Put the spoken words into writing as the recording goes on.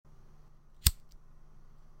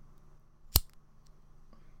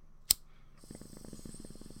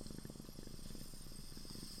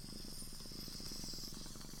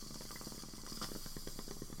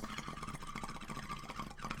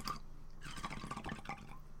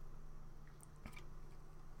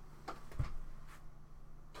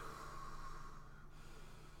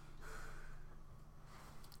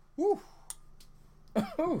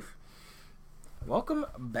Oof. Welcome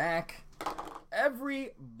back,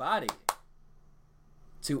 everybody,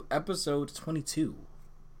 to episode 22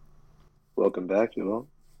 Welcome back, you all.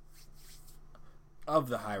 of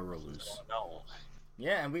the High Rollers.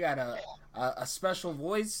 Yeah, and we got a special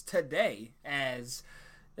voice today, as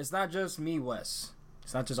it's not just me, Wes.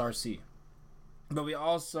 It's not just RC. But we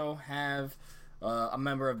also have a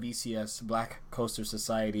member of BCS, Black Coaster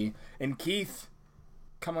Society, and Keith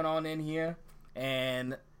coming on in here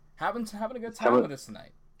and having a good time with us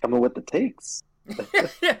tonight. Coming with the takes.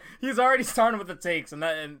 Yeah, he's already starting with the takes,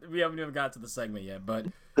 and we haven't even got to the segment yet. But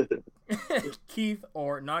Keith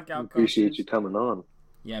or Knockout Appreciate Coasters. you coming on.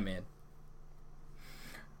 Yeah, man.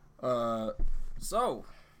 So,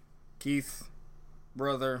 Keith,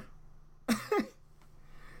 brother,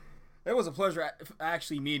 it was a pleasure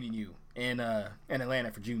actually meeting you in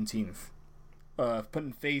Atlanta for Juneteenth.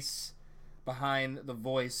 Putting face behind the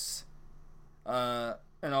voice, and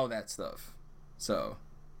all that stuff. So.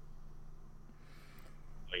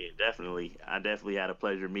 Oh, yeah, definitely. I definitely had a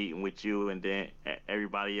pleasure meeting with you and then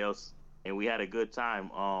everybody else, and we had a good time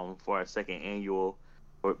for our second annual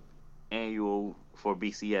for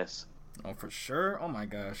BCS. Oh, for sure. Oh my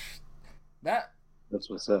gosh, That's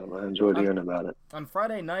what's up. I enjoyed hearing about it. On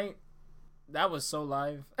Friday night, that was so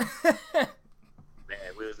live. Man,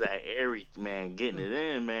 we was at Erie, man, getting it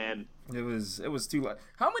in, man. It was too live.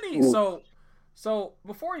 How many? Ooh. So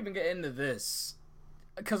before we even get into this,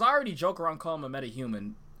 because I already joke around calling him a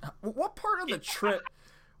metahuman. What part of the trip?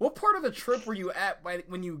 What part of the trip were you at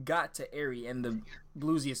when you got to Erie and the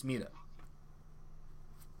Bluesiest meetup?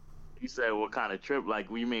 You said what kind of trip? Like,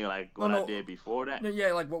 you mean like what I did before that?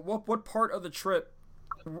 Yeah, like what part of the trip?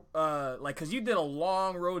 Like, cause you did a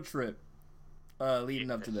long road trip, leading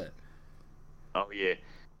up to that. Oh yeah.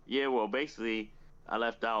 Well, basically, I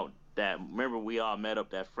left out that. Remember, we all met up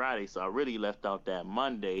that Friday, so I really left out that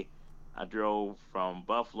Monday. I drove from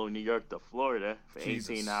Buffalo, New York to Florida for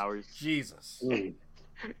 18 hours. Jesus.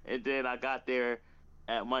 And then I got there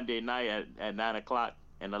at Monday night at 9 o'clock,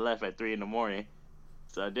 and I left at 3 in the morning.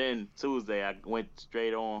 So then Tuesday morning, I went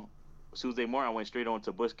straight on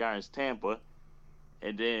to Busch Gardens, Tampa.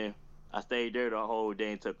 And then I stayed there the whole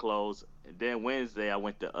day until close. And then Wednesday, I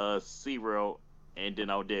went to SeaWorld, and then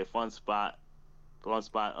I did Fun Spot,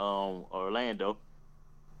 Orlando.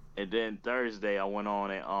 And then Thursday, I went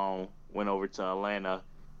on and went over to Atlanta.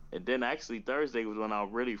 And then actually Thursday was when I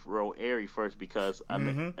really rode Erie first, because I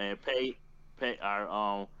met and Pay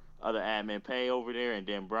our other admin Pay over there, and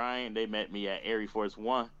then Brian, they met me at Erie Force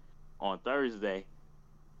One on Thursday.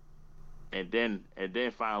 And then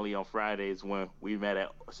finally on Fridays when we met at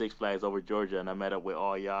Six Flags over Georgia, and I met up with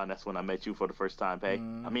all y'all, and that's when I met you for the first time, Pay.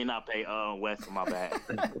 I mean, not Pay, West, my bad.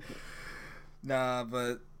 Nah,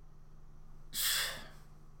 but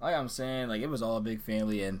like I'm saying, like, it was all a big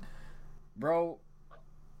family, and bro,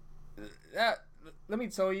 let me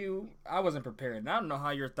tell you, I wasn't prepared. And I don't know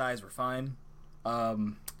how your thighs were fine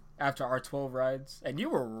after our 12 rides, and you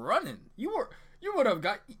were running. He would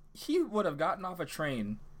have gotten off a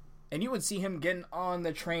train, and you would see him getting on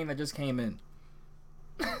the train that just came in.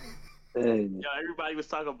 Hey. Yeah, everybody was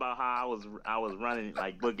talking about how I was running,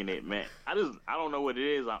 like, booking it, man. I don't know what it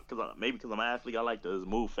is, maybe because I'm an athlete, I like to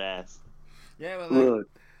move fast. Yeah, but Look,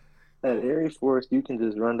 at Erie Force, you can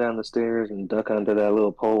just run down the stairs and duck under that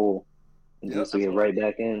little pole and just get right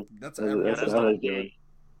back in. That's what I was doing.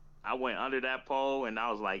 I went under that pole, and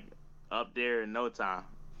I was, like, up there in no time.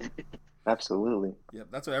 Absolutely. Yep,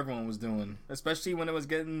 that's what everyone was doing, especially when it was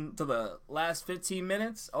getting to the last 15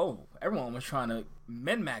 minutes. Oh, everyone was trying to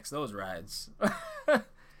min-max those rides.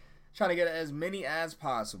 Trying to get as many as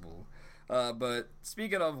possible. But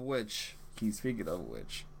speaking of which,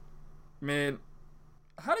 man,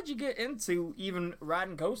 how did you get into even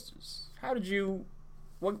riding coasters?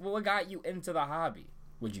 What got you into the hobby,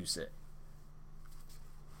 would you say?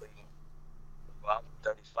 Well, I'm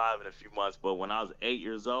 35 in a few months, but when I was 8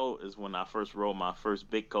 years old is when I first rode my first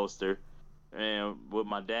big coaster. And with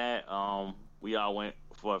my dad, we all went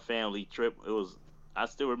for a family trip. I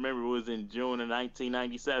still remember it was in June of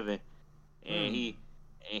 1997. And he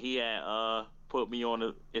had put me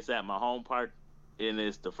on it's at my home park, and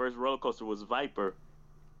the first roller coaster was Viper.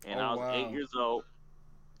 And I was 8 years old.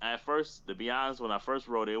 At first, to be honest, when I first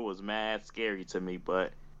rode it, it was mad scary to me,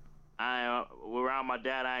 but around my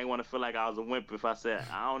dad, I didn't want to feel like I was a wimp if I said,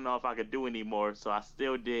 I don't know if I could do anymore, so I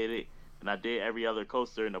still did it, and I did every other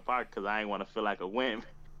coaster in the park because I didn't want to feel like a wimp.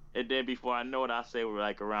 And then before I know it, I say we're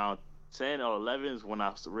like around 10 or 11 is when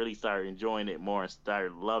I really started enjoying it more and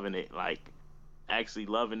started loving it, like actually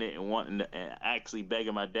loving it and wanting to, and actually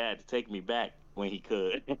begging my dad to take me back when he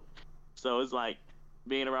could. So it's like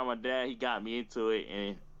being around my dad, he got me into it,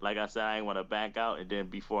 and like I said, I didn't want to back out. And then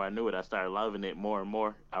before I knew it, I started loving it more and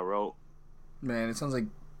more. I wrote. Man, it sounds like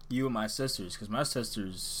you and my sisters, because my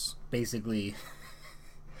sisters basically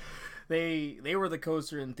they were the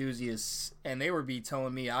coaster enthusiasts, and they would be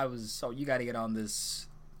telling me you got to get on this,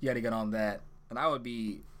 you got to get on that, and I would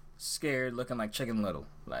be scared, looking like Chicken Little,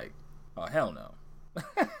 like, oh hell no.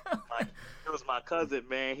 It was my cousin,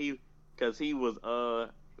 man. Because he was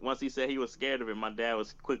once he said he was scared of it, my dad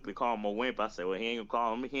was quickly calling him a wimp. I said, well, he ain't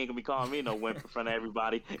gonna be calling me no wimp in front of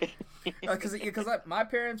everybody. Because my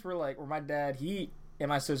parents were like, or my dad, he and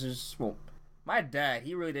my sisters, well, my dad,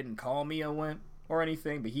 he really didn't call me a wimp or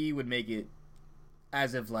anything, but he would make it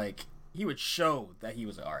as if like he would show that he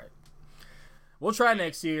was all right. We'll try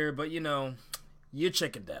next year, but you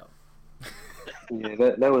chickened out.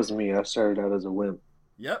 Yeah, that was me. I started out as a wimp.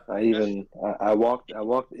 Yep. I walked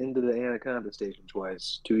into the Anaconda station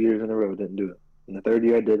twice, 2 years in a row. Didn't do it. And the third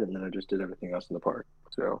year I did it, and then I just did everything else in the park.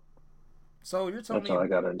 So you're telling that's me how I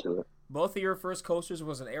got into it. Both of your first coasters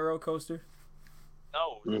was an Aero coaster?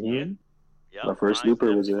 No. Mm-hmm. Yeah. My first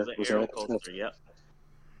looper was an Aero coaster. Yep.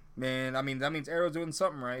 Man, I mean that means Aero's doing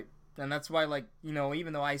something right, and that's why, like,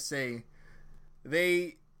 even though I say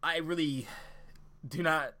I really do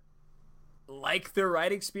not like their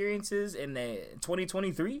ride experiences in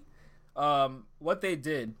 2023. What they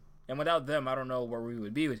did, and without them, I don't know where we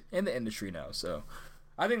would be in the industry now. So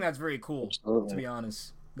I think that's very cool, to be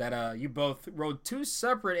honest, that you both rode two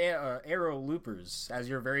separate Aero loopers as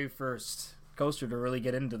your very first coaster to really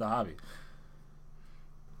get into the hobby.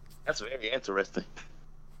 That's very interesting.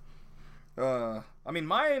 I mean,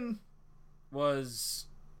 mine was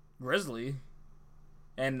Grizzly,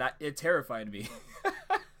 and it terrified me.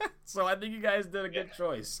 So I think you guys did a good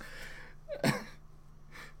choice.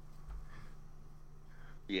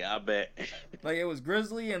 Yeah, I bet. Like, it was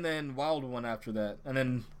Grizzly and then Wild One after that,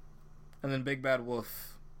 and then Big Bad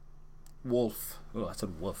Wolf. Oh, I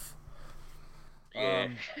said wolf. Yeah.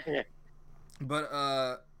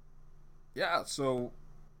 But yeah. So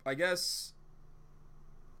I guess,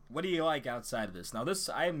 what do you like outside of this? Now, this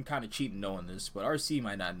I'm kind of cheating knowing this, but RC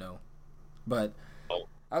might not know. But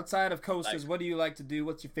outside of coasters, what do you like to do?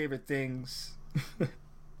 What's your favorite things?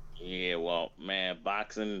 Yeah, well, man,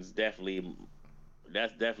 boxing is definitely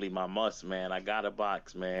my must, man. I got a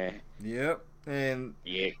box, man. Yep. And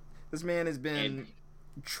yeah, this man has been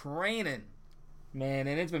training, man,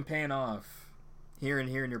 and it's been paying off. Hearing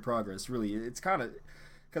your progress, really, it's kind of,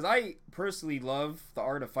 because I personally love the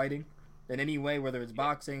art of fighting in any way, whether it's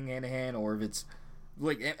boxing, hand to hand, or if it's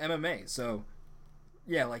like MMA. So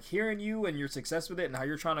yeah, like hearing you and your success with it and how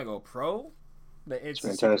you're trying to go pro, it's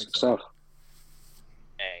fantastic stuff.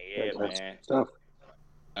 Hey, yeah, man. Stuff.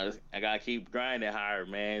 I gotta keep grinding hard,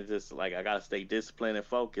 man. Just like I gotta stay disciplined and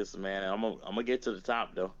focused, man. I'm gonna get to the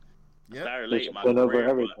top though. Yep. I started late in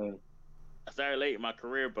my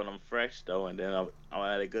career, but I'm fresh though, and then I'm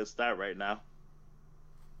at a good start right now.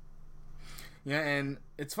 Yeah, and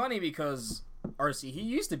it's funny because RC, he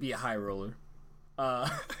used to be a high roller,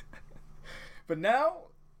 but now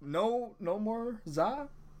no more ZA,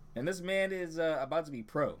 and this man is about to be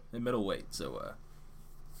pro in middleweight. So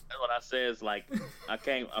that's what I say. Is like I'm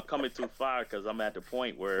coming too far because I'm at the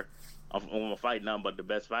point where I'm gonna fight nothing but the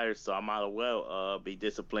best fighters. So I might as well be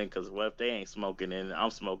disciplined, because what if they ain't smoking and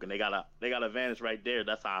I'm smoking? They got advantage right there.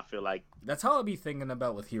 That's how I feel like. That's how I be thinking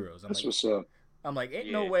about with heroes. That's what's up. I'm like,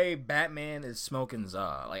 ain't no way Batman is smoking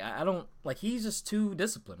ZA. Like, I don't, like, he's just too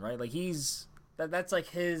disciplined, right? Like, that's like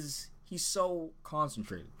he's so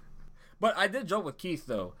concentrated. But I did joke with Keith,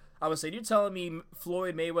 though. I was saying, you're telling me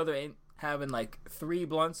Floyd Mayweather ain't having, like, 3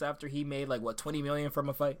 blunts after he made, like, what, $20 million from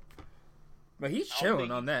a fight? But he's chilling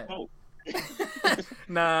on that.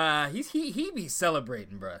 Nah, he be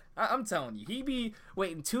celebrating, bruh. I'm telling you, he be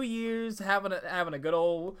waiting 2 years, having a good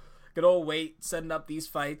old wait, setting up these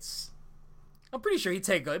fights. I'm pretty sure he'd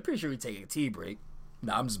take a tea break.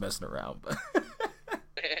 Nah, I'm just messing around,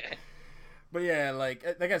 but yeah, like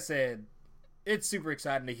I said, it's super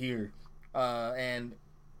exciting to hear, and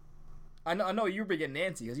I know you've been getting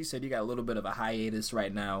antsy because you said you got a little bit of a hiatus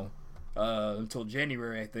right now, until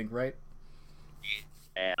January, I think, right?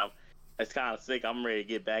 Yeah, it's kind of sick. I'm ready to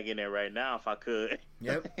get back in there right now if I could.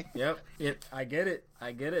 Yep. I get it.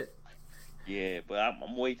 Yeah, but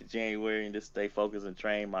I'm waiting to January and just stay focused and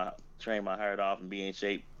train my heart off and be in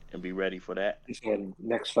shape and be ready for that. He said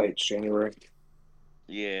next fight's January.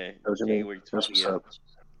 Yeah, January 20th.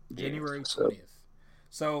 January 20th.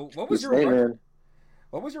 So what was your record?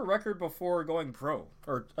 What was your record before going pro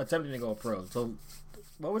or attempting to go pro? So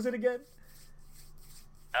what was it again?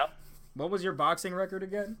 Yeah. What was your boxing record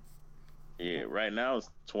again? Yeah, right now it's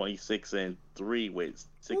 26-3 with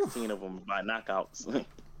 16 of them by knockouts.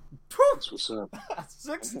 That's what's up.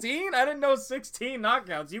 16? I didn't know 16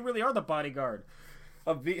 knockouts. You really are the bodyguard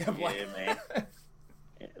of Yeah, man.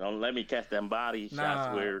 Don't let me catch them body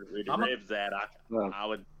shots where the ribs at.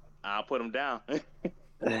 I'll put them down.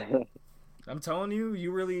 I'm telling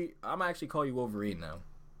you, I'm actually call you Wolverine now.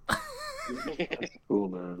 That's cool,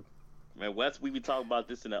 man. Man, Wes, we be talking about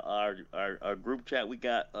this in our group chat. We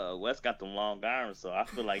got Wes got them long arms, so I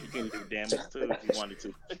feel like he can do damage too if he wanted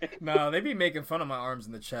to. No, they be making fun of my arms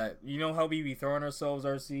in the chat. You know how we be throwing ourselves,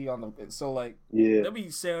 RC, on the yeah. They'll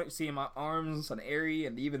be seeing my arms on Airy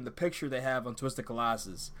and even the picture they have on Twisted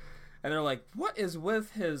Colossus, and they're like, "What is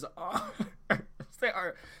with his arms?"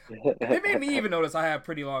 They made me even notice I have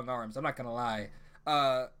pretty long arms. I'm not gonna lie.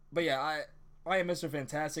 But yeah, I am Mr.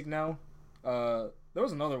 Fantastic now. There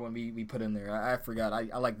was another one we put in there. I forgot.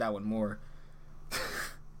 I like that one more.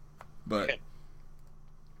 but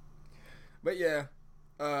yeah.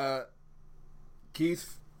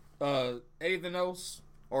 Keith, anything else?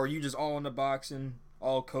 Or are you just all in the boxing,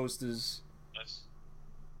 all coasters?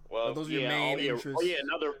 Well, those are your main interests? Oh yeah,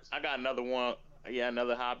 I got another one. Yeah,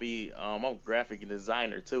 another hobby. I'm a graphic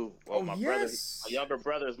designer too. Well, my younger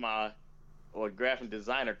brother's my graphic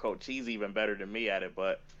designer coach. He's even better than me at it,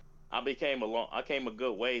 but I came a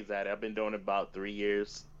good ways at it. I've been doing it about 3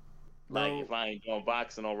 years. Like, if I ain't doing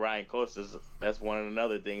boxing or riding coasters, that's one of the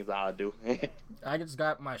other things I'll do. I just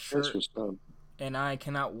got my shirt, and I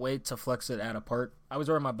cannot wait to flex it at a park. I was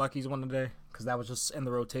wearing my Buc-ee's one today, because that was just in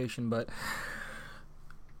the rotation, but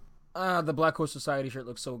the Black Horse Society shirt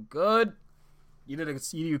looks so good.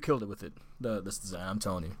 You killed it with it, this design, I'm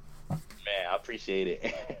telling you. Man, I appreciate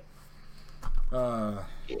it. Yeah.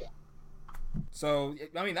 So,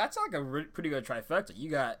 I mean, that's like a pretty good trifecta. You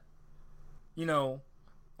got,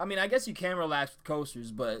 I guess you can relax with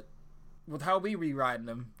coasters, but with how we be riding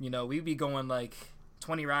them, we be going like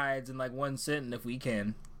 20 rides in like one sitting if we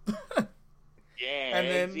can. Yeah,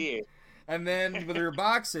 and then with your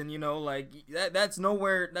boxing, there's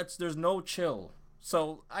no chill.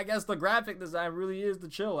 So I guess the graphic design really is the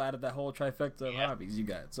chill out of that whole trifecta of hobbies you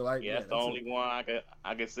got. So that's the only one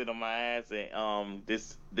I could sit on my ass and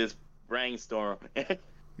this brainstorm.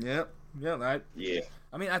 Yep. Yeah. Yeah.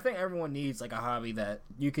 I mean, I think everyone needs like a hobby that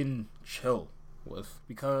you can chill with,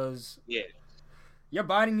 because your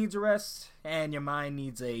body needs a rest and your mind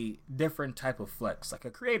needs a different type of flex, like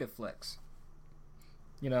a creative flex.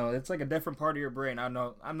 It's like a different part of your brain. I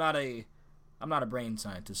know I'm not a brain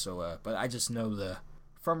scientist, so but I just know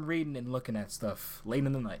from reading and looking at stuff late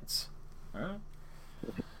in the nights. All right.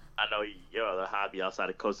 I know your other hobby outside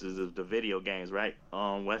of coasters is the video games, right?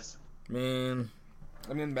 Wes. Man,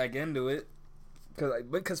 I'm getting back into it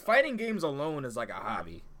because fighting games alone is like a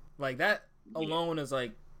hobby. Like that alone is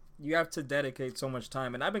like you have to dedicate so much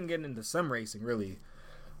time. And I've been getting into sim racing really.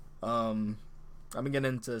 I've been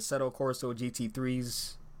getting into Assetto Corsa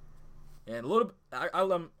GT3s. And a little bit,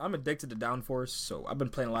 I'm addicted to Downforce, so I've been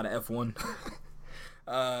playing a lot of F1.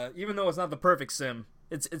 Even though it's not the perfect sim,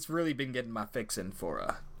 it's really been getting my fix in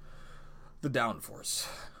for the Downforce.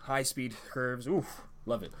 High speed curves, oof,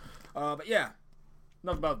 love it. But yeah,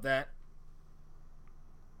 enough about that.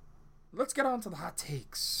 Let's get on to the hot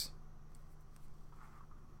takes,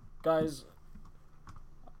 guys.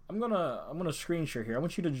 I'm gonna screen share here. I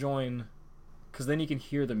want you to join, because then you can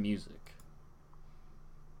hear the music.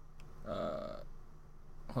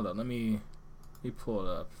 Hold on, let me pull it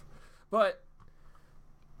up. But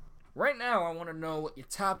right now, I want to know what your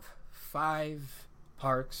top 5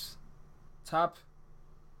 parks, top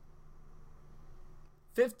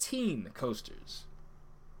 15 coasters.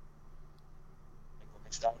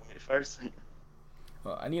 Start with me first.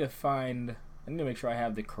 Well, I need to make sure I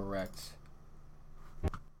have the correct.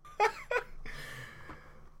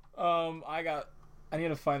 I need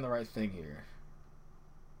to find the right thing here.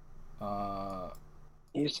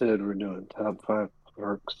 You said we're doing top 5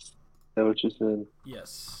 parks. Is that what you said?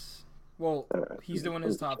 Yes. Well, he's doing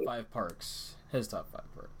his top 5 parks. His top 5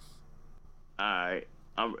 parks. All right.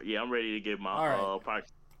 I'm ready to get my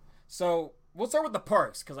parks. So we'll start with the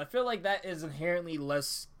parks, because I feel like that is inherently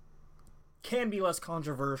can be less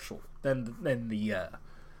controversial than the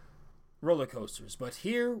roller coasters. But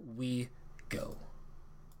here we go.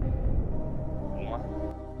 We're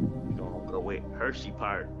gonna go with Hershey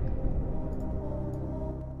Park.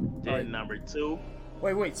 Then number 2.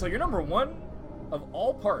 Wait. So your number 1 of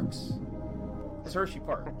all parks is Hershey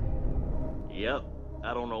Park. Yep.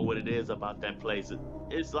 I don't know what it is about that place.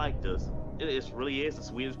 It's like this. It really is the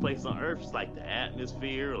sweetest place on earth. It's like the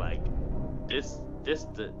atmosphere, like the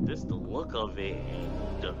look of it.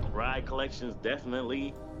 The ride collections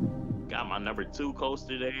definitely got my number 2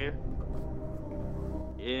 coaster there,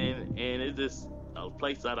 and it's just a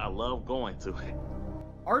place that I love going to.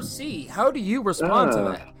 RC, how do you respond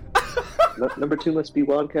to that? Number 2 must be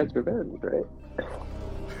Wildcats Revenge, right?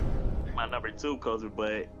 My number 2 coaster,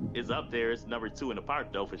 but it's up there. It's number 2 in the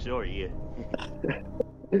park, though, for sure. Yeah.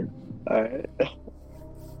 All right.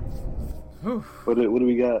 What do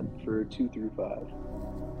we got for 2 through 5?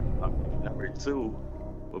 Number 2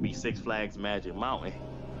 will be Six Flags Magic Mountain.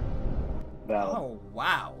 Valid. Oh,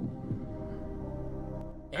 wow.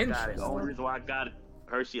 I got it. The only reason why I got it,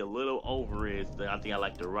 Hershey, a little over is that I think I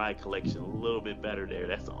like the ride collection a little bit better there.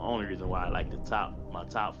 That's the only reason why I like my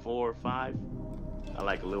top 4 or 5. I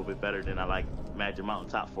like a little bit better than I like Magic Mountain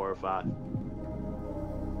top 4 or 5.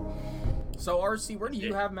 So RC, where do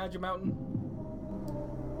you have Magic Mountain?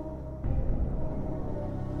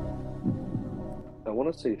 I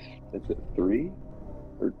want to say, is it 3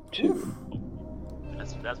 or 2? Oof.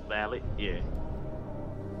 That's valid. Yeah.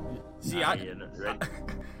 See, I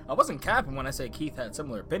wasn't capping when I said Keith had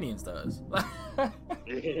similar opinions to us. I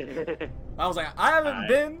was like, I haven't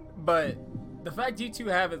been, but the fact you two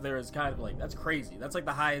have it there is kind of like, that's crazy. That's like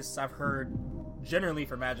the highest I've heard generally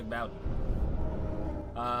for Magic Mountain.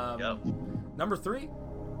 Yep. Number 3?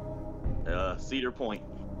 Cedar Point.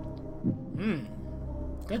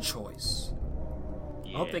 Good choice.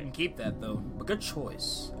 Yeah. I hope they can keep that though, but good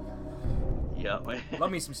choice. Yep. Love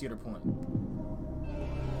me some Cedar Point.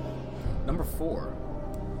 Number 4.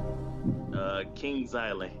 Kings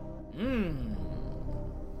Island.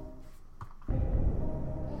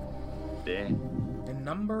 Then. And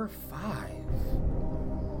number 5.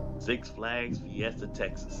 Six Flags Fiesta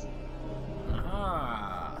Texas.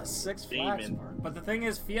 Six Flags Park. But the thing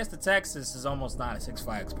is, Fiesta Texas is almost not a Six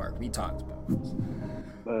Flags Park. We talked about this.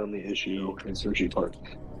 My only issue is Hershey Park.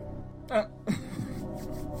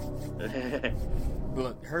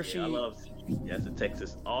 Look, Hershey. Yeah, I love Fiesta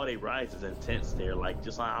Texas. All they rides is intense there. Like,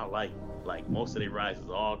 just how I like most of their rides is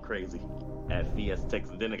all crazy at Fiesta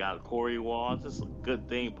Texas. Then they got a quarry wall. It's just a good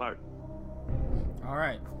theme park. All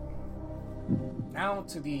right. Now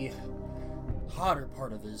to the hotter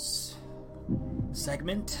part of this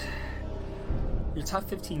segment. Your top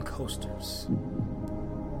 15 coasters.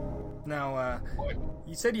 Now,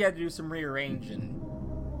 you said you had to do some rearranging.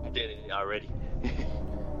 I did it already.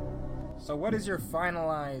 So what is your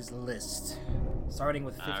finalized list? Starting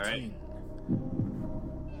with 15. All right.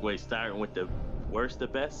 Wait, starting with the worst to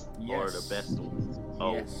best? Yes. Or the best ones?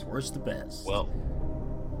 Oh. Yes, worst to best. Well,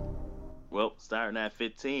 starting at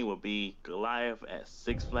 15 would be Goliath at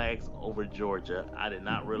Six Flags Over Georgia. I did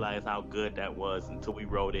not realize how good that was until we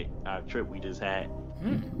rode it, our trip we just had.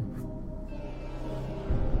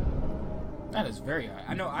 That is very high.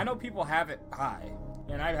 I know people have it high.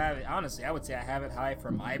 And I have it, honestly, I would say I have it high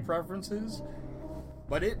for my preferences.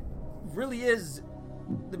 But it really is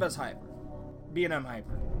the best hyper. B&M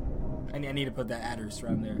hyper. I need to put that asterisk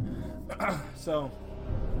around there. So,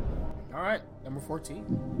 alright, number 14.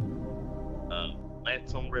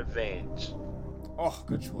 Phantom Revenge. Oh,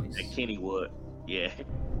 good choice. At Kennywood. Yeah.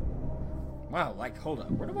 Wow, like, hold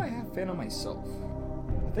up. Where do I have Phantom myself?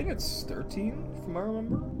 I think it's 13, from what I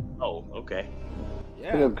remember. Oh, okay.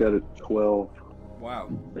 I think I've got it 12. Wow.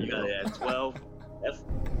 You got it at 12.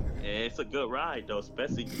 It's a good ride though,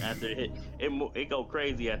 especially after it go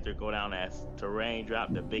crazy after it go down as terrain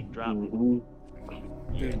drop, the big drop. Mm-hmm.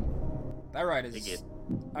 Dude, that ride is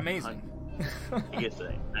amazing. It gets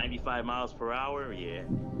 95 miles per hour. Yeah,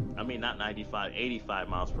 I mean not 95, 85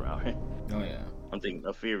 miles per hour. Oh yeah. I'm thinking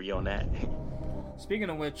of Fury on that.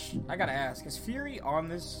 Speaking of which, I gotta ask: is Fury on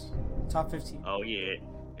this top 15? Oh yeah,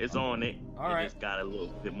 it's on it. All right. It's got a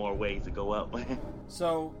little bit more ways to go up.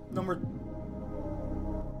 So number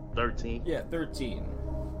 13. Yeah, 13.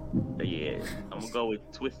 Yeah, I'm gonna go with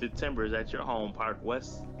Twisted Timbers at your home, Park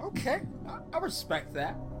West. Okay, I respect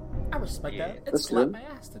that. I respect that. It That's slapped good. my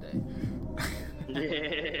ass today.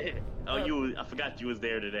 Yeah. I forgot you was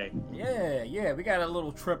there today. Yeah, we got a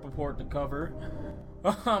little trip report to cover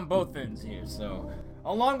on both ends here. So,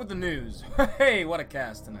 along with the news, hey, what a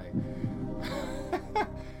cast tonight.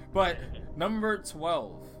 But number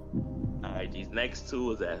 12. All right, these next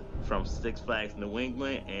two is from Six Flags New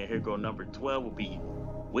England, and here go number 12 will be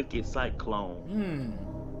Wicked Cyclone.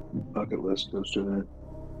 Bucket list goes to that.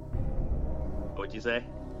 What'd you say?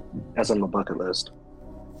 That's on my bucket list.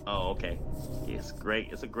 Oh, okay. Yeah, it's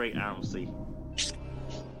great. It's a great RMC.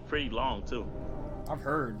 Pretty long too. I've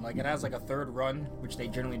heard like it has like a third run, which they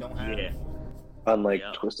generally don't have. Yeah. Unlike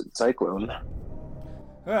Twisted Cyclone.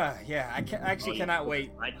 Yeah, I cannot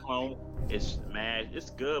wait. Cyclone, it's mad. It's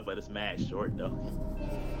good, but it's mad short though.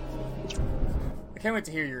 can't wait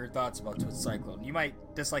to hear your thoughts about Twitch Cyclone. You might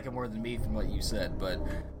dislike it more than me from what you said, but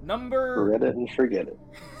Read it and forget it.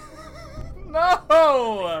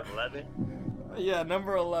 No! 11? Yeah,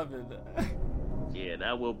 number 11. Yeah,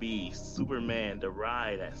 that will be Superman the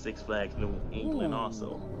Ride at Six Flags New England. Ooh.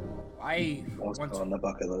 Also, I Also want on the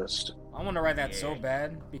bucket list. I want to write that so Yeah.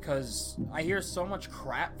 bad because I hear so much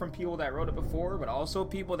crap from people that wrote it before, but also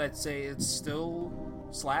people that say it still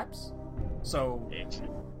slaps. So,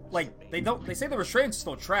 like, they say the restraint's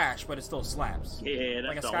still trash, but it still slaps. Yeah,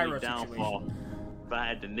 Like that's a the only Skyrush downfall. situation. If I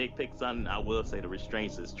had to nitpick something, I will say the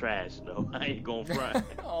restraints is trash, though. I ain't gonna front.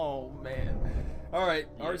 Oh man. All right,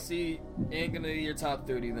 Yeah. RC ain't gonna be your top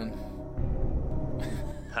 30 then.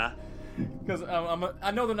 Huh? Because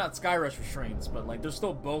I know they're not Skyrush restraints, but like they're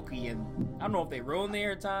still bulky, and I don't know if they ruin the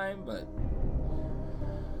airtime, but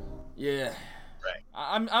yeah. Right.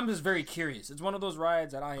 I'm just very curious. It's one of those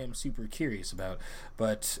rides that I am super curious about.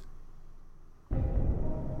 But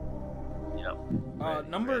Yep.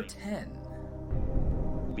 number ready. 10.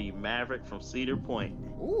 Be Maverick from Cedar Point.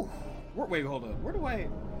 Ooh. Wait, hold on. Where do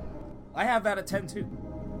I have that at 10 too.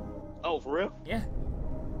 Oh, for real? Yeah.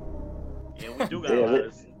 Yeah, we do got Yeah, a lot but-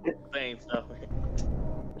 of same stuff.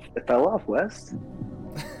 It fell off, West.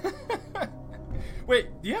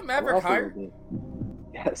 Wait, do you have Maverick Fell off a higher? little bit.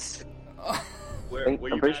 Yes. Where I'm you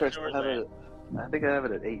pretty got sure I still yours have at? it. I think I have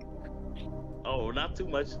it at 8. Oh, not too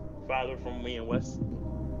much farther from me and Wes.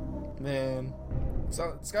 Man.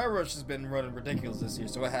 So Skyrush has been running ridiculous this year,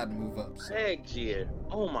 so I had to move up. So. Heck yeah.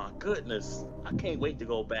 Oh my goodness. I can't wait to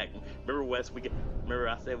go back. Remember, Wes, remember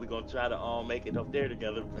I said we're gonna try to all make it up there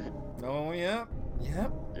together. Oh, yeah.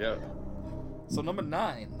 Yep. Yeah. So number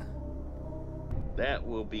 9. That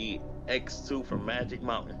will be X2 from Magic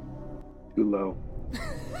Mountain. Too low.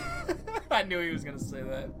 I knew he was gonna say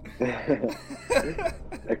that.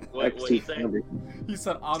 What X2 he say? number. He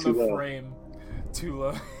said on Too the low. frame. Too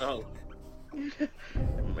low. Oh.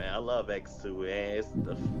 Man, I love X2, man. It's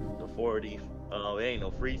the 40. It ain't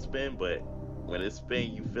no free spin, but when it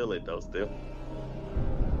spin, you feel it though still.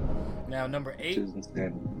 Now number Which 8. is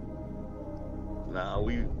insane. Nah,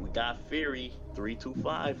 we got Fury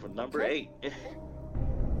 325 for number Okay. 8.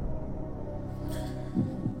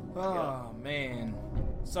 Oh man.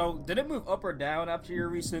 So did it move up or down after your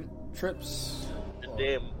recent trips?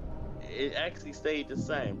 Damn, it actually stayed the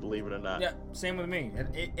same, believe it or not. Yeah, same with me.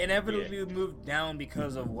 It inevitably moved down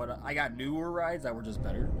because of what I got newer rides that were just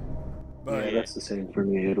better. But Yeah, that's the same for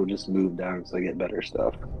me. It'll just move down because I get better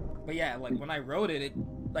stuff. But yeah, like when I rode it,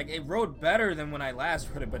 it rode better than when I last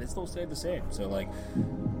rode it, but it still stayed the same. So like,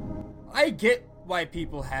 I get why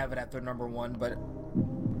people have it at their number 1, but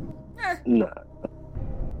Nah.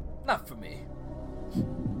 not for me.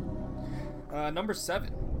 Number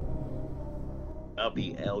 7. I'll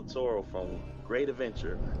be El Toro from Great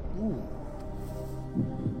Adventure. Ooh.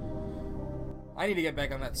 I need to get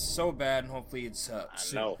back on that so bad, and hopefully it's I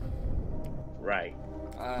soon. know. Right.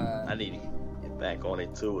 I need to get back on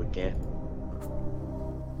it too again.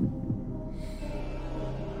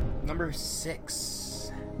 Number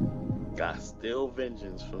 6. Got Still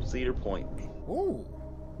Vengeance from Cedar Point. Ooh.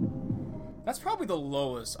 That's probably the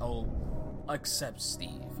lowest I'll accept Steve,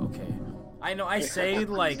 okay? I know I say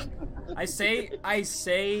like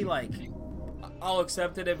I'll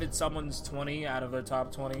accept it if it's someone's 20 out of their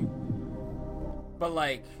top 20. But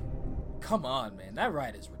like, come on, man. That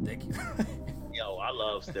ride is ridiculous. Yo, I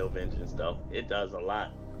love Still Vengeance though. It does a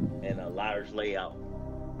lot in a large layout.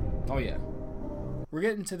 Oh yeah. We're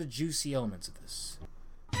getting to the juicy elements of this.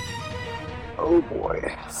 Oh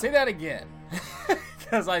boy. Say that again.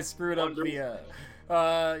 Because I screwed up the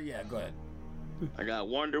yeah, go ahead. I got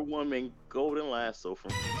Wonder Woman Golden Lasso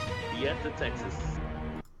from Fiesta, Texas.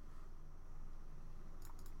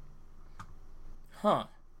 Huh.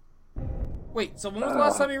 Wait, so when was the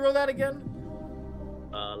last time you rode that again?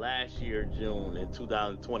 Last year, June, in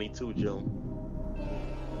 2022, June.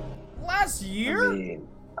 Last year? I mean,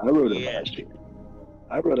 I rode it Yeah. last year.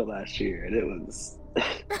 I rode it last year, and it was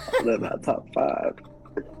in my top 5.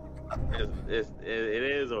 It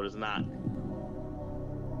is or it's not.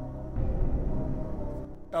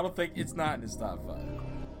 I don't think it's not in his top 5.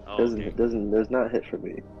 Oh, Doesn't okay. does not hit for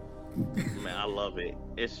me. Man, I love it.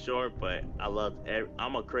 It's short, but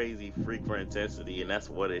I'm a crazy freak for intensity, and that's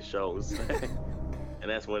what it shows. And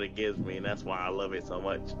that's what it gives me, and that's why I love it so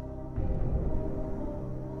much.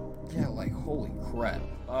 Yeah, like, holy crap.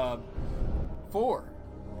 4.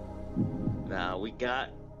 Now we got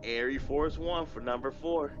Air Force One for number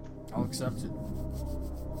 4. I'll accept it.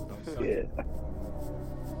 Yeah.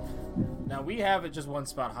 Now, we have it just one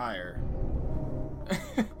spot higher.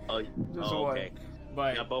 Oh, Just oh one. okay.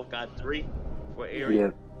 But Y'all both got 3 for Air. Yeah.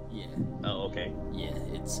 Yeah. Oh, okay. Yeah,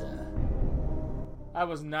 it's I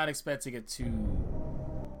was not expecting it to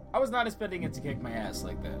kick my ass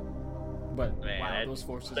like that. But Man, wow, those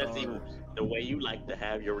forces especially are the way you like to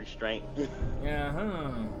have your restraint. yeah,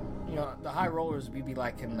 You know, the high rollers we be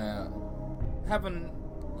liking having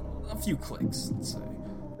a few clicks, let's say.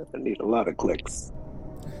 I need a lot of clicks.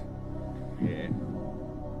 Yeah.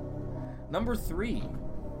 Number 3.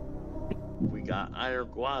 We got Iron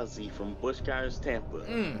Gwazi from Busch Gardens, Tampa.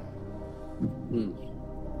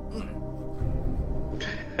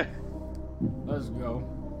 Let's go.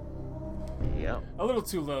 Yep. A little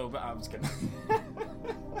too low, but I'm just kidding.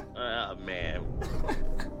 Man.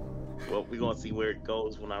 Well, we're gonna see where it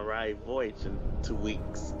goes when I ride Voyage in 2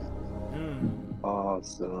 weeks.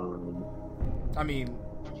 Awesome. I mean,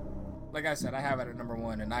 like I said, I have it at number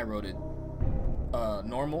 1, and I wrote it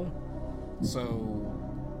normal. So,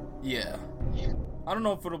 yeah. I don't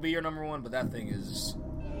know if it'll be your number 1, but that thing is...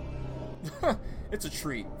 it's a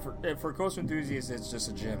treat. For coaster enthusiasts, it's just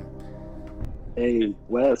a gem. Hey,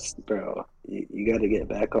 Wes, bro, you got to get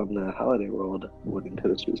back on the Holiday World wooden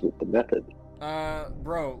coasters with the Method.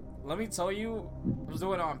 Bro, let me tell you, I was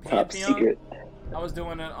doing it on Top Pantheon. secret. I was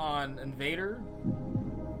doing it on Invader.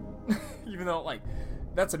 Even though, like,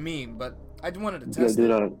 that's a meme, but I just wanted to test Do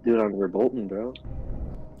it. it on Revolting, bro.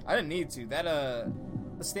 I didn't need to. That the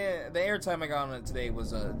airtime I got on it today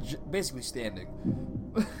was basically standing.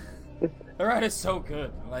 The ride is so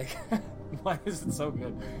good. Like, why is it so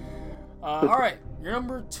good? All right, your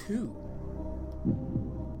number 2.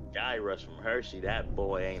 Guy Rush from Hershey. That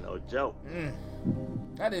boy ain't no joke.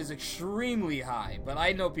 That is extremely high, but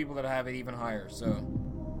I know people that have it even higher. So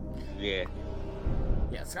Yeah.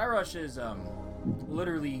 Sky Rush is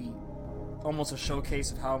literally almost a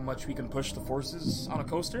showcase of how much we can push the forces on a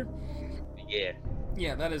coaster.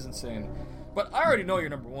 Yeah, that is insane. But I already know you're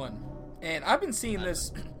number 1, and I've been seeing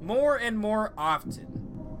this more and more often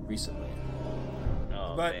recently.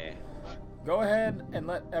 Oh, But man. go ahead and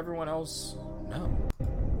let everyone else know.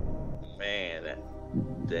 Man,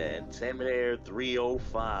 the Intimidator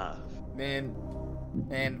 305. Man,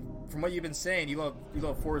 and from what you've been saying, you love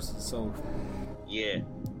forces, so Yeah.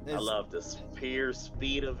 I love the pure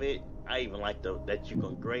speed of it. I even like that you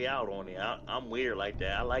can gray out on it. I'm weird like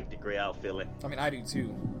that. I like the gray out feeling. I mean, I do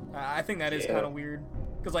too. I think that is kind of weird.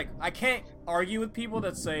 Because, like, I can't argue with people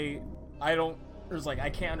that say I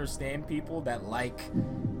can't understand people that like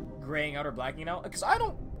graying out or blacking out. Because I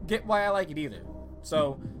don't get why I like it either.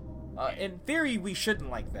 So, in theory, we shouldn't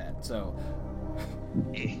like that. So.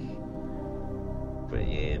 But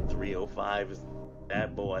yeah, 305 is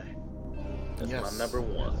that boy. That's my number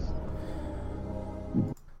 1.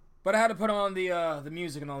 But I had to put on the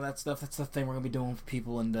music and all that stuff. That's the thing we're gonna be doing for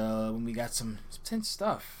people, and when we got some tense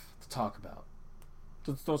stuff to talk about,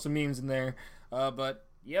 let's throw some memes in there. But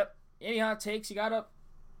yep, any hot takes you got up?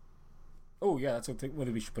 Oh yeah, that's what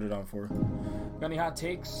we should put it on for. Got any hot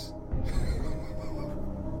takes?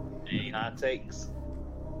 Any hot takes?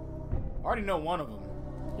 I already know one of them.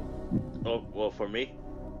 Oh well, for me.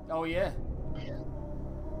 Oh yeah. Man.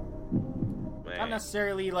 Not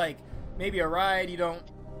necessarily like maybe a ride you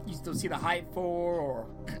still see the hype for, or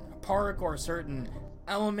a park, or a certain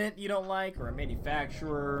element you don't like, or a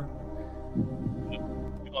manufacturer.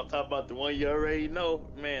 We're gonna talk about the one you already know,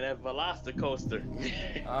 man, that Velocicoaster.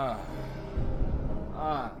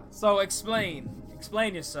 So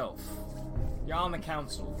explain yourself. You're on the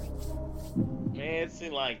council. Man, it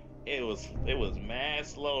seemed like it was mad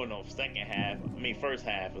slow in the first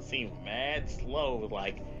half. It seemed mad slow.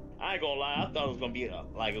 Like, I ain't gonna lie, I thought it was gonna be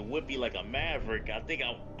it would be like a Maverick. I think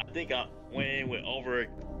I went in with over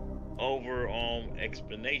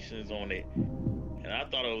explanations on it, and I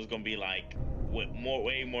thought it was gonna be like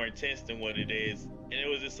way more intense than what it is, and it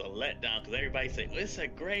was just a letdown because everybody said it's a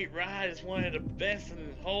great ride, it's one of the best in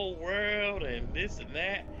the whole world, and this and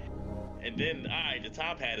that. And then, the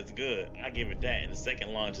top hat is good. I give it that. And the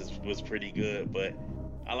second launch was pretty good, but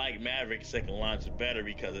I like Maverick's second launch better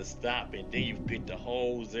because it's stopping. Then you get the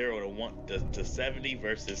whole 0 to 70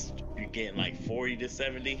 versus you getting like 40 to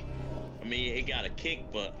 70. I mean, it got a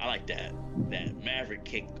kick, but I like that Maverick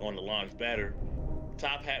kick on the launch better.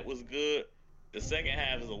 Top hat was good. The second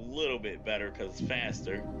half is a little bit better because it's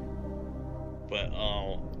faster. But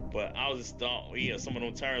I was just thought, some of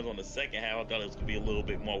them turns on the second half, I thought it was gonna be a little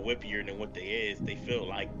bit more whippier than what they is. They feel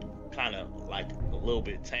like kind of like a little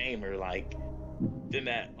bit tamer. Like then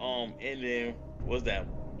that ending what's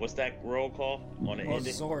that roll call on the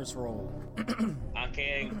ending? Zor's roll. I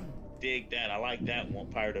can dig that. I like that one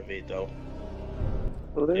part of it though.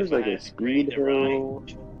 Well, there's like a speed hill.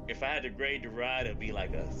 If I had to grade the ride, it'd be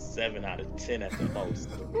like a 7 out of 10 at the most.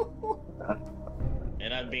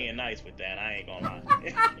 And being nice with that. I ain't gonna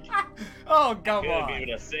lie. Oh, come I on. could give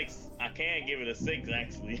it a 6. I can give it a 6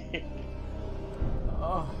 actually.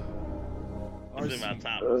 Oh. This is my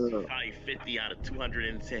top. Probably 50 out of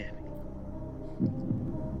 210.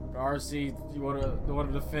 RC, you want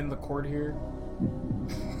to defend the court here?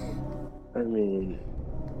 I mean,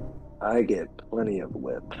 I get plenty of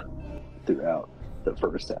whip throughout the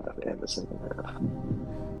first half and the second half.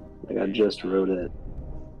 Like I just wrote it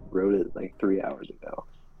like 3 hours ago.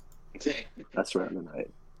 That's around the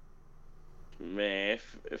night. Man,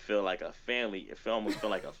 it feel like a family. It almost feel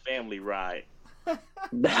like a family ride.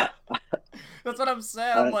 That's what I'm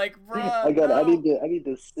saying. I'm like, bro. I need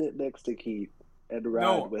to sit next to Keith and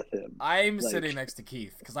ride with him. I'm sitting next to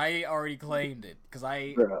Keith because I already claimed it. Because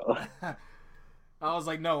bro. I was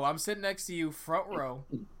like, no, I'm sitting next to you, front row.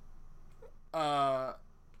 You're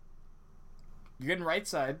getting right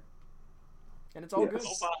side, and it's all good. I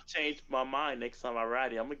hope I'll change my mind next time I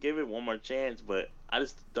ride it. I'm gonna give it one more chance, but I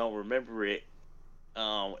just don't remember it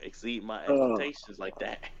exceed my expectations like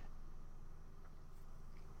that.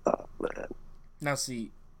 Oh man. Now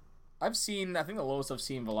see, I think the lowest I've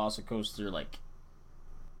seen Velocicoaster like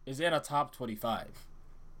is in a top 25.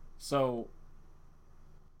 So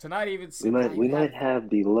to not even see, we might have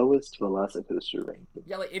the lowest Velocicoaster ranking.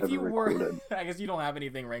 Yeah, like if you were, I guess you don't have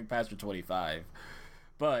anything ranked past your 25,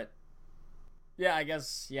 but yeah, I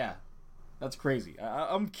guess yeah, that's crazy.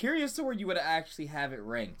 I'm curious to where you would actually have it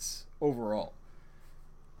ranked overall.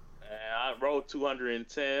 I rode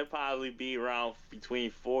 210, probably be around between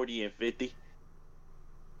 40 and 50.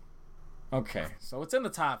 Okay, so it's in the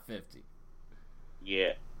top 50.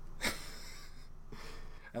 Yeah.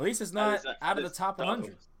 At least it's not out of the top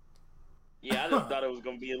 100. Yeah, I just thought it was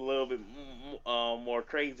going to be a little bit more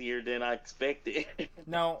crazier than I expected.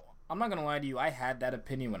 Now, I'm not going to lie to you. I had that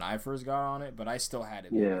opinion when I first got on it, but I still had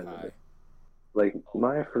it very high. Like,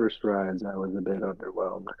 my first rides, I was a bit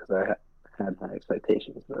underwhelmed because I had high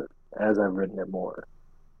expectations, but as I've ridden it more,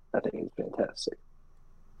 I think it's fantastic.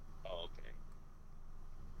 Oh, okay.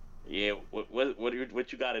 Yeah,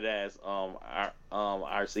 what you got it as,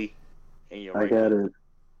 RC? In your ranking? I got it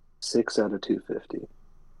 6 out of 250.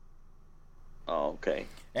 Oh, okay.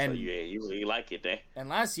 And so you really like it then. And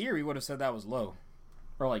last year we would have said that was low.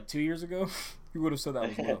 Or like 2 years ago, we would have said that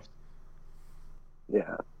was low.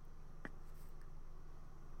 Yeah.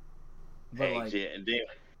 But hey, shit, and then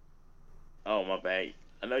oh my bad.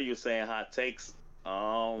 I know you were saying hot takes.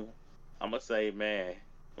 I'm gonna say, man,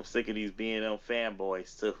 I'm sick of these B&M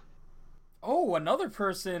fanboys too. Oh, another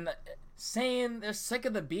person saying they're sick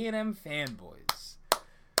of the B&M fanboys.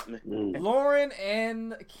 Lauren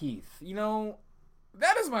and Keith. You know,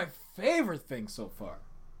 that is my favorite thing so far.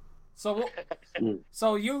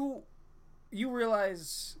 So you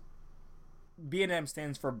realize B&M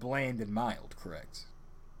stands for bland and mild, correct?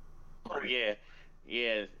 Oh yeah,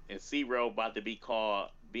 and C-Road about to be called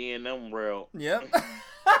B&M World. Yep.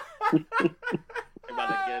 About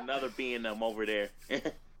to get another B&M over there.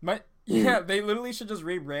 Yeah, they literally should just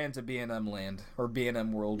rebrand to B&M Land or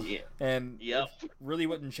B&M World. Yeah. And really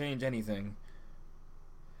wouldn't change anything.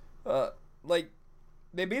 Like,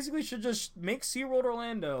 they basically should just make SeaWorld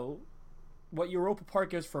Orlando what Europa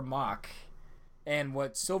Park is for Mach and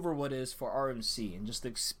what Silverwood is for RMC and just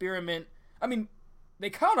experiment. I mean, they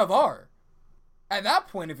kind of are. At that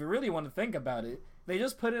point, if you really want to think about it, they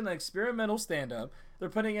just put in an experimental stand-up. They're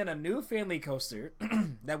putting in a new family coaster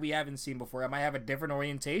that we haven't seen before. It might have a different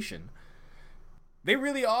orientation. They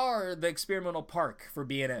really are the experimental park for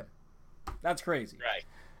B&M. That's crazy. Right.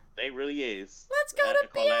 They really is. Let's go to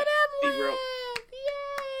B&M Land!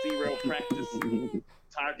 Zero practice.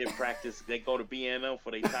 Target practice. They go to B&M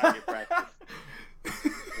for their target practice.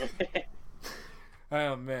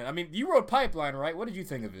 Oh, man. I mean, you rode Pipeline, right? What did you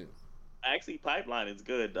think of it? Actually, Pipeline is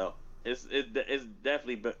good, though. It's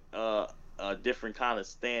definitely a different kind of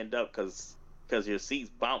stand-up because your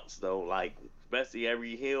seats bounce, though. Like, especially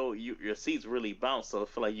every hill, your seats really bounce, so I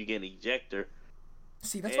feel like you get an ejector.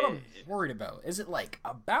 See, that's what I'm worried about. Is it like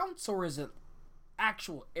a bounce or is it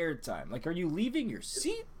actual airtime? Like, are you leaving your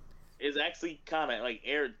seat? It's actually kind of like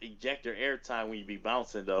ejector airtime when you be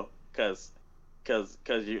bouncing, though, because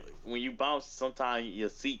when you bounce, sometimes your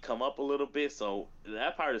seat come up a little bit, so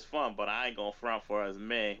that part is fun. But I ain't gonna front for us,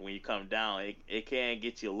 man. When you come down, it can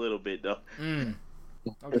get you a little bit though.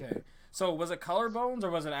 Okay, so was it collarbones or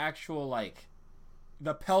was it actual like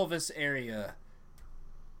the pelvis area,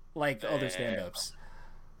 like the other stand-ups?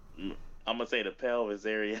 I'm gonna say the pelvis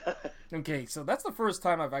area. Okay, so that's the first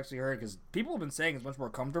time I've actually heard because people have been saying it's much more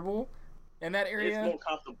comfortable in that area. It's more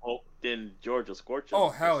comfortable than Georgia Scorchers. Oh,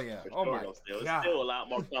 hell yeah. Oh, my God. It's still a lot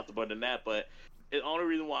more comfortable than that, but the only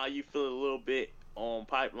reason why you feel a little bit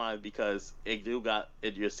on pipelines because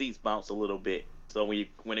your seats bounce a little bit. So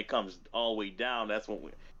when it comes all the way down, that's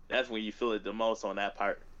when you feel it the most on that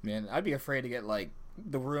part. Man, I'd be afraid to get like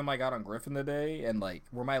the room I got on Griffin today, and like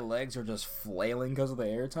where my legs are just flailing because of the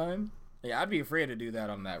airtime. Yeah, I'd be afraid to do that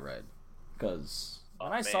on that ride. Because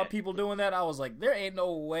when I saw people doing that, I was like, there ain't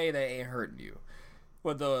no way they ain't hurting you.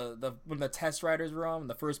 When the test riders were on, when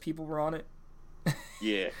the first people were on it.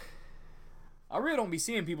 Yeah. I really don't be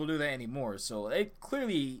seeing people do that anymore. So they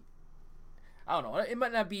clearly, I don't know. It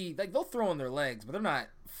might not be like they'll throw in their legs, but they're not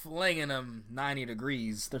flinging them 90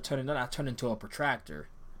 degrees. They're not turning into a protractor.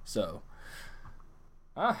 So,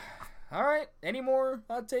 all right. Any more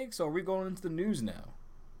hot takes? Or are we going into the news now?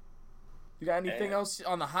 You got anything else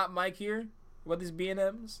on the hot mic here? What these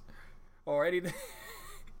B&Ms? Or anything?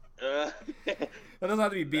 It doesn't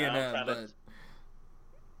have to be B&M, but...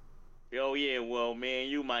 Oh, yeah, well, man,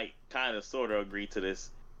 you might kind of sort of agree to this.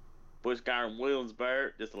 Busch Gardner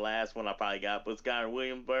Williamsburg, this is the last one I probably got. Busch Gardner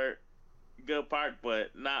Williamsburg, good park, but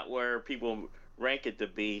not where people rank it to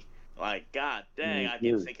be. Like, god dang, I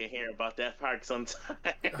get sick of hearing about that park sometimes.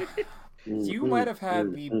 You might have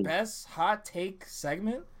had the best hot take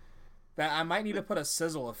segment that I might need to put a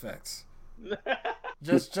sizzle effect.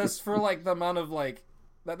 just for, like, the amount of, like...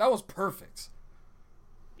 That was perfect.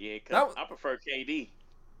 Yeah, because I prefer KD.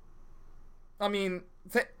 I mean...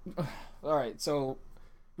 Alright, so...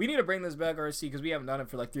 We need to bring this back, RC, because we haven't done it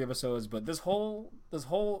for, like, 3 episodes, but this whole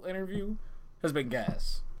interview has been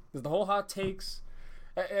gas. The whole hot takes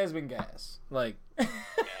has been gas. Like... Yeah,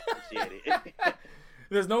 appreciate it.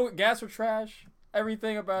 There's no gas or trash.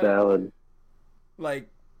 Everything about Valid. it. Like...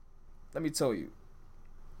 Let me tell you.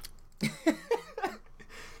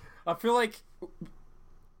 I feel like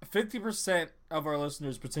 50% of our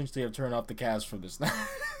listeners potentially have turned off the cast from this now.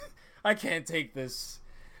 I can't take this.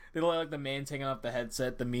 They look like the man taking off the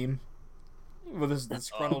headset, the meme, with his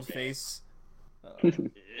disgruntled face.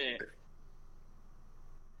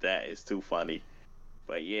 That is too funny.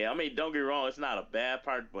 But yeah, I mean, don't get me wrong, it's not a bad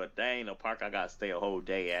park, but that ain't a park I gotta stay a whole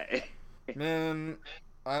day at. Man,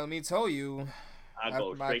 let me tell you. I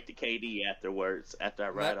go straight to KD afterwards, after I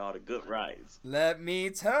ride all the good rides. Let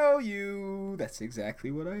me tell you, that's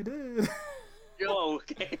exactly what I did. Yo,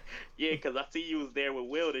 okay. Yeah, because I see you was there with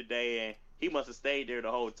Will today, and he must have stayed there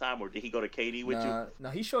the whole time, or did he go to KD with you?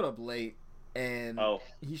 No, he showed up late, and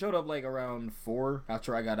he showed up like around 4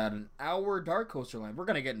 after I got out an hour dark coaster line. We're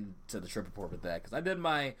going to get into the trip report with that, because I did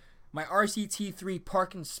my RCT3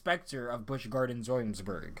 park inspector of Busch Gardens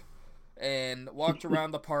Williamsburg, and walked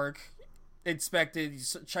around the park, inspected,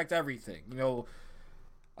 checked everything. You know,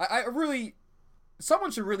 I really, someone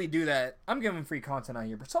should really do that. I'm giving free content on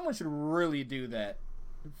here, but someone should really do that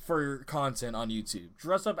for content on YouTube.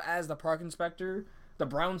 Dress up as the park inspector, the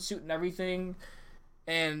brown suit and everything,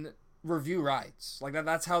 and review rides. Like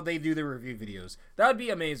that's how they do their review videos. That would be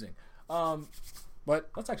amazing. But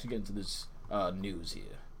let's actually get into this news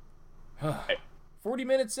here. 40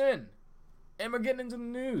 minutes in, and we're getting into the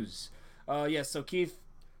news. So Keith,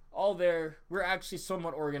 all there, we're actually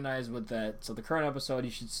somewhat organized with that. So the current episode,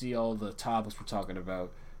 you should see all the topics we're talking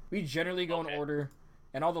about. We generally go in order,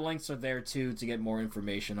 and all the links are there too to get more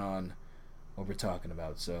information on what we're talking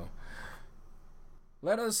about. So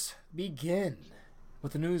let us begin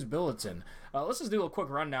with the news bulletin. Let's just do a quick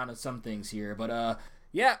rundown of some things here. But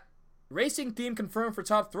racing theme confirmed for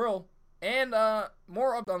Top Thrill, and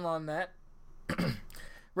more up on that.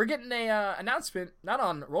 We're getting a announcement not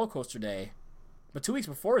on Roller Coaster Day, but 2 weeks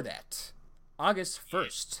before that, August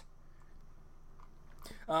 1st.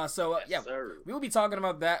 We will be talking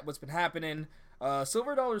about that, what's been happening.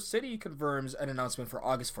 Silver Dollar City confirms an announcement for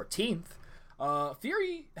August 14th.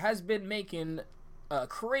 Fury has been making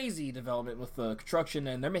crazy development with the construction,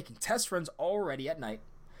 and they're making test runs already at night.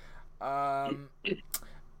 Mr.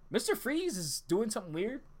 Freeze is doing something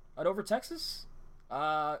weird at Over Texas.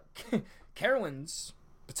 Carowinds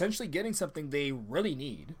potentially getting something they really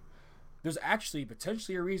need. There's actually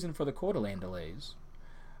potentially a reason for the Coeur d'Alene delays.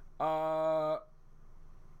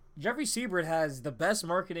 Jeffrey Siebert has the best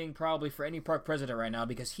marketing probably for any park president right now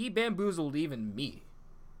because he bamboozled even me.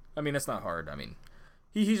 I mean, that's not hard. I mean,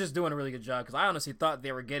 he's just doing a really good job because I honestly thought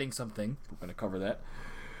they were getting something. We're going to cover that.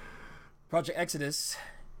 Project Exodus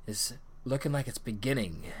is looking like it's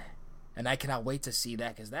beginning. And I cannot wait to see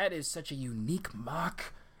that because that is such a unique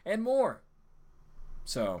mock and more.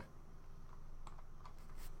 So...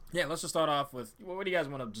 yeah, let's just start off with, what do you guys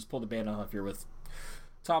want to just pull the band off here with?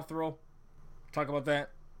 Top Thrill? Talk about that?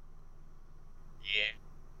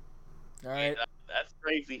 Yeah. All right. Yeah, that's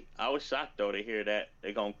crazy. I was shocked, though, to hear that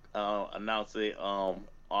they're going to announce it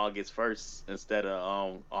August 1st instead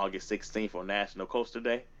of August 16th on National Coaster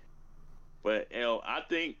Day. But I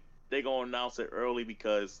think they're gonna announce it early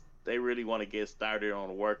because they really want to get started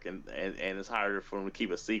on work, and it's harder for them to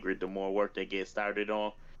keep a secret. The more work they get started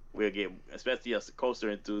on, we'll get, especially us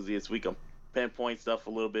coaster enthusiasts, we can pinpoint stuff a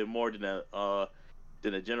little bit more than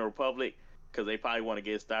the general public, because they probably want to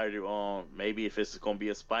get started on, maybe if it's going to be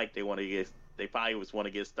a spike, they probably just want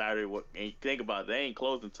to get started. And you think about it, they ain't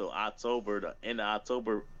closed until October, the end of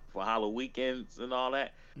October for Halloween weekends and all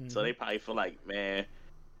that. Mm-hmm. So they probably feel like, man,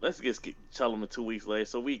 let's just tell them 2 weeks later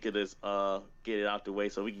so we could just get it out the way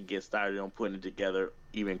so we can get started on putting it together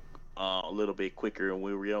even a little bit quicker, and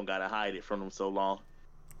we don't got to hide it from them so long.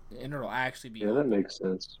 And it'll actually be open. That makes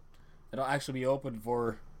sense. It'll actually be open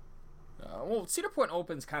for well, Cedar Point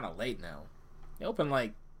opens kind of late now. They open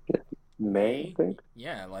like May, I think.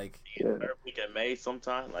 Yeah, like third week of May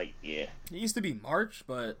sometime. Like, yeah. It used to be March,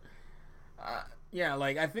 but yeah,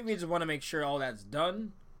 like I think they just want to make sure all that's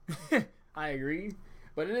done. I agree,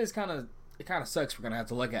 but it kind of sucks. We're gonna have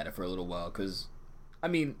to look at it for a little while because, I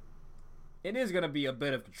mean, it is gonna be a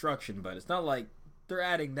bit of construction, but it's not like they're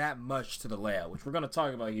adding that much to the layout, which we're gonna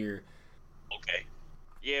talk about here. Okay.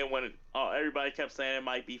 Yeah, when everybody kept saying it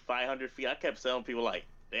might be 500 feet, I kept telling people, like,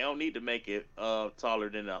 they don't need to make it taller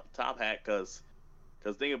than the top hat, because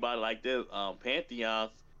think about it like this,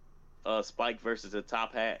 Pantheon's spike versus the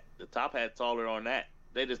top hat taller on that.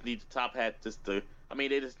 They just need the top hat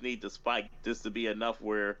they just need the spike just to be enough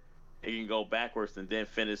where it can go backwards and then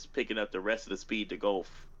finish picking up the rest of the speed to go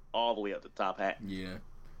all the way up the top hat. Yeah.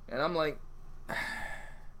 And I'm like,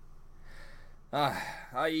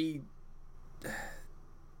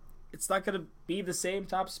 it's not gonna be the same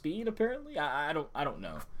top speed. Apparently, I don't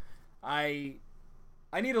know. I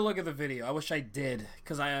need to look at the video. I wish I did,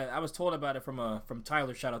 because I was told about it from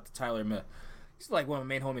Tyler. Shout out to Tyler. He's like one of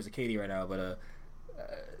my main homies at Katie right now. But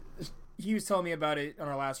he was telling me about it on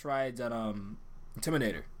our last rides at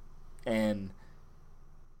Intimidator, and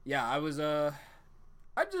yeah, I was I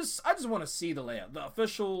just want to see the layout, the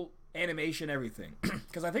official animation, everything,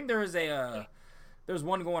 because I think there's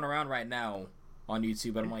one going around right now on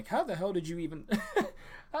YouTube, but I'm like, how the hell did you even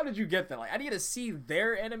how did you get that? Like, I need to see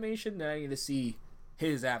their animation, then I need to see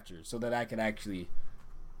his after, so that I can actually,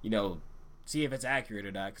 see if it's accurate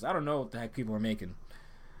or not, because I don't know what the heck people are making.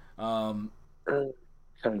 Kind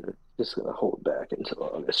of just gonna hold back until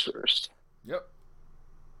August 1st. Yep.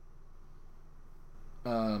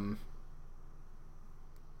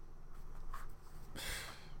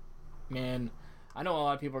 Man, I know a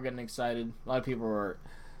lot of people are getting excited. A lot of people are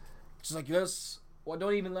just like,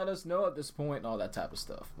 don't even let us know at this point, and all that type of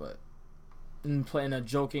stuff. But in a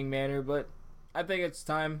joking manner, but I think it's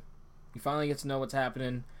time we finally get to know what's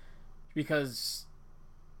happening, because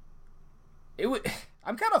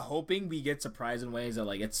I'm kind of hoping we get surprised in ways that,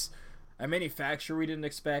 like, it's a manufacturer we didn't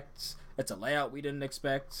expect, it's a layout we didn't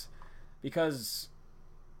expect, because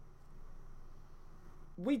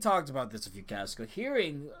we talked about this a few casts ago.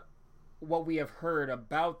 Hearing what we have heard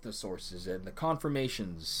about the sources and the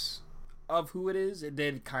confirmations of who it is, it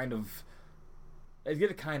did kind of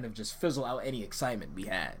just fizzle out any excitement we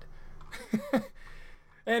had.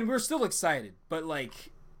 And we're still excited, but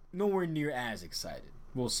like nowhere near as excited,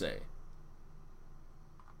 we'll say.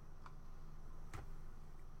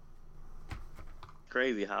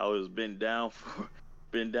 Crazy how it's been down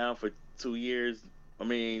for 2 years. I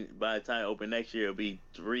mean, by the time it open next year, it'll be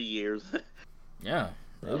 3 years. Yeah,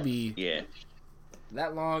 it'll be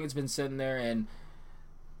that long. It's been sitting there, and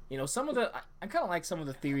some of the I kind of like some of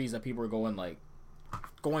the theories that people are going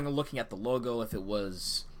and looking at the logo, if it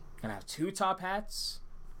was gonna have 2 top hats.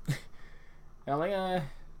 And I'm like,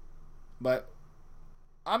 but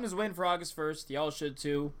I'm just waiting for August 1st. Y'all should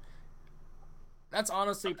too. That's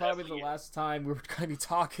honestly probably the last time we're gonna be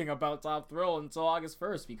talking about Top Thrill until August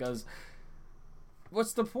 1st, because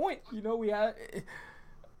what's the point?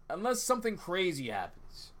 Unless something crazy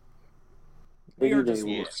happens. Maybe they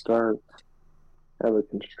will have a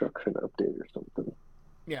construction update or something.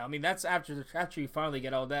 Yeah, I mean, that's after you finally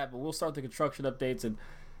get all that, but we'll start the construction updates, and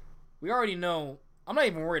we already know. I'm not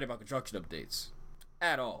even worried about construction updates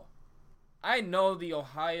at all. I know the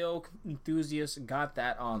Ohio enthusiasts got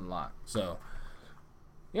that on lock, so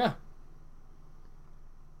yeah.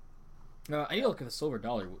 I need to look at the Silver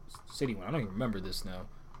Dollar City one. I don't even remember this now.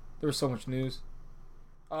 There was so much news.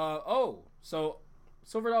 So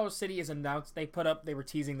Silver Dollar City is announced. They were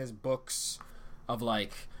teasing this books of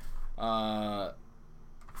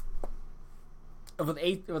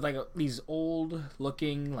these old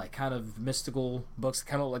looking, like, kind of mystical books,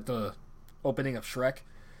 kind of like the opening of Shrek.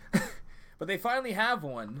 But they finally have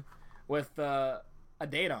one with a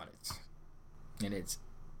date on it, and it's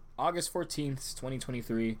August 14th,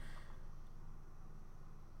 2023.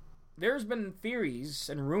 there's been theories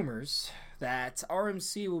and rumors that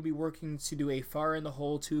RMC will be working to do a Fire in the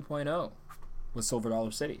Hole 2.0 with Silver Dollar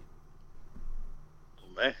City.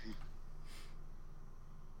 Man.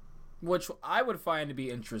 Which I would find to be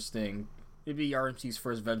interesting. It'd be RMC's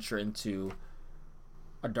first venture into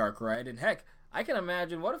a dark ride. And heck, I can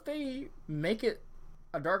imagine, what if they make it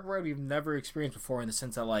a dark ride we've never experienced before, in the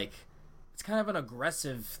sense that, like, it's kind of an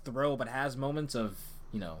aggressive thrill, but has moments of,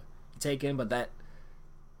 take in, but that,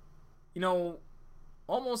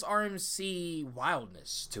 almost RMC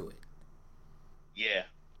wildness to it. Yeah.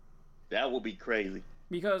 That would be crazy.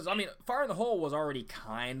 Because, Fire in the Hole was already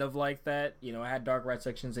kind of like that. It had dark ride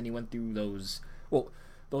sections, and he went through those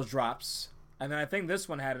drops. And then I think this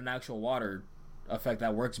one had an actual water effect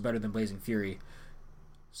that works better than Blazing Fury.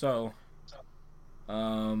 So,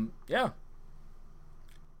 yeah.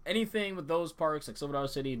 Anything with those parks, like Silver Dollar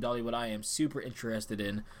City and Dollywood, I am super interested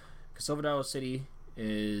in. Because Silver Dollar City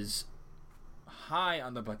is high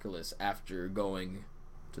on the bucket list after going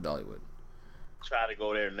to Dollywood. Try to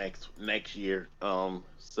go there next year.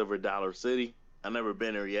 Silver Dollar City. I've never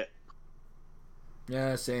been there yet.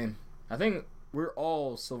 Yeah, same. I think we're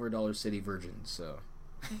all Silver Dollar City virgins, so.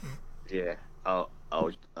 Yeah.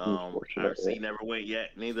 RC never went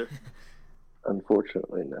yet, neither.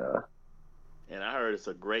 Unfortunately, no. And I heard it's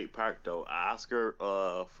a great park, though. Oscar,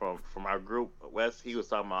 from our group, Wes, he was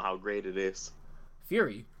talking about how great it is.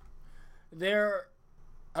 Fury.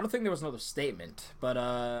 I don't think there was another statement,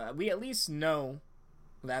 but we at least know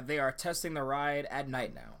that they are testing the ride at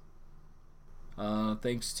night now.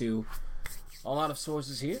 Thanks to a lot of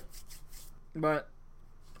sources here. But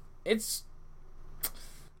I'm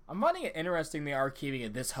finding it interesting they are keeping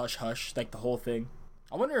it this hush-hush, like the whole thing.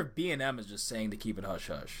 I wonder if B&M is just saying to keep it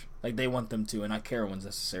hush-hush. Like they want them to, and not Carowinds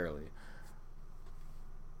necessarily.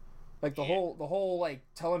 Like the whole like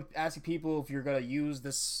asking people if you're gonna use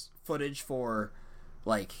this footage for,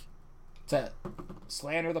 like, to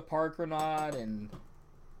slander the park or not, and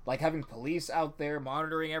like having police out there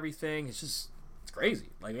monitoring everything. It's crazy.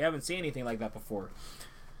 Like, we haven't seen anything like that before.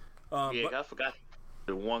 I forgot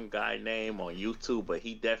the one guy name on YouTube, but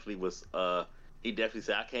he definitely was. He definitely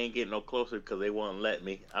said, I can't get no closer because they won't let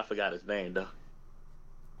me. I forgot his name though.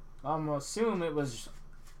 I'm assuming it was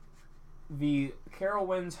the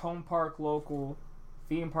Carowinds Home Park Local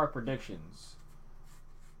Theme Park Predictions.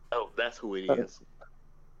 Oh, that's who it is.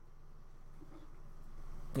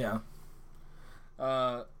 Yeah.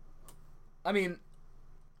 I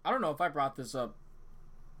don't know if I brought this up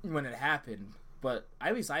when it happened, but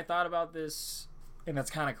at least I thought about this, and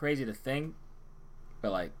that's kind of crazy to think.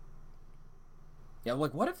 But like, yeah,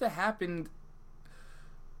 like, what if that happened?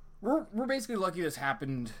 We're basically lucky this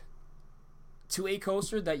happened to a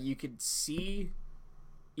coaster that you could see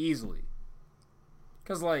easily.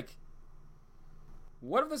 Because, like,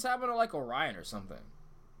 what if this happened to, like, Orion or something?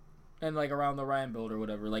 And, like, around the Orion Build or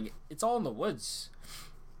whatever. Like, it's all in the woods.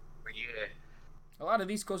 Yeah. A lot of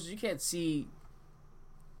these coasters, you can't see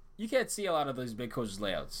a lot of those big coasters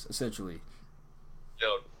layouts, essentially.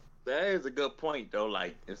 Yo, that is a good point, though.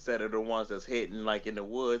 Like, instead of the ones that's hidden, like, in the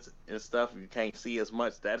woods and stuff, you can't see as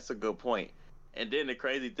much. That's a good point. And then the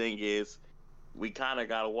crazy thing is, we kind of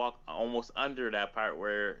got to walk almost under that part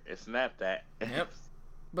where it snapped at. Yep.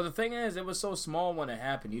 But the thing is, it was so small when it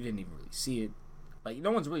happened, you didn't even really see it. Like,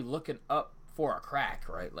 no one's really looking up for a crack,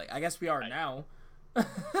 right? Like, I guess we are now.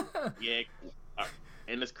 Yeah.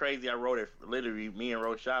 And it's crazy, I wrote it, literally, me and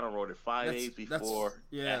Roshana wrote it 5 days before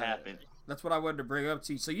that happened. That's what I wanted to bring up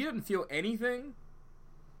to you. So you didn't feel anything?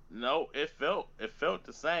 No, it felt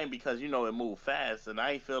the same because, it moved fast, and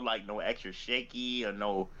I ain't feel like no extra shaky or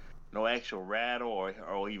no actual rattle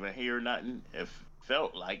or even hear nothing. It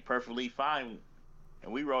felt like perfectly fine.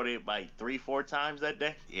 And we wrote it like 3-4 times that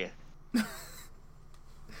day. Yeah.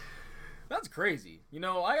 That's crazy. I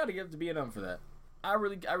gotta give it to B&M for that. I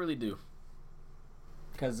really do.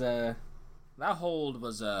 Because that hold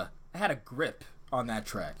was I had a grip on that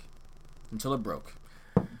track until it broke.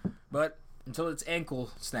 But until its ankle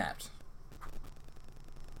snapped.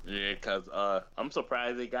 Yeah, because I'm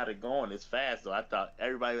surprised they got it going this fast, though. I thought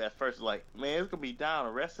everybody at first was like, man, it's going to be down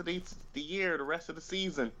the rest of the year, the rest of the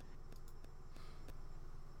season.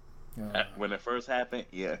 When it first happened,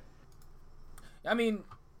 yeah.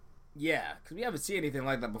 Yeah, because we haven't seen anything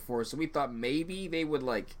like that before, so we thought maybe they would,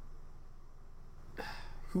 like...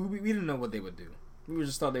 We didn't know what they would do. We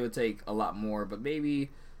just thought they would take a lot more, but maybe...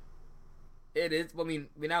 It is...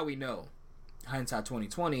 now we know. Hindsight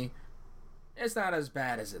 2020... It's not as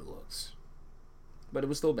bad as it looks. But it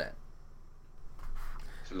was still bad.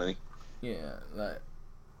 Definitely. Yeah,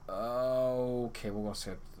 okay, we're going to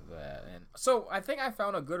skip that. And so, I think I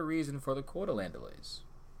found a good reason for the Quota Land delays.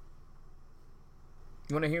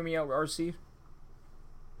 You want to hear me out, RC?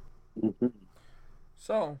 Mm-hmm.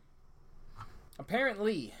 So,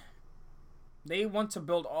 apparently, they want to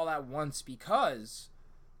build all at once because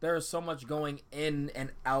there is so much going in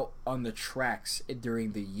and out on the tracks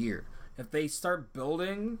during the year. If they start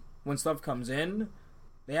building when stuff comes in,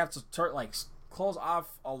 they have to start like close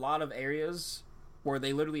off a lot of areas where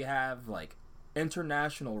they literally have like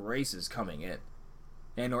international races coming in,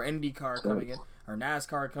 and or IndyCar coming in, or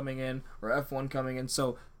NASCAR coming in, or F1 coming in.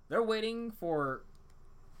 So they're waiting for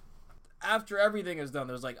after everything is done.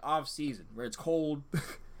 There's like off season where it's cold.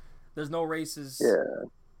 There's no races,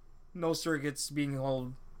 no circuits being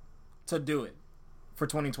held to do it for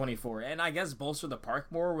 2024, and I guess bolster the park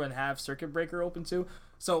more when have circuit breaker open too.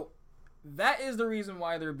 So that is the reason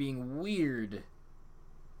why they're being weird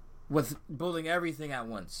with building everything at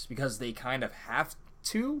once, because they kind of have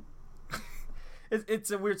to.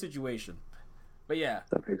 It's a weird situation, but yeah,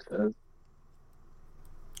 That makes sense.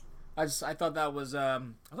 I thought that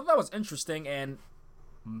was interesting and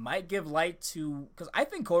might give light to, because I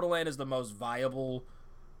think Kodoland is the most viable.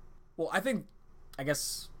 Well, I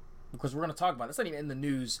guess because we're gonna talk about it. It's not even in the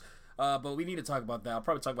news, but we need to talk about that. I'll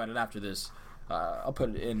probably talk about it after this. I'll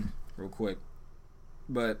put it in real quick,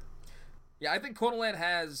 but yeah, I think Kodoland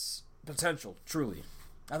has potential. Truly,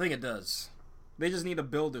 I think it does. They just need to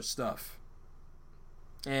build their stuff,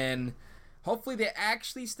 and hopefully they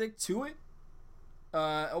actually stick to it.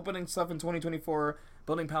 Opening stuff in 2024,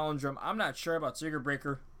 building Palindrome. I'm not sure about Circuit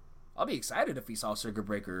Breaker. I'll be excited if we saw Circuit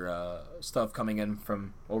Breaker stuff coming in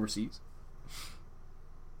from overseas.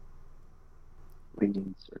 We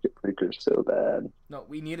need circuit breakers so bad. No,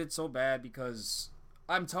 we need it so bad because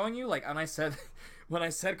I'm telling you, like, and I said when I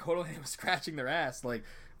said Kodoland was scratching their ass, like,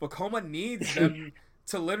 Vekoma needs them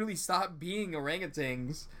to literally stop being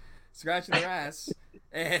orangutans scratching their ass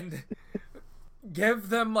and give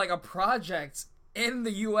them like a project in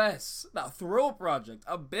the US, a thrill project,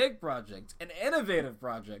 a big project, an innovative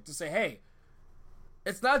project to say, hey,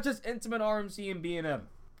 it's not just Intamin, RMC, and B&M.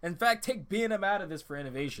 In fact, take B&M out of this for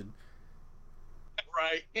innovation.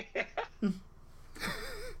 Right.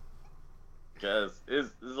 Because it's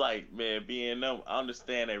like, man, B&M, I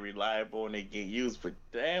understand they're reliable and they get used, but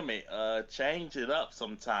damn it, change it up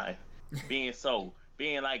sometime. Being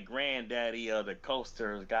like granddaddy of the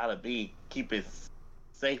coasters gotta keep it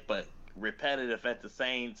safe but repetitive at the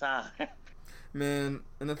same time. Man,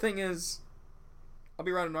 and the thing is, I'll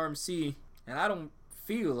be riding an RMC and I don't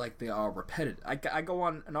feel like they are repetitive. I go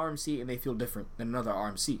on an RMC and they feel different than another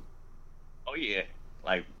RMC. Oh yeah,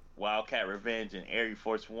 like Wildcat Revenge and Air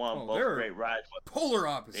Force One, both great rides. Polar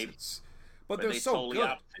opposites, but they're so totally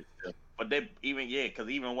good. Still. But they because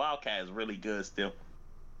even Wildcat is really good still.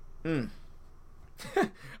 I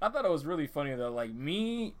thought it was really funny though. Like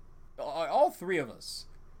all three of us,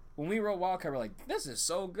 when we rode Wildcat, we're like, "This is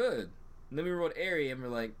so good." And then we rode Airy, and we're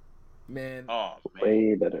like, "Man,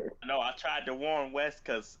 way better." No, I tried to warn Wes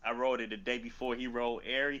because I rode it the day before he rode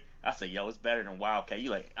Airy. I said, "Yo, it's better than Wildcat."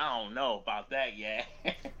 You like, I don't know about that yet.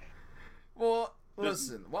 Well,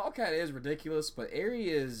 listen, Wildcat is ridiculous, but Airy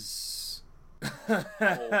is.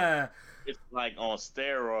 It's like on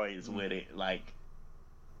steroids with it, like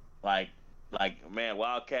man,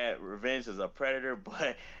 Wildcat Revenge is a predator,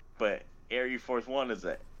 but Air Force One is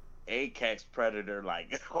a ACAX predator,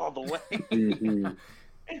 like all the way.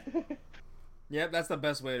 Mm-hmm. Yeah, that's the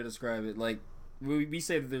best way to describe it. Like we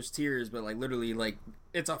say that there's tiers, but like literally, like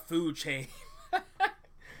it's a food chain.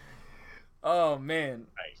 Oh man,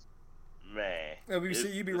 man.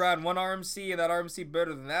 You'd be riding one RMC and that RMC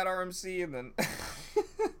better than that RMC, and then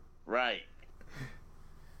right.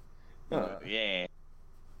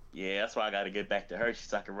 Yeah, that's why I got to get back to Hershey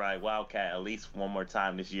so I can ride Wildcat at least one more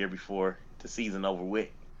time this year before the season over with.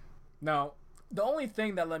 Now, the only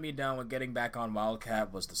thing that let me down with getting back on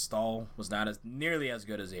Wildcat was the stall was not nearly as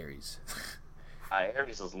good as Aries.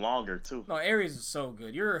 Aries was longer too. No, Aries is so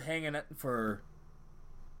good. You're hanging it for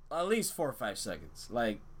at least 4 or 5 seconds.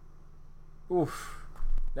 Like, oof,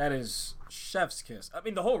 that is chef's kiss. I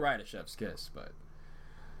mean, the whole ride is chef's kiss, but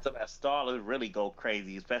so that stall would really go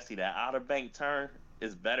crazy, especially that Outer Bank turn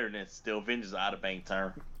is better than still Vengeance Outer Bank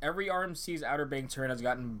turn. Every RMC's Outer Bank turn has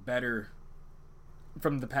gotten better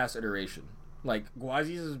from the past iteration. Like,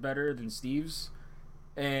 Gwazi's is better than Steve's,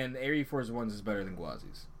 and Air Force One's is better than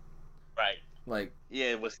Gwazi's. Right. Like,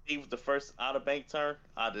 yeah, was Steve the first Outer Bank turn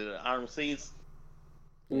out of the RMC's?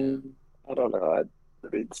 I don't know. I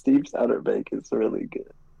mean, Steve's Outer Bank is really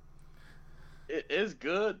good. It is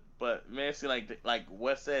good, but man, see, like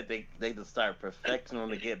Wes said, they just start perfecting them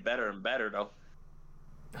to get better and better though.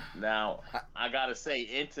 Now I gotta say,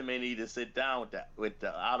 Intamin need to sit down with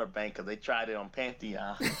the Outer Bank because they tried it on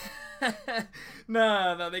Pantheon.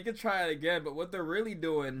 No, they could try it again, but what they're really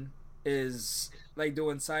doing is like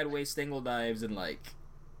doing sideways single dives and like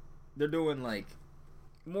they're doing like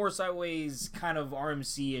more sideways kind of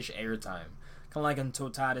RMC-ish airtime. Kind of like in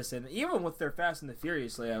Totatis, and even with their Fast and the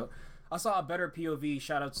Furious layout, I saw a better POV,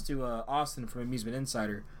 shoutouts to Austin from Amusement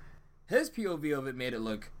Insider. His POV of it made it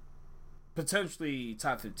look potentially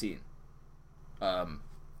top 15. I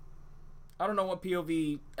don't know what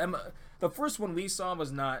POV... the first one we saw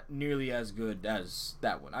was not nearly as good as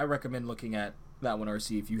that one. I recommend looking at that one,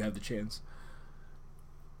 RC, if you have the chance.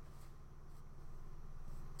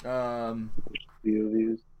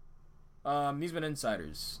 POVs? Amusement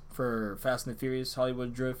Insiders for Fast and the Furious,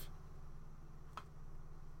 Hollywood Drift.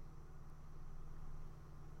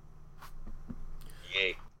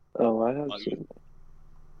 Yay. Oh, I have seen that.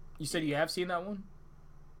 You said you have seen that one?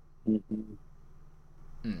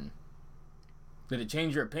 Mm-hmm. Did it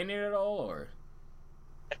change your opinion at all, or?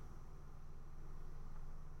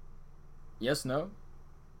 Yes, no?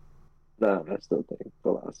 No, I still think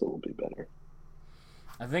Veloci will be better.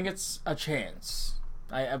 I think it's a chance.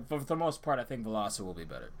 For the most part, I think Veloci will be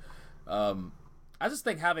better. I just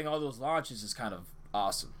think having all those launches is kind of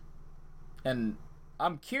awesome. And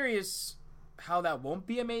I'm curious how that won't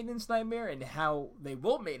be a maintenance nightmare and how they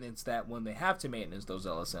will maintenance that when they have to maintenance those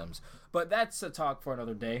LSMs. But that's a talk for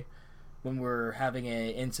another day when we're having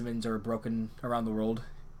a Intamins or broken around the world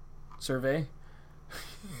survey.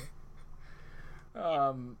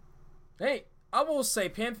 Hey, I will say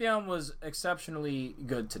Pantheon was exceptionally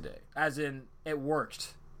good today. As in, it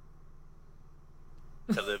worked.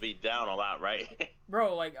 Because it'd be down a lot, right?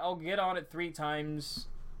 Bro, like, I'll get on it 3 times.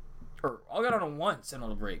 Or, I'll get on it once and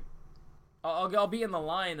it'll break. I'll be in the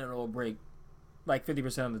line and it'll break. Like,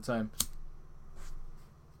 50% of the time.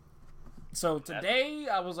 So, today,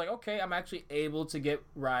 I was like, okay, I'm actually able to get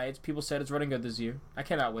rides. People said it's running good this year. I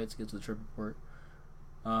cannot wait to get to the trip report.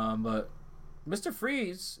 But... Mr.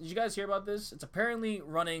 Freeze, did you guys hear about this? It's apparently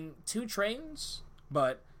running 2 trains,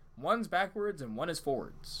 but one's backwards and one is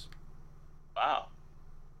forwards. Wow.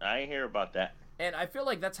 I ain't hear about that. And I feel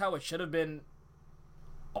like that's how it should have been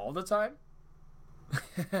all the time.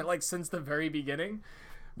 Like, since the very beginning.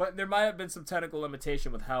 But there might have been some technical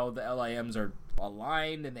limitation with how the LIMs are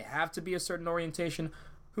aligned and they have to be a certain orientation.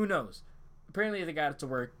 Who knows? Apparently they got it to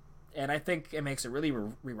work, and I think it makes it really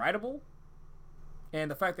rewritable. And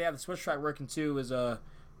the fact they have the switch track working too is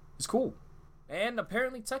cool. And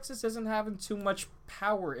apparently Texas isn't having too much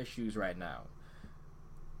power issues right now.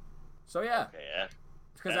 So yeah. Okay, yeah.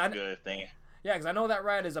 That's a good thing. Yeah, because I know that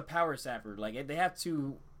ride is a power sapper. Like they have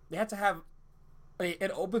to have.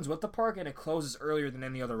 It opens with the park and it closes earlier than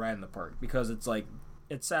any other ride in the park because it's like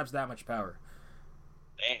it saps that much power.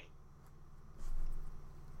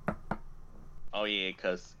 Damn. Oh yeah,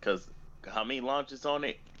 cause how many launches on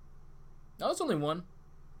it? No, it's only one.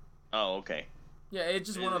 Oh, okay. Yeah, it's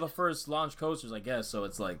just one of the first launch coasters, I guess. So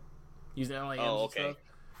it's like using LAMs and stuff.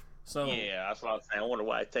 So yeah, that's what I was saying. I wonder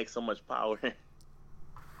why it takes so much power.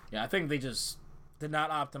 Yeah, I think they just did not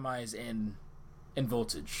optimize in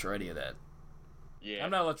voltage or any of that. Yeah,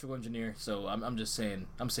 I'm not an electrical engineer, so I'm just saying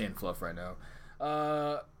fluff right now.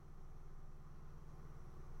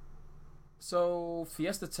 So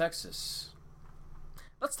Fiesta Texas.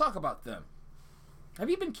 Let's talk about them. Have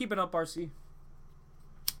you been keeping up, RC?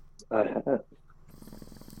 I have.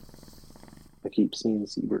 I keep seeing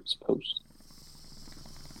Siebert's posts.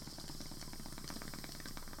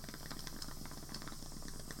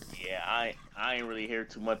 Yeah, I ain't really hear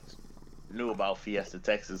too much new about Fiesta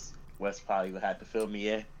Texas. Wes probably would have to fill me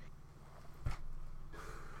in.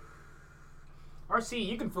 RC,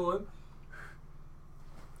 you can fill it.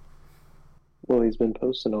 Well, he's been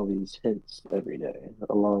posting all these hints every day,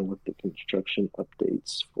 along with the construction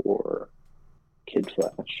updates for Kid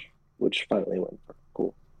Flash, which finally went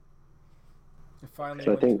cool. So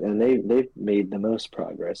I think, and they've made the most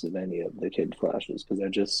progress of any of the Kid Flashes because I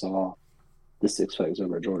just saw the Six Flags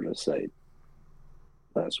Over Georgia site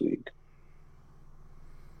last week.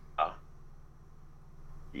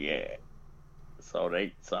 Yeah. So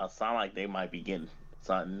it sound like they might be getting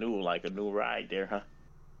something new, like a new ride there, huh?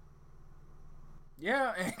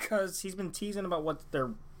 Yeah, because he's been teasing about what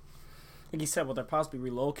they're, like he said, what they're possibly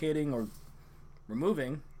relocating or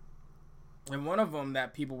removing. And one of them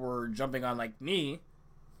that people were jumping on, like me,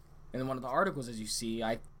 in one of the articles, as you see,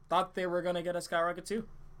 I thought they were going to get a Skyrocket too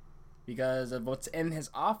because of what's in his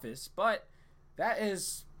office. But that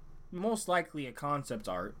is most likely a concept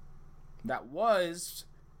art that was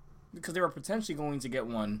because they were potentially going to get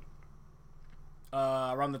one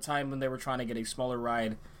around the time when they were trying to get a smaller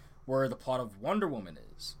ride where the plot of Wonder Woman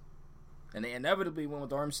is. And they inevitably went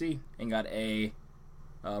with RMC and got a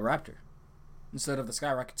Raptor instead of the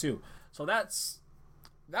Skyrocket 2. So that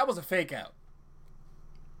was a fake out.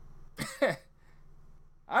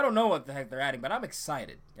 I don't know what the heck they're adding, but I'm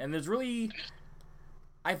excited. And there's really,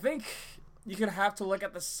 I think you could have to look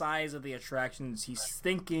at the size of the attractions he's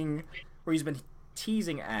thinking, or he's been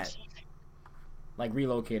teasing at, like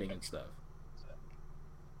relocating and stuff.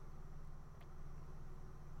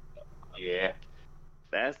 Yeah,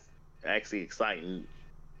 that's actually exciting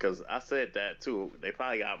because I said that too. They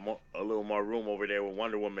probably got a little more room over there with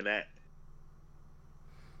Wonder Woman at.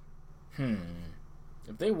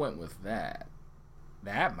 If they went with that,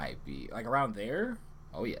 that might be like around there.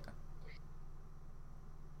 Oh yeah.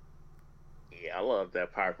 Yeah, I love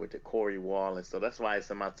that park with the Corey Wall and so that's why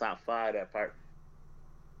it's in my top 5. That park.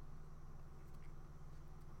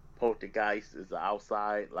 Poltergeist is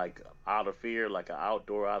outside, like Out of Fear, like an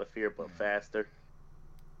outdoor Out of Fear, but faster.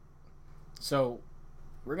 So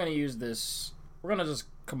we're gonna use this. We're gonna just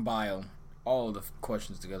compile all of the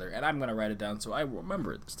questions together, and I'm gonna write it down so I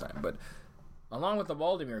remember it this time. But along with the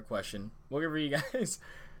Waldemir question, we'll give you guys.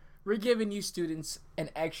 We're giving you students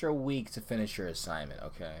an extra week to finish your assignment.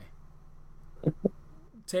 Okay.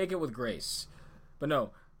 Take it with grace, but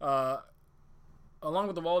no. Along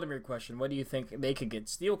with the Waldemir question, what do you think they could get?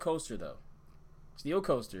 Steel Coaster, though. Steel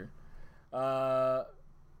Coaster.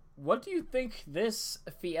 What do you think this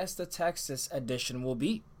Fiesta Texas edition will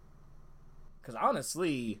be? Because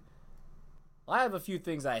honestly, I have a few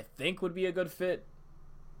things I think would be a good fit.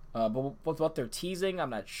 But with what they're teasing,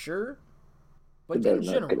 I'm not sure. But in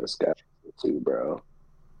general, get a Sky too, bro.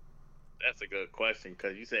 That's a good question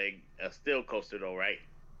because you say a Steel Coaster, though, right?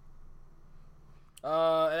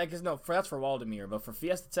 I guess no. That's for Waldemir, but for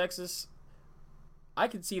Fiesta Texas, I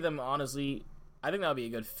could see them honestly. I think that would be a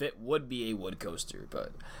good fit. Would be a wood coaster,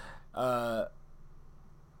 but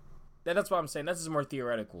that's what I'm saying. This is more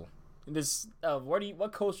theoretical. This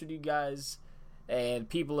what coaster do you guys and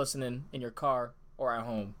people listening in your car or at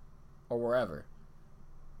home or wherever?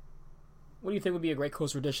 What do you think would be a great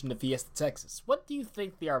coaster addition to Fiesta Texas? What do you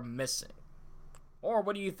think they are missing, or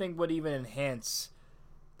what do you think would even enhance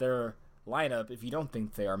their lineup if you don't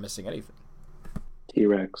think they are missing anything?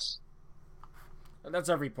 T-Rex. That's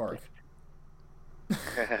every park.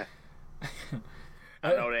 I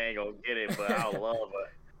know they ain't gonna get it, but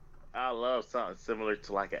I love something similar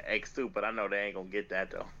to like an X2, but I know they ain't gonna get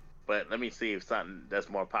that though. But let me see if something that's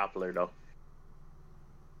more popular though.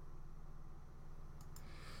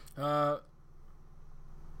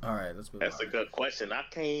 All right, let's move. That's a good question. I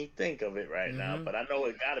can't even think of it right now, but I know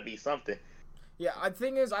it got to be something. Yeah, the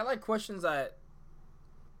thing is, I like questions that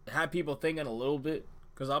have people thinking a little bit,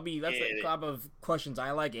 because that's the type of questions I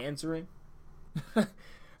like answering.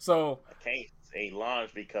 So I can't say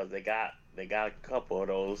launch because they got a couple of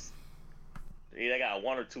those. Yeah, they got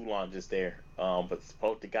 1 or 2 launches there. But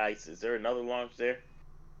Poltergeist, is there another launch there?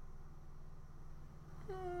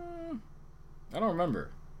 I don't remember.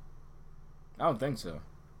 I don't think so.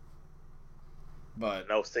 But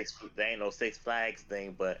they ain't no Six Flags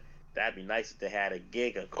thing, but that'd be nice if they had a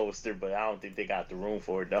Giga coaster, but I don't think they got the room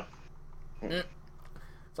for it though.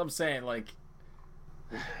 So I'm saying, like,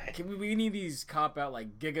 we need these cop out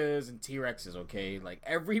like Gigas and T-Rexes, okay? Like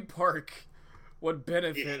every park would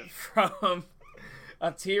benefit from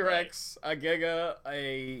a T-Rex, a Giga,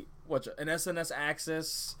 an SNS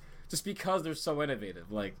Axis, just because they're so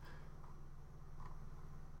innovative. Like,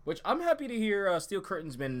 which I'm happy to hear Steel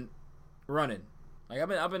Curtain's been running. Like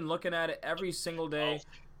I've been looking at it every single day.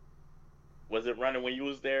 Was it running when you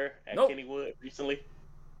was there at Nope. Kennywood recently?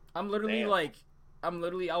 I'm literally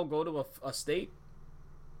I'll go to a state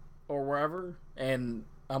or wherever, and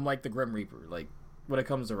I'm like the Grim Reaper, like when it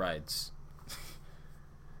comes to rides.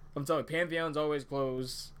 I'm telling you, Pantheon's always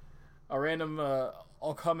closed. A random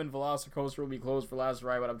I'll come in Velocicoaster will be closed for last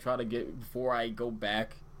ride, but I'm trying to get before I go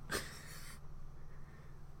back.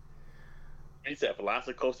 You said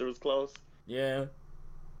Velocicoaster was closed? Yeah.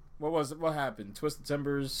 What happened? Twisted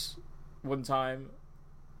Timbers one time,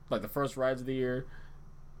 like the first rides of the year.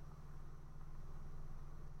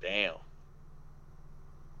 Damn.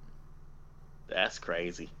 That's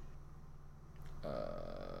crazy.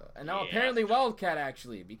 And now apparently Wildcat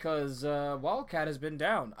actually, because Wildcat has been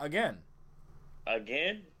down again.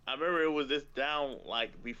 Again? I remember it was just down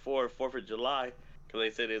like before 4th of July, because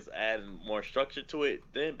they said it's adding more structure to it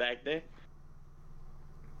back then.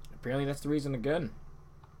 Apparently that's the reason again.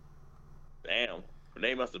 Damn.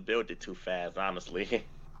 They must have built it too fast, honestly.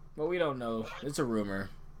 Well, we don't know. It's a rumor.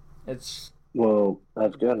 Well,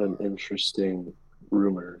 I've got an interesting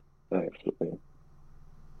rumor, actually.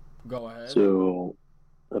 Go ahead. So,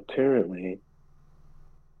 apparently,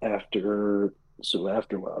 after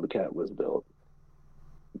Wildcat was built,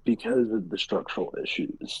 because of the structural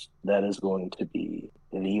issues, that is going to be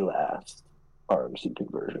the last RMC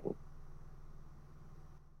conversion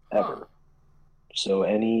ever. Huh. So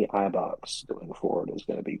any iBox going forward is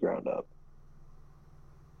going to be ground up.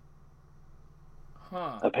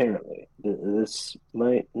 Huh. Apparently, this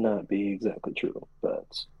might not be exactly true, but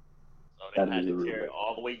So that they had is a to tear rumor. it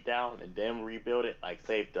all the way down and then rebuild it. Like,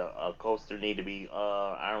 say if the coaster need to be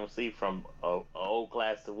RMC from a old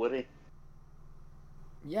class to wooden.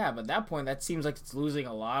 Yeah, but at that point, that seems like it's losing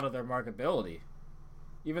a lot of their marketability.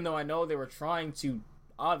 Even though I know they were trying to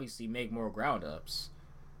obviously make more ground ups,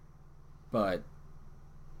 but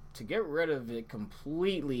to get rid of it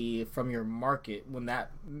completely from your market when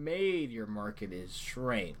that made your market is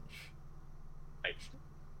strange. Like,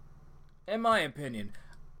 In my opinion,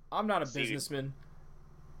 I'm not a See, businessman.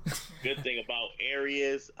 good thing about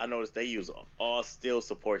areas, I noticed they use all steel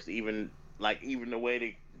supports, even the way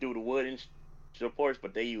they do the wooden supports,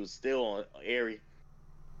 but they use steel on area.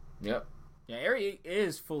 Yep. Yeah, Area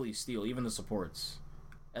is fully steel, even the supports.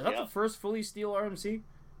 Is that the Yep. first fully steel RMC?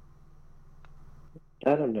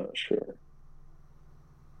 I'm not sure.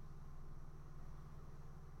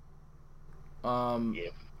 Yeah.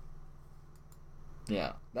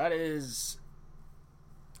 Yeah, that is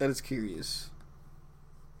curious.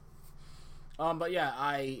 But yeah,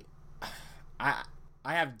 I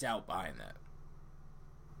have doubt behind that.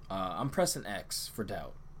 I'm pressing X for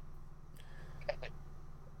doubt.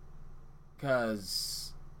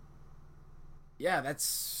 Cause yeah,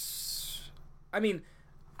 that's. I mean,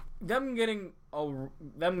 them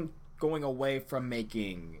them going away from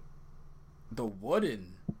making the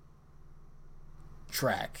wooden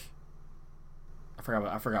track. I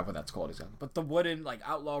forgot what that's called exactly. But the wooden like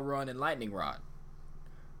Outlaw Run and Lightning Rod.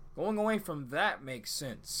 Going away from that makes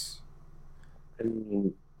sense. I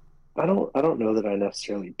mean, I don't know that I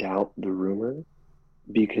necessarily doubt the rumor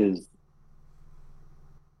because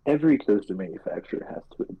every coaster manufacturer has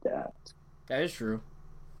to adapt. That is true.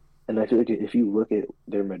 And I feel like if you look at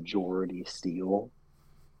their majority steel,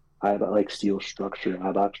 I like steel structure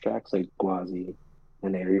iBox tracks like Gwazi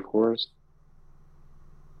and Air Force,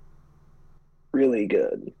 really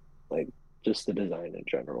good. Like just the design in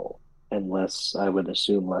general, and less, I would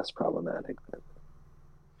assume, less problematic than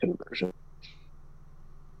conversion.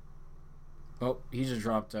 Oh, he just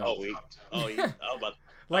dropped out. I was about. Oh, there you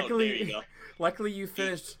luckily, go. luckily you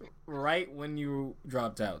finished right when you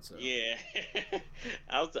dropped out. So Yeah.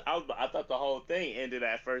 I thought the whole thing ended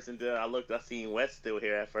at first, and then I seen West still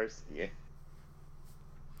here at first. Yeah.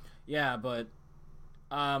 yeah, but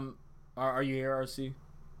are you here, RC?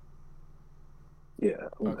 Yeah,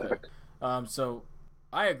 I'm Okay. back. So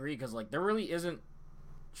I agree because like there really isn't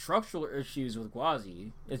structural issues with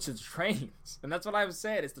Gwazi. It's just trains, and that's what I was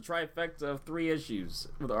saying. It's the trifecta of three issues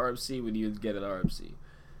with RMC when you get an RMC: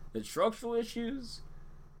 the structural issues,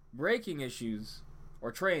 braking issues,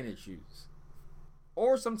 or train issues.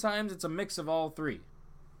 Or sometimes it's a mix of all three.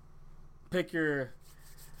 Pick your,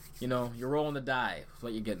 you're rolling the die.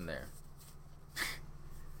 What you're getting there.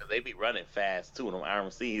 They be running fast too, them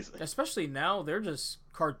RMCs. Especially now, they're just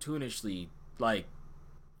cartoonishly like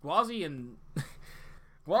Gwazi and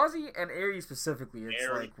Gwazi and Aries specifically. It's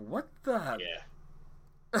Aries. like what the?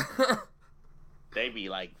 Yeah. They be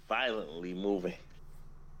like violently moving.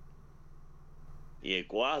 Yeah,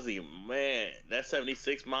 Gwazi, man, that's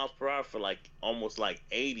 76 miles per hour for like almost like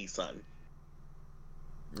 80 something.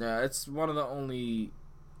 Yeah, it's one of the only.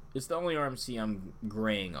 It's the only RMC I'm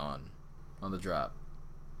graying on the drop.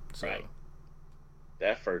 So. Right.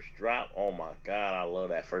 That first drop, oh my god, I love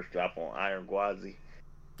that first drop on Iron Gwazi.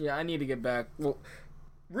 Yeah, I need to get back. Well,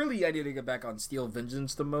 really, I need to get back on Steel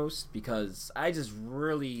Vengeance the most because I just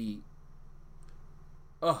really.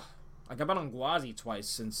 Ugh. Like, I've been on Gwazi twice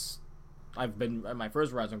since I've been at my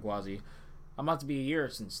first rise on Gwazi. I'm about to be a year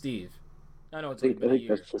since Steve. I know it's I only been a think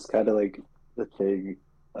year. that's just kind of like the thing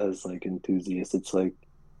as like enthusiasts. It's like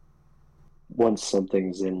once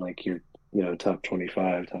something's in like your top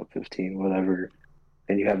 25, top 15, whatever,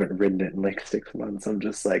 and you haven't ridden it in like 6 months, I'm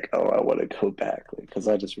just like, oh, I want to go back because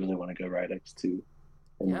I just really want to go ride X2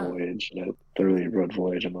 and Yeah. Voyage. Thoroughly rode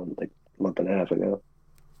Voyage a month and a half ago.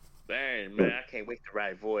 Man, I can't wait to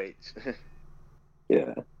ride Voyage.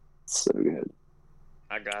 Yeah, so good.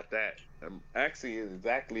 I got that. Actually,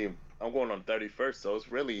 I'm going on 31st, so it's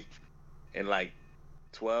really in like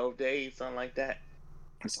 12 days, something like that.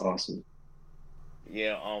 That's awesome.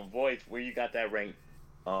 Yeah, Voyage, where you got that rank,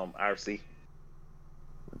 RC?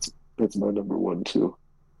 That's my number one too.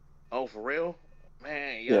 Oh, for real?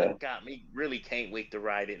 Man, Yeah. got me. Really can't wait to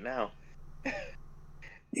ride it now.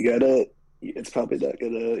 You gotta. It's probably not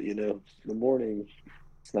gonna. The morning.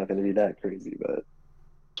 It's not gonna be that crazy, but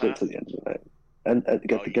Just wait till the end of the night.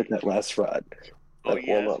 And get that last ride. Oh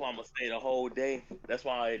yeah, that's why I'm gonna stay the whole day. That's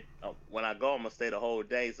why when I go, I'm gonna stay the whole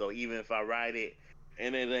day. So even if I ride it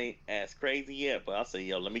and it ain't as crazy yet, but I'll say,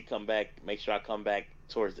 yo, let me come back. Make sure I come back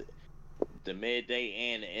towards the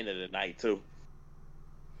midday and the end of the night too.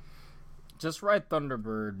 Just ride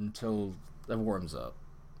Thunderbird until it warms up.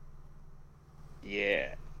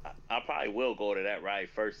 Yeah, I probably will go to that ride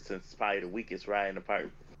first, since it's probably the weakest ride in the park.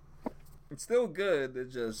 It's still good. It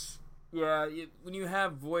just when you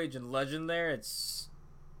have Voyage and Legend there,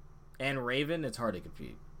 and Raven, it's hard to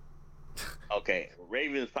compete. Okay,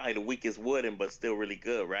 Raven is probably the weakest wooden, but still really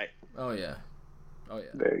good, right? Oh yeah.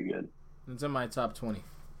 Very good. It's in my top 20.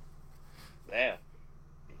 Yeah,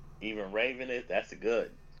 even Raven that's a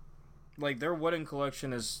good. Like, their wooden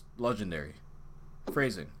collection is legendary.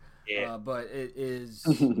 Phrasing. Yeah. But it is.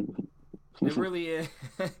 It really is.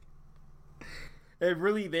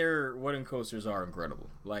 Their wooden coasters are incredible.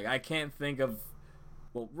 Like, I can't think of.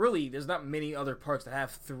 Well, really, there's not many other parks that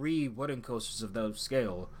have 3 wooden coasters of that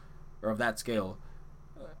scale.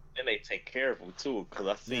 And they take care of them too, because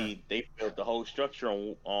I see they built the whole structure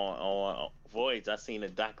on Voyage. I seen a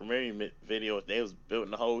documentary video. They was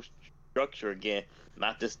building the whole structure again,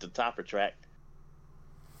 not just the topper track.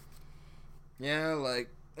 Yeah,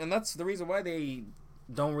 and that's the reason why they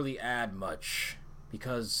don't really add much,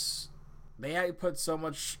 because they put so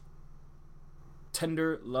much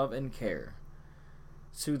tender love and care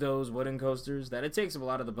to those wooden coasters that it takes up a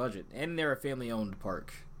lot of the budget, and they're a family-owned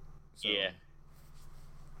park. So, yeah.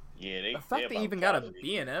 The fact they even got a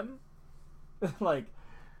B&M, like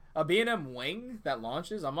a B&M wing that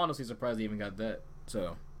launches, I'm honestly surprised they even got that.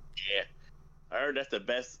 So yeah, I heard that's the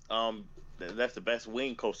best. That's the best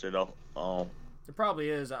wing coaster though. It probably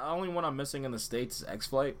is. The only one I'm missing in the States is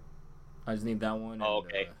X-Flight. I just need that one. Oh,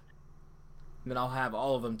 okay. Then I'll have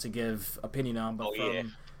all of them to give opinion on. But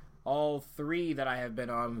all 3 that I have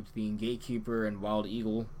been on, being Gatekeeper and Wild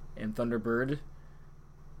Eagle and Thunderbird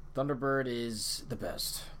is the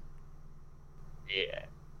best. Yeah,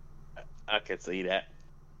 I can see that.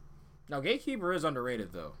 Now, Gatekeeper is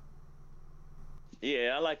underrated, though.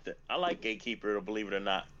 Yeah, I like Gatekeeper, believe it or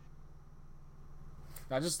not.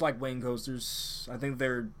 I just like wing coasters. I think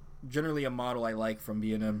they're generally a model I like from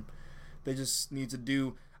B&M. They just need to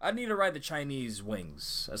do. I need to ride the Chinese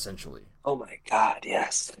wings, essentially. Oh my god,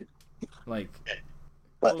 yes. Like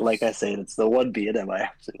I said, it's the one B&M I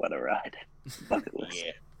actually want to ride. Bucket list.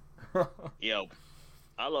 Yeah. Yo,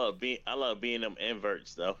 I love B&M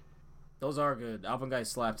inverts though. Those are good. Alvin Guy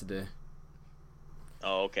slapped today.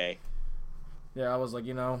 Oh, okay. Yeah, I was like,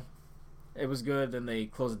 it was good. Then they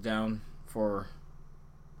closed it down for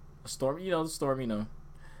a storm. The storm.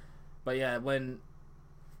 But yeah, when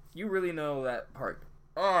you really know that part.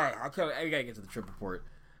 All right, I gotta get to the trip report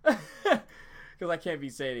because I can't be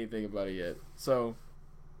saying anything about it yet. So,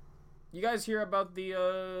 you guys hear about the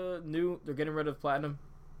they're getting rid of Platinum?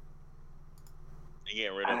 They're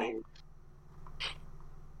getting rid of who?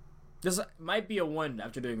 This might be a one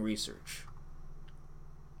after doing research.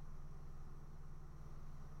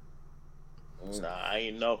 Nah, I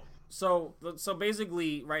ain't know. So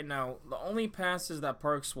basically, right now, the only passes that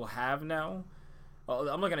parks will have now. Well,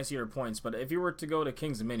 I'm not gonna see your points, but if you were to go to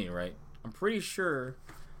Kings Dominion, right? I'm pretty sure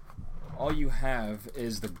all you have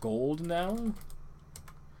is the gold now.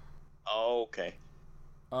 Oh, okay.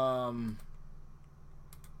 Oh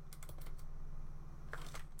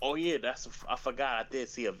yeah, I forgot. I did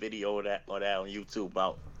see a video of that on YouTube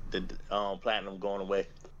about the Platinum going away.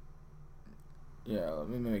 Yeah, let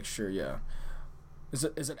me make sure. Yeah,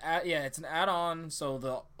 it's an add-on. So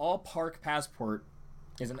the All Park Passport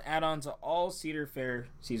is an add-on to all Cedar Fair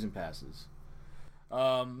season passes.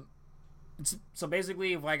 So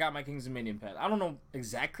basically, if I got my Kings Dominion pass, I don't know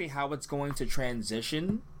exactly how it's going to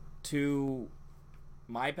transition to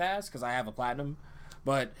my pass because I have a Platinum,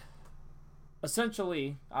 but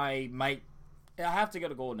essentially, I have to go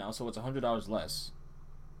to gold now, so it's $100 less,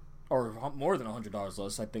 or more than $100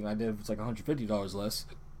 less. I think it's like $150 less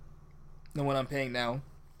than what I'm paying now,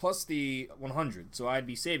 plus the 100. So I'd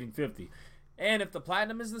be saving 50. And if the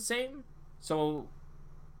Platinum is the same, so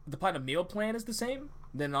the Platinum meal plan is the same,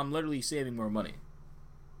 then I'm literally saving more money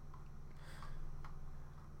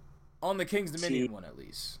on the Kings Dominion one at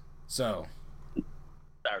least. So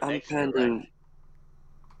I'm kind of.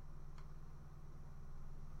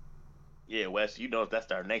 Yeah, Wes,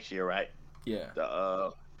 that's our next year, right? Yeah.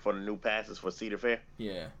 For the new passes for Cedar Fair.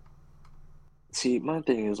 Yeah. See, my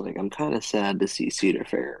thing is, I'm kind of sad to see Cedar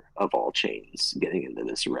Fair, of all chains, getting into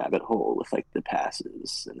this rabbit hole with, the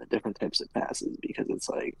passes and the different types of passes, because it's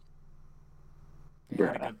like...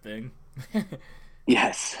 Yeah, a good thing.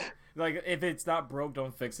 Yes. Like, if it's not broke,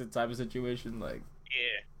 don't fix it type of situation. Like,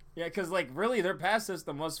 Yeah. yeah, because, like, really, their pass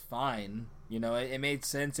system was fine. You know, it made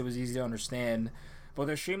sense. It was easy to understand. But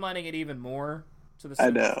they're streamlining it even more to the I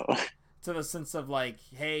sense, know. to the sense of, like,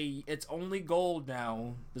 hey, it's only gold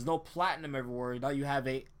now. There's no platinum everywhere. Now you have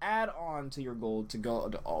a add-on to your gold to go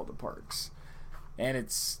to all the parks. And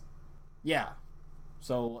it's, yeah.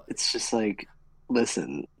 So, It's just like,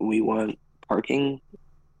 listen, we want parking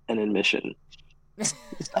and admission.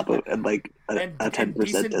 Stop it, and like a and 10%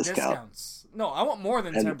 decent discount. discounts. No, I want more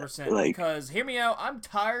than And, 10%. like- Because, hear me out, I'm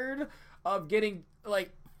tired of getting,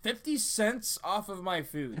 like, 50 cents off of my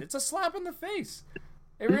food. It's a slap in the face.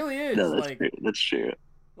 It really is. No, that's like, true. That's true.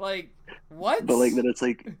 like, what? But like, then it's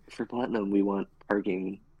like for platinum, we want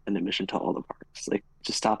parking and admission to all the parks. Like,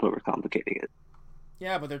 just stop overcomplicating it.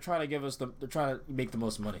 Yeah, but they're trying to give us they're trying to make the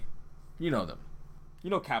most money. You know them. You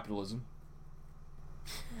know capitalism.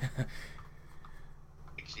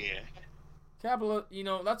 Yeah. You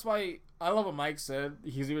know, that's why I love what Mike said.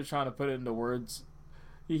 He's even trying to put it into words.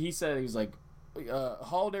 He said, he's like,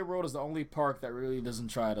 Holiday World is the only park that really doesn't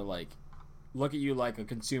try to, like, look at you like a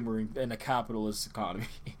consumer in a capitalist economy.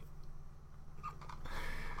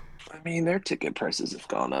 I mean, their ticket prices have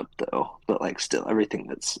gone up though, but like, still, everything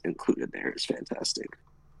that's included there is fantastic.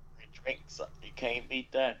 Drinks, you can't beat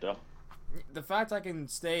that though. The fact I can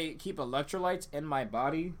keep electrolytes in my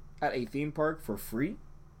body at a theme park for free,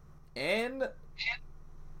 and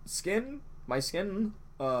my skin,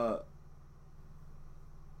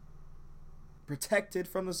 protected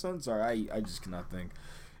from the sun. Sorry, I just cannot think.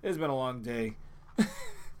 It's been a long day.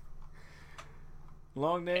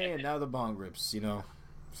 Long day, and now the bong rips, you know.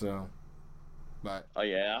 So, but Oh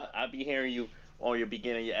yeah, I be hearing you on your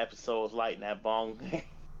beginning of your episodes lighting that bong.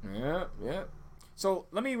 yeah. So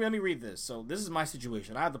let me read this. So this is my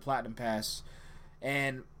situation. I have the Platinum Pass,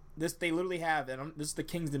 and they literally have, and this is the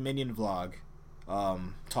King's Dominion vlog,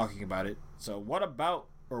 talking about it. So what about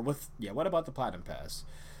the Platinum Pass?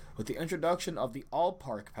 With the introduction of the All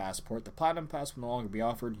Park Passport, the Platinum Pass will no longer be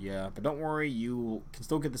offered. Yeah, but don't worry, you can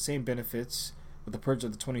still get the same benefits with the purchase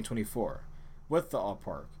of the 2024 with the All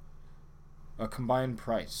Park. A combined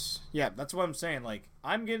price. Yeah, that's what I'm saying. Like,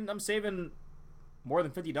 I'm saving more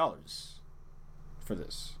than $50 for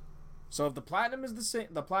this. So if the Platinum is the same,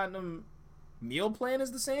 the Platinum meal plan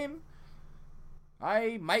is the same,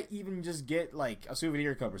 I might even just get like a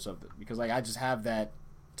souvenir cup or something, because like I just have that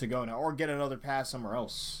to go now, or get another pass somewhere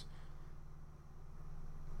else.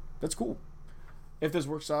 That's cool. If this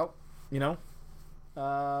works out, you know,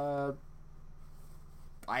 I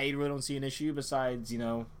really don't see an issue. Besides, you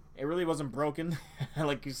know, it really wasn't broken,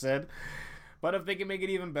 like you said. But if they can make it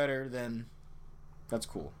even better, then that's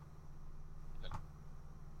cool.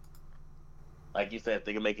 Like you said, if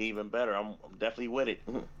they can make it even better, I'm definitely with it.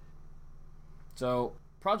 So,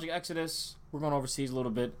 Project Exodus, we're going overseas a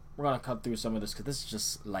little bit. We're going to cut through some of this because this is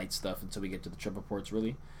just light stuff until we get to the trip reports,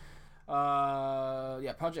 really.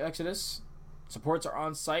 Yeah, Project Exodus. Supports are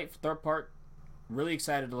on site for third part. Really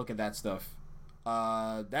excited to look at that stuff.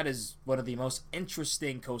 That is one of the most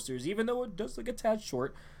interesting coasters, even though it does look a tad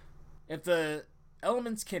short. If the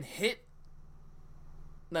elements can hit,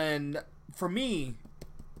 then for me,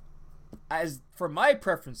 as for my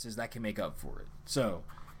preferences, that can make up for it. So,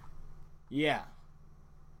 yeah.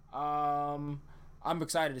 I'm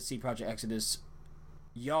excited to see Project Exodus.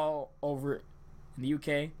 Y'all over in the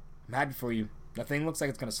UK, I'm happy for you. That thing looks like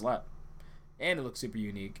it's gonna slap. And it looks super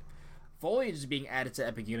unique. Foliage is being added to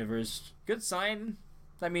Epic Universe. Good sign.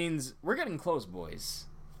 That means we're getting close, boys.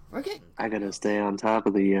 We're getting I gotta stay on top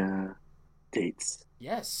of the dates.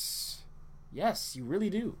 Yes, you really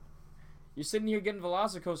do. You're sitting here getting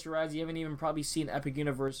Velocicoaster rides. You haven't even probably seen Epic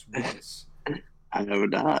Universe once. I know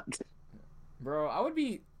not. Bro,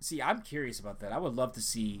 I'm curious about that. I would love to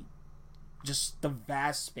see just the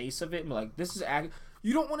vast space of it. And like, this is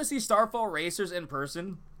you don't want to see Starfall Racers in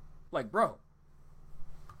person? Like, bro,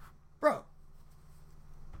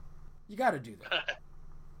 you gotta do that.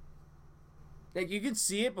 Like, you can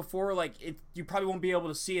see it before, like, you probably won't be able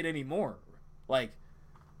to see it anymore. Like,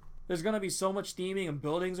 there's gonna be so much theming and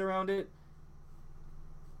buildings around it.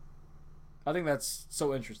 I think that's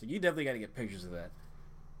so interesting. You definitely gotta get pictures of that.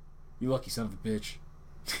 You lucky son of a bitch.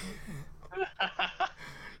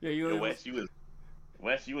 Yeah, Wes,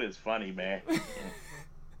 you is funny, man.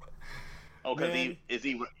 Oh, because is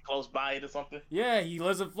he close by it or something? Yeah, he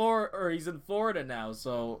lives in Florida, or he's in Florida now.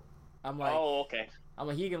 So I'm like, oh, okay. I'm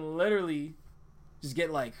like, he can literally just get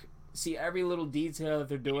like see every little detail that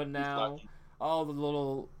they're doing now, all the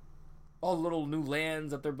little new lands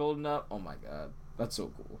that they're building up. Oh my god, that's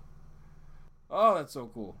so cool. Oh, that's so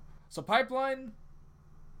cool. So Pipeline,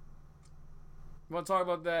 you want to talk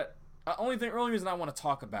about that? Only reason I want to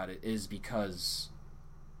talk about it is because,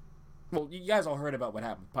 well, you guys all heard about what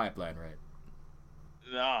happened with Pipeline, right?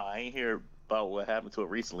 No, I ain't hear about what happened to it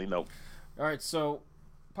recently. Nope. All right, so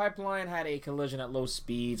Pipeline had a collision at low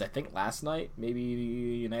speeds. I think last night,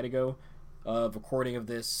 maybe a night ago, of recording of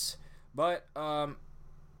this, but had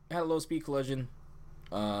a low speed collision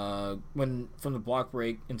when from the block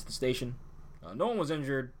break into the station. No one was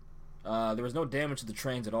injured. There was no damage to the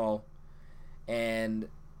trains at all, and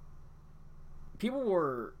people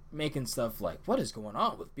were making stuff like, "What is going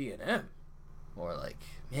on with B&M?" Or like,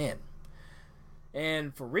 "Man."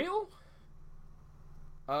 And for real,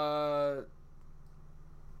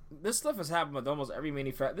 this stuff has happened with almost every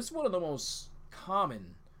manufacturer. This is one of the most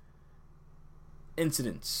common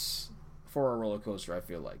incidents for a roller coaster, I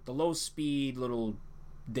feel like. The low speed little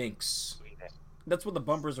dinks. That's what the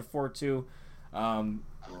bumpers are for, too. Right.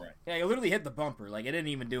 Yeah, you literally hit the bumper. Like, it didn't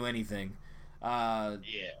even do anything. Yeah.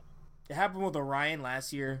 It happened with Orion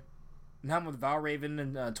last year. It happened with Valraven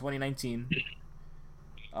in 2019.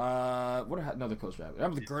 Another coaster happened? It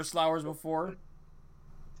happened with the Gerstlauers before.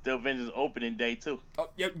 Steel Vengeance opening day, too. Oh,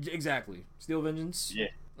 yeah, exactly. Steel Vengeance. Yeah.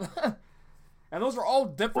 And those are all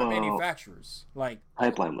different manufacturers. Like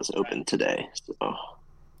Pipeline was open today, so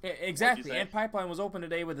exactly. And Pipeline was open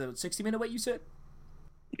today with a 60-minute wait. You said?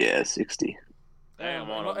 Yeah, 60. Damn,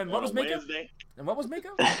 and what was makeup? And what was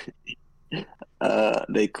makeup?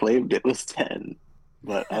 They claimed it was 10,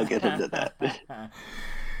 but I'll get into that.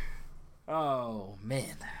 Oh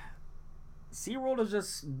man, SeaWorld is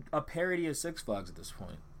just a parody of Six Flags at this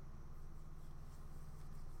point.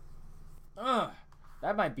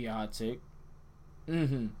 That might be a hot take.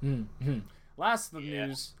 Last of the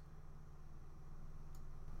news.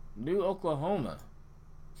 New Oklahoma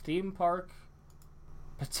theme park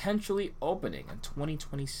potentially opening in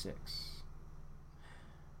 2026.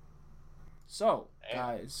 So,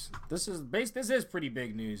 guys, this is pretty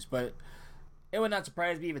big news, but it would not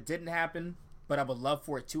surprise me if it didn't happen, but I would love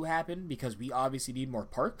for it to happen because we obviously need more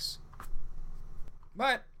parks.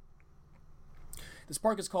 But this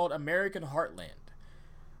park is called American Heartland.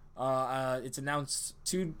 It's announced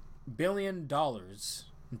 $2 billion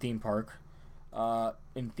in theme park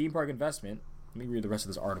investment. Let me read the rest of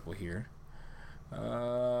this article here.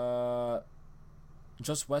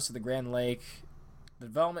 Just west of the Grand Lake, the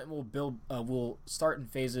development will start in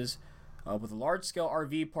phases, with a large-scale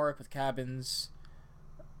RV park with cabins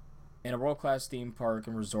and a world-class theme park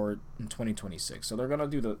and resort in 2026. So they're gonna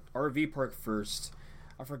do the RV park first.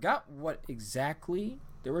 I forgot what exactly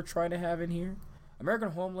they were trying to have in here.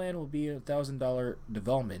 American Homeland will be a $1,000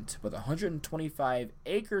 development with a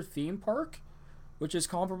 125-acre theme park, which is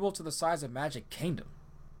comparable to the size of Magic Kingdom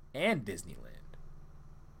and Disneyland.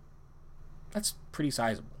 That's pretty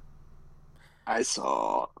sizable. I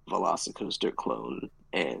saw Velocicoaster Clone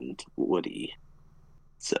and Woody.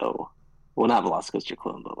 So, well, not Velocicoaster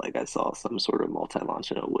Clone, but like I saw some sort of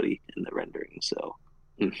multi-launch in a Woody in the rendering. So,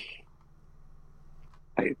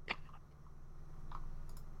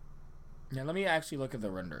 Yeah, let me actually look at the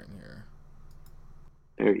rendering here.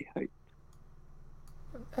 Very hype.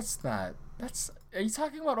 Are you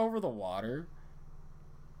talking about Over the Water?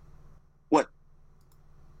 What?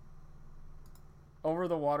 Over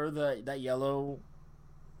the Water, that yellow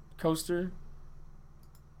coaster?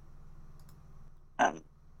 Like,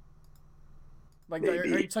 are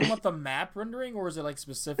you talking about the map rendering, or is it like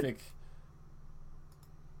specific?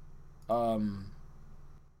 I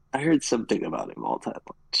heard something about a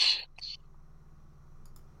multi-launch.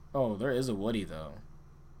 Oh, there is a Woody though.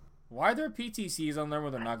 Why are there PTCs on there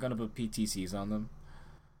when they're not gonna put PTCs on them?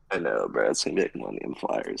 I know, bro. It's gonna be like Millennium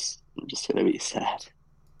Flyers. I'm just gonna be sad.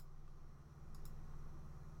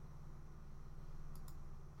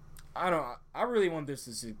 I really want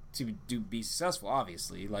this to be successful,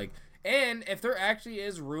 obviously. Like, and if there actually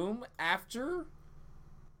is room after,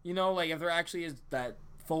 like if there actually is that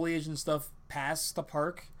foliage and stuff past the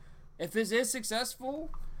park, if this is successful,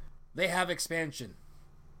 they have expansion.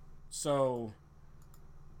 So,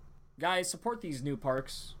 guys, support these new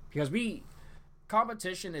parks because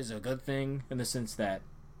competition is a good thing in the sense that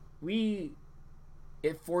it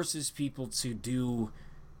forces people to do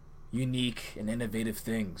unique and innovative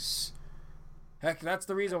things. Heck, that's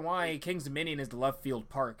the reason why King's Dominion is the left field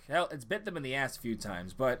park. Hell, it's bit them in the ass a few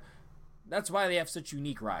times, but that's why they have such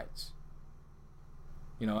unique rides.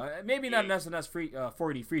 Maybe not an S&S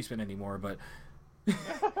 4D free spin anymore, but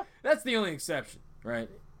that's the only exception, right?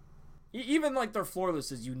 Even like their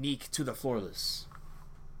floorless is unique to the floorless.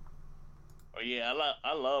 Oh yeah,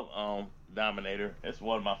 I love Dominator. It's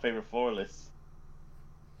one of my favorite floorless.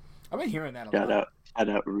 I've been hearing that a lot. Shout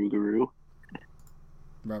out Rougarou.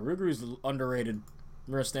 Bro, Rougarou's underrated.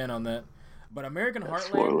 We're gonna stand on that. But American That's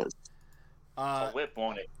Heartland flawless. A whip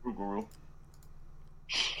on it, Guru.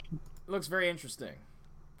 looks very interesting.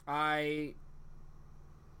 I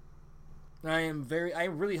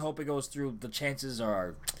really hope it goes through. The chances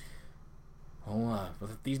are,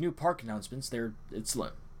 with these new park announcements, it's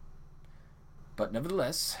slim. But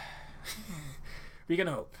nevertheless, we can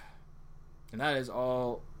hope. And that is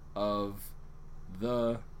all of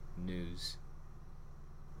the news.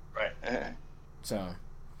 Right. So,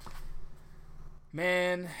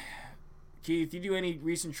 man, Keith, you do any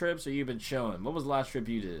recent trips or you've been chilling? What was the last trip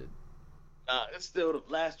you did? It's still the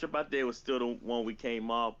last trip I did was still the one we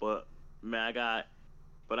came off, but man, I got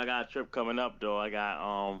a trip coming up though. I got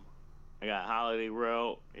Holiday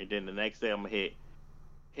Road, and then the next day I'm gonna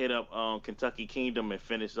hit up Kentucky Kingdom and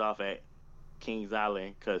finish off at Kings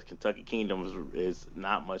Island because Kentucky Kingdom is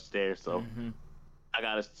not much there, so I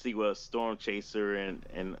gotta see what Storm Chaser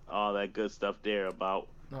and all that good stuff there about.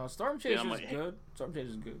 No, Storm Chaser is good. Storm Chaser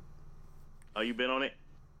is good. Oh, you been on it?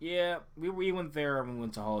 Yeah, we went there and we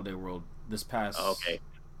went to Holiday World this past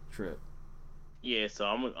trip. Yeah, so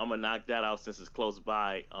I'm gonna knock that out since it's close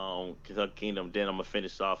by. Kentucky Kingdom. Then I'm gonna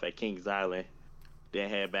finish off at Kings Island, then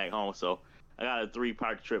head back home. So I got a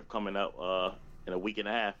 3-part trip coming up in a week and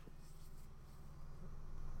a half.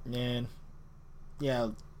 Man, yeah.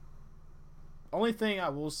 Only thing I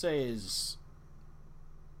will say is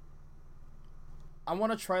I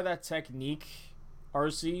want to try that technique,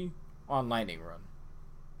 RC, on Lightning Run.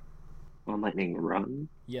 On Lightning Run?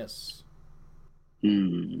 Yes.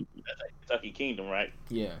 That's like Kentucky Kingdom, right?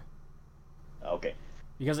 Yeah. Okay.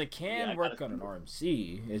 Because it can work on an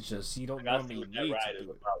RMC. It's just you don't normally need to do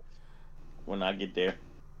it. When I get there.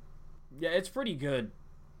 Yeah, it's pretty good,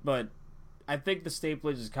 but I think the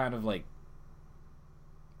staplage is kind of like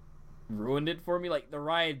ruined it for me. Like the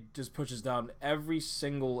ride just pushes down every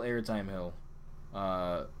single airtime hill.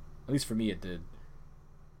 At least for me, it did.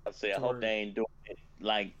 I say I hope they ain't doing it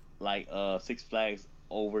like Six Flags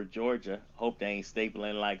over Georgia. Hope they ain't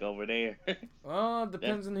stapling like over there. Well, it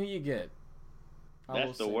depends on who you get.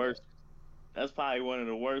 That's the worst. That's probably one of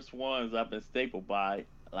the worst ones I've been stapled by.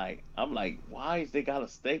 Like I'm like, why is they gotta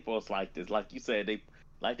staple us like this? Like you said, they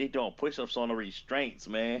doing push-ups on the restraints,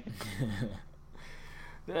 man.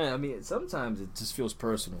 Yeah, I mean, sometimes it just feels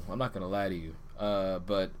personal. I'm not gonna lie to you.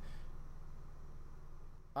 But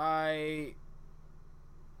I'm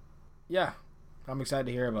excited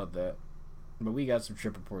to hear about that. But we got some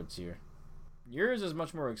trip reports here. Yours is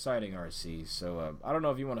much more exciting, RC. So I don't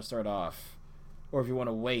know if you want to start off, or if you want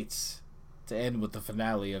to wait to end with the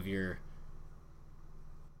finale of your.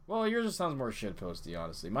 Well, yours just sounds more shitposty,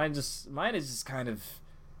 honestly. Mine is just kind of,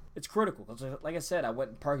 it's critical. Like I said, I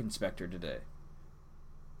went park inspector today.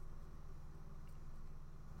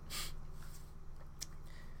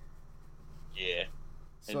 Yeah.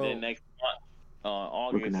 So, and then next month,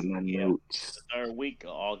 August, looking at my notes. the third week of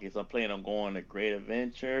August, I'm planning on going to Great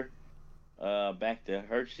Adventure, back to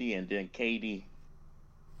Hershey, and then Katy,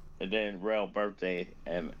 and then Rail birthday,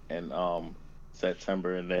 and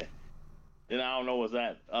September, and then I don't know what's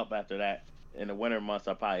that up after that. In the winter months,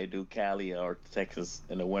 I'll probably do Cali or Texas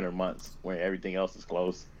in the winter months where everything else is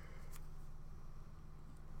closed.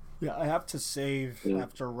 yeah, I have to save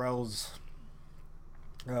after Rails,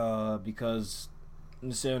 because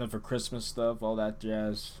I'm saving it for Christmas stuff, all that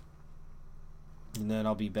jazz, and then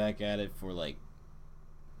I'll be back at it for like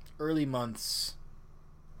early months,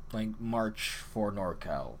 like March for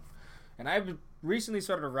NorCal, and I've recently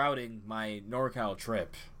started routing my NorCal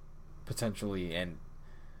trip, potentially, and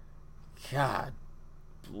God,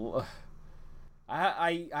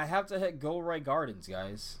 I have to hit Gilroy Gardens,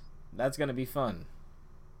 guys. That's gonna be fun.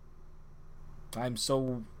 I'm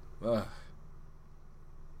so. Yeah.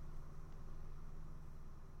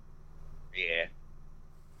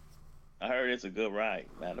 I heard it's a good ride,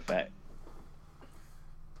 matter of fact.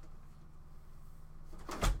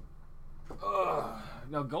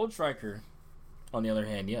 Now, Gold Striker, on the other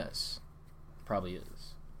hand, yes. Probably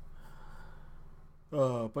is.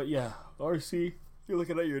 But yeah, RC, you're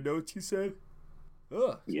looking at your notes, you said?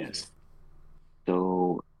 Yes.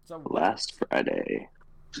 So, So last Friday,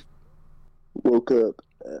 woke up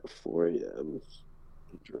at 4 a.m.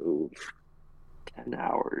 Drove 10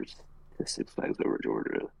 hours to Six Flags Over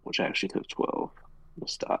Georgia, which actually took 12 with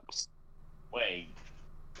stops. Wait,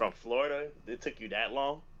 from Florida? It took you that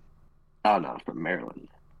long? Oh, no, from Maryland.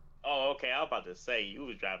 Oh, okay. I was about to say you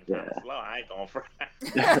was driving kind of slow. I ain't going for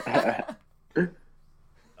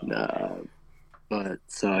Nah, but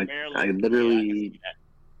so I Maryland, literally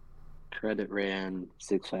credit ran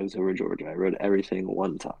Six Flags Over Georgia. I rode everything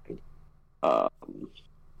one time.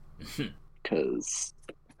 Because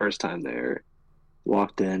first time there,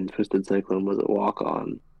 Walked in, Twisted Cyclone was a walk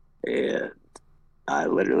on, and I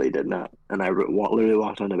literally did not. And I literally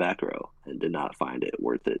walked on the back row and did not find it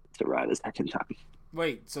worth it to ride a second time.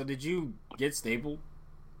 Wait, so did you get stapled?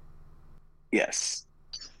 Yes,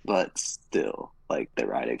 but still, like the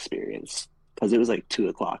ride experience, because it was like 2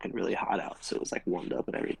 o'clock and really hot out, so it was like warmed up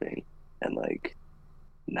and everything, and like,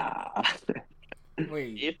 nah.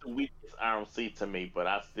 Wait, It's the weakest RMC to me, but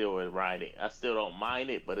I still would ride it. I still don't mind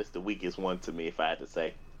it, but it's the weakest one to me, if I had to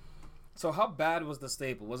say. so how bad was the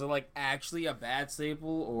staple? Was it like actually a bad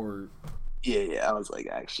staple, or Yeah, I was like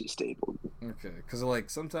actually stapled, okay? Because like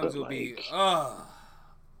sometimes but it'll be, like,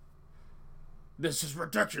 this is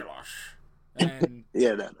ridiculous, and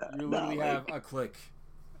yeah, you no, literally have a click.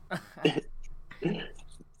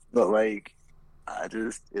 but like,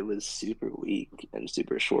 it was super weak and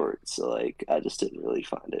super short, so like, I just didn't really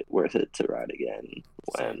find it worth it to ride again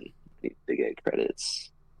when they get credits.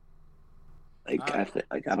 Like,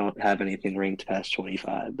 I don't have anything ranked past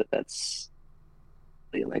 25, but that's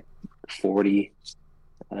like 40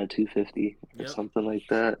 out of 250 or Yep. something like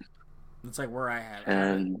that. It's like where I have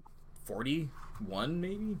And 41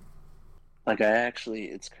 maybe. like,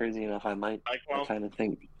 it's crazy enough. I kind of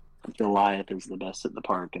think Goliath is the best at the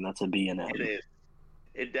park, and that's a B&M. It is.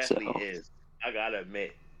 It definitely is. I gotta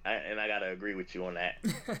admit, and I gotta agree with you on that.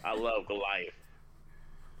 I love Goliath.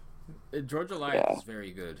 Georgia Lions is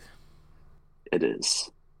very good. It is.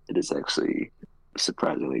 It is actually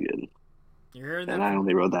surprisingly good. You're hearing that? And I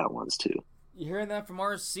only rode that once too. You're hearing that from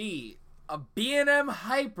RC? A B&M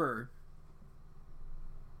Hyper.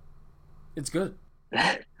 It's good.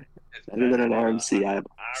 Better than an RMC.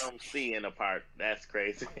 RMC in the park. That's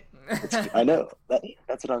crazy. I know.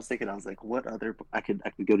 That's what I was thinking. I was like, what other? I could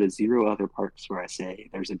go to 0 other parks where I say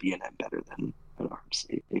there's a B&M better than an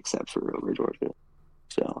RMC, except for Rover, Georgia.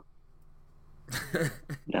 So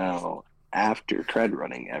now, after cred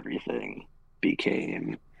running, everything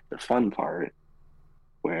became the fun part,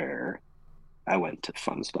 where I went to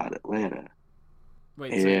Fun Spot Atlanta.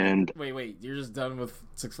 Wait, and wait. You're just done with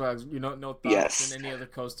Six Flags? You don't know yes. in any other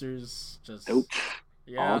coasters? Just nope.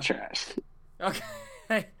 Yeah. All trash.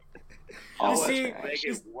 Okay. All you see, trash. Make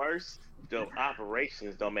it worse. The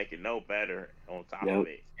operations don't make it no better. On top Nope.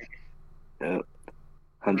 of it. Yep.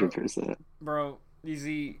 100%. Bro,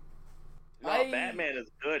 easy. No, Batman is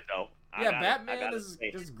good though. Batman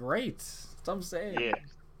is great. That's what I'm saying. Yeah.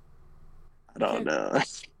 I don't know.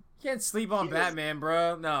 You can't sleep on Batman,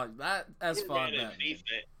 bro. No, that's fun.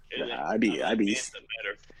 I be.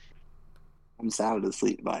 I'm sound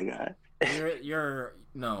asleep, my guy. You're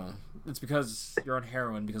no. It's because you're on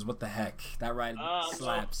heroin. Because what the heck, that ride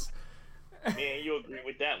slaps. Man, you agree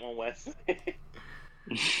with that one, Wes?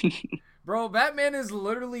 Bro, Batman is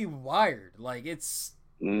literally wired. Like it's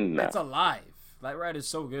alive. That ride is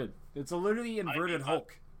so good. It's a literally inverted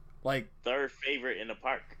Hulk. Like third favorite in the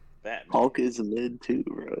park. Batman. Hulk is mid too,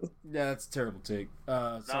 bro. Yeah, that's a terrible take.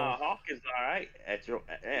 Hulk is alright at your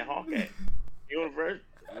Hulk at Universal.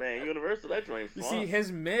 Man, Universal, that joint fun. You see,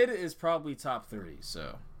 his mid is probably top 30.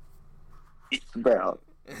 So, bro,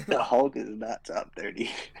 the Hulk is not top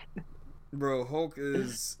 30. Bro, Hulk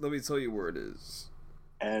is. Let me tell you where it is.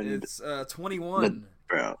 And it's 21.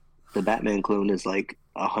 Bro, the Batman clone is like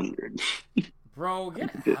 100. Bro,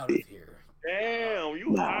 get out of here. Damn,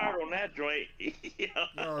 you hard on that joint.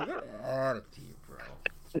 Bro, get out of here, bro.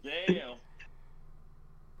 Damn.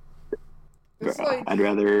 Bro, like, I'd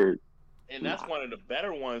rather. And that's one of the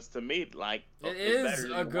better ones to me. Like it is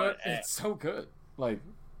a good. It's so good. Like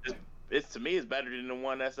it's to me, it's better than the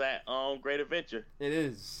one that's at Great Adventure. It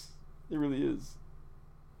is. It really is.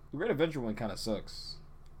 The Great Adventure one kind of sucks.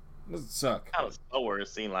 It doesn't suck. Kind of slower. It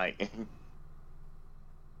seemed like.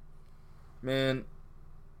 Man,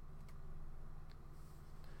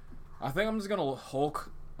 I think I'm just gonna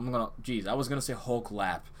Hulk. I was gonna say Hulk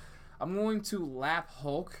lap. I'm going to lap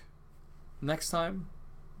Hulk next time.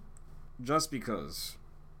 Just because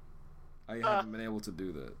I haven't been able to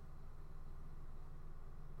do that.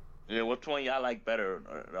 Yeah, which one y'all like better,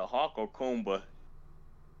 the Hulk or Kumba?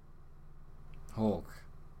 Hulk.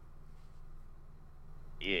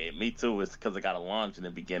 Yeah, me too. It's because I got a launch in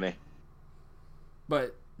the beginning.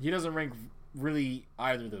 But he doesn't rank really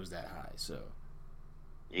either of those that high, so.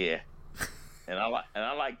 Yeah, and I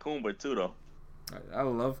like Kumba too, though. I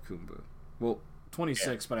love Kumba. Well,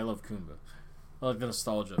 26, but I love Kumba. I like the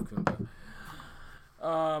nostalgia of Kumba.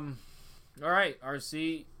 All right,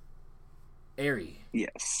 RC. Airy.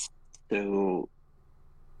 Yes. So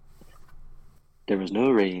there was no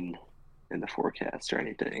rain in the forecast or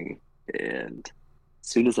anything, and as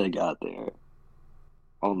soon as I got there,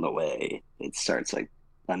 on the way, it starts like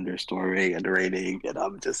thunderstorming and raining, and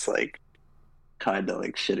I'm just like kind of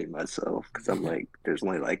like shitting myself because I'm like, there's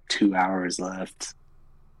only like 2 hours left.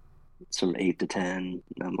 It's from 8 to 10, and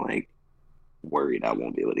I'm like worried I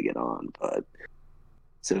won't be able to get on. But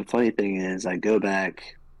so the funny thing is, I go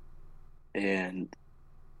back and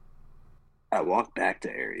I walk back to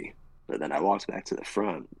Erie, but then I walked back to the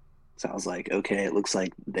front. So I was like, okay, it looks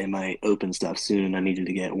like they might open stuff soon. I needed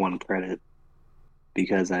to get 1 credit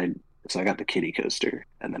because I got the kiddie coaster,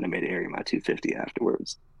 and then I made Erie my 250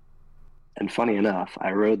 afterwards. And funny enough,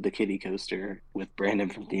 I rode the kiddie coaster with Brandon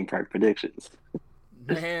from Theme Park Predictions.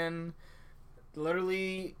 Man,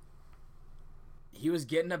 literally, he was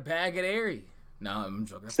getting a bag at Erie. No, I'm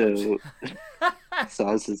joking. So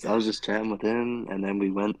I was just chatting with him, and then we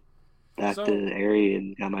went back to Erie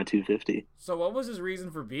and got my 250. So what was his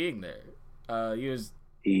reason for being there?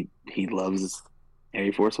 He loves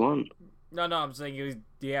Air Force One. No, I'm saying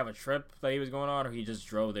do you have a trip that he was going on, or he just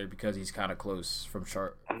drove there because he's kind of close from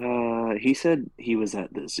Charlotte? He said he was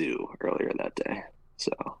at the zoo earlier that day,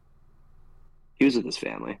 so he was with his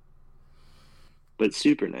family. But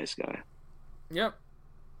super nice guy. Yep.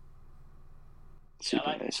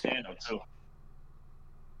 Super nice guy. Too.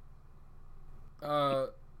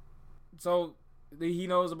 So he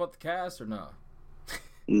knows about the cast or no?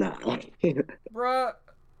 No. Bruh.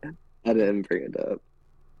 I didn't bring it up.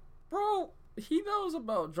 Bro, he knows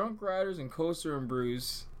about Drunk Riders and Coaster and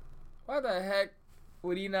Brews. Why the heck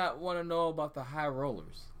would he not want to know about the High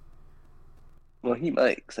Rollers? Well, he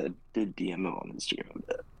might, because I did DM him on Instagram a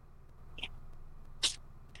bit.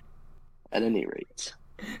 At any rate,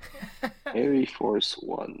 Air Force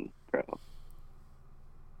One, bro.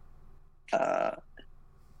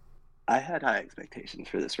 I had high expectations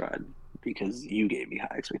for this ride because you gave me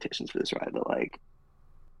high expectations for this ride. But like,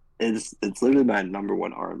 it's literally my number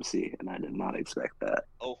one RMC, and I did not expect that.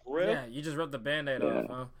 Oh, for real? Yeah, you just ripped the Band-Aid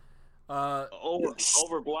off, huh?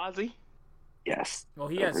 Over Gwazi? Yes. Well,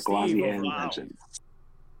 he has Gwazi and wow. Vengeance.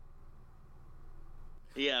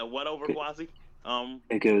 Yeah, what over Gwazi?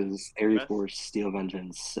 It goes Air Force, Steel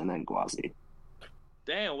Vengeance, and then Gwazi.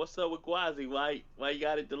 Damn, what's up with Gwazi? Why you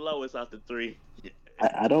got it the lowest out the three?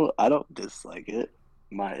 I don't dislike it.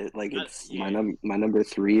 My number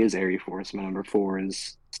 3 is Air Force. My number 4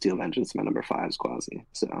 is Steel Vengeance. My number 5 is Gwazi.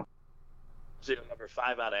 So your number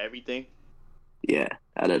 5 out of everything? Yeah,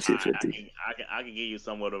 out of 250. I can give you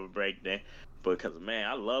somewhat of a break then, because man,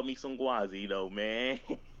 I love me some Gwazi though, man.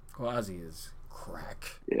 Gwazi is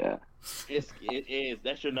crack. Yeah. It is.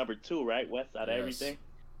 That's your number 2, right? West out of everything.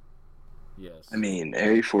 Yes. I mean,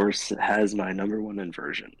 Air Force has my number 1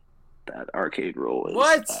 inversion. That arcade roll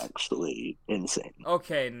is actually insane.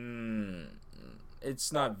 Okay,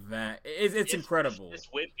 it's not that. It's incredible. It's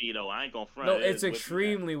whippy though. I ain't gonna front. No, it's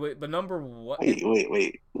extremely whippy. But number one.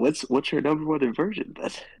 Wait. What's your number 1 inversion, then?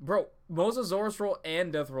 Bro, Mosasaurus roll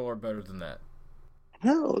and Death Roll are better than that.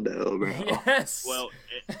 Hell no, bro. Yes. Well,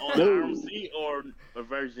 on RMC or a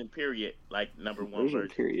version period, like number 1 version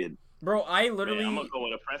period. Bro, I literally. I'm gonna go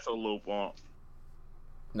with a pretzel loop on.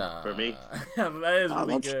 Nah. For me, that is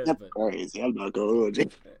really good. That's crazy. I'm not going with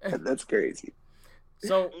it. That's crazy.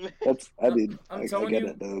 So I'm telling you,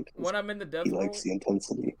 it, though, when I'm in the Death he Roll, likes the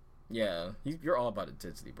intensity. Yeah, you're all about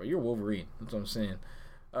intensity, bro. You're Wolverine. That's what I'm saying.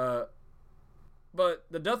 But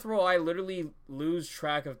the Death Roll, I literally lose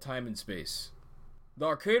track of time and space. The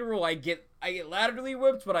arcade roll, I get laterally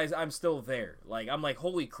whipped, but I'm still there. Like, I'm like,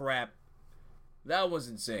 holy crap, that was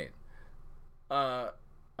insane.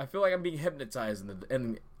 I feel like I'm being hypnotized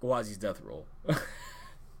in Gwazi's Death Roll.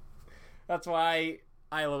 That's why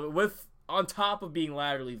I love it. With on top of being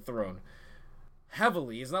laterally thrown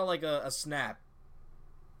heavily, it's not like a snap.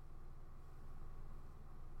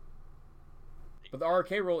 But the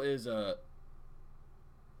arcade roll is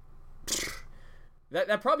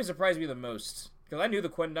that probably surprised me the most. Because I knew the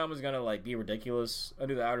Quindom was going to be ridiculous. I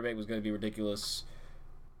knew the Outer Bank was going to be ridiculous.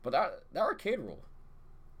 But that arcade roll.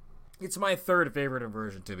 It's my 3rd favorite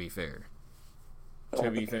inversion, to be fair. I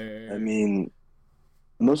mean,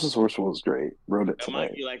 Mosasaurus roll is great. Wrote it tonight. That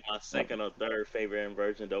might be like my 2nd or 3rd favorite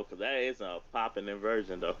inversion, though, because that is a popping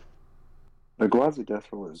inversion, though. The Gwazi Death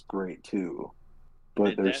Roll is great, too.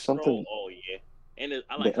 But there's something... Roll, oh, yeah. And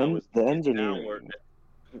I like the engineering...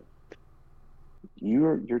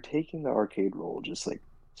 You're taking the arcade roll just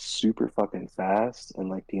super fucking fast,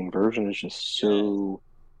 and the inversion is just so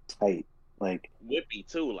tight. Whippy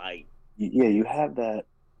too, you have that,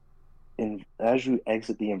 and as you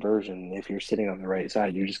exit the inversion, if you're sitting on the right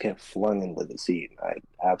side, you just get flung into the seat. I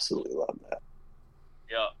absolutely love that.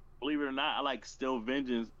 Yeah, believe it or not, I like Steel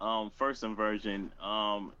Vengeance. First inversion.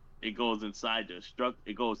 It goes inside the structure.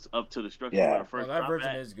 It goes up to the structure. Yeah, where the first that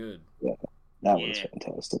version is good. Yeah, that one's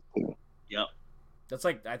fantastic too. Yep.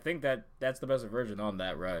 I think that's the best version on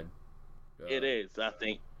that ride. It is. I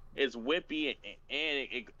think it's whippy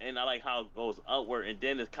and I like how it goes upward, and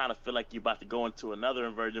then it kind of feel like you're about to go into another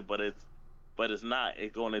inversion, but it's not.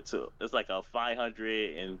 It's like a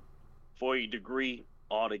 540-degree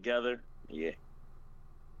altogether. Yeah.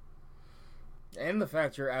 And the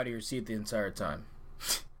fact you're out of your seat the entire time.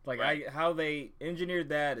 Like, right. How they engineered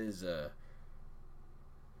that is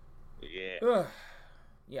yeah.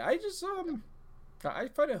 Yeah, I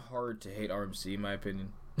find it hard to hate RMC, in my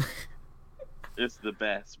opinion. It's the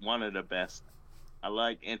best, one of the best. I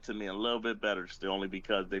like Intamin a little bit better still, only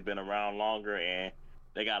because they've been around longer and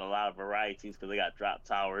they got a lot of varieties because they got drop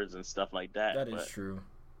towers and stuff like that. That is true.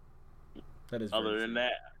 That is. Other than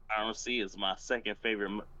that, RMC is my second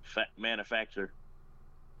favorite manufacturer.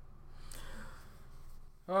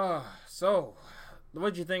 So,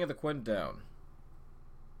 what'd you think of the Quint down?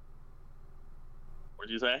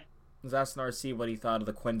 What'd you say? I was asking RC what he thought of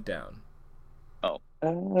the Quint down. Oh.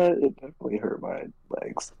 It definitely hurt my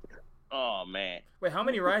legs. Oh, man. Wait, how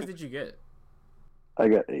many rides did you get? I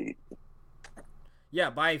got 8. Yeah,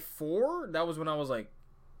 by 4, that was when I was like,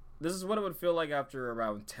 this is what it would feel like after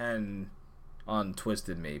around 10 on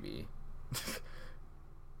Twisted, maybe.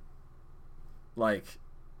 Like,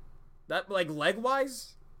 that, like,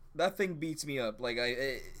 leg-wise, that thing beats me up. Like,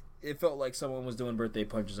 it felt like someone was doing birthday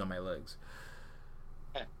punches on my legs.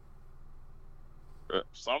 For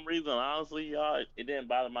some reason, honestly, y'all, it didn't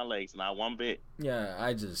bother my legs, not one bit. Yeah,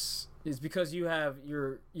 it's because you have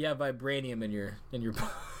vibranium in your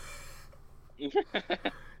you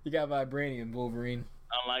got vibranium, Wolverine.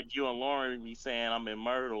 Unlike you and Lauren be saying I'm in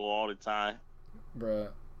Myrtle all the time. Bruh.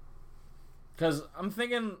 Because I'm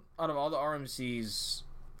thinking out of all the RMCs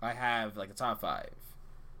I have, like, a top 5,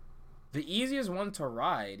 the easiest one to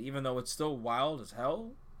ride, even though it's still wild as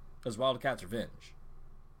hell, is Wildcats Revenge.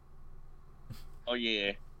 Oh,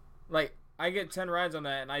 yeah. Like, I get 10 rides on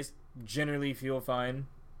that, and I generally feel fine.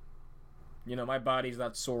 You know, my body's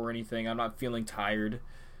not sore or anything. I'm not feeling tired.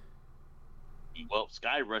 Well,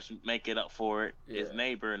 Skyrush make it up for it. Yeah. His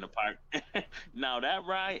neighbor in the park. Now, that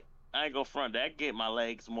ride, I ain't gonna front. That get my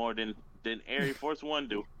legs more than Air Force One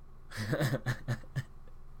do.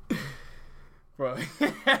 Bro.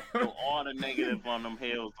 So all the negative on them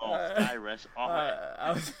hills on Skyrush.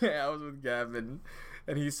 I was with Gavin,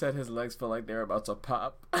 and he said his legs felt like they were about to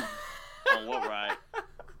pop. On what ride?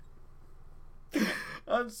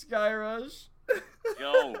 On Skyrush.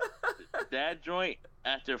 Yo, that joint,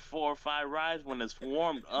 after 4 or 5 rides, when it's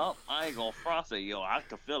warmed up, I ain't gonna frost it. Yo, I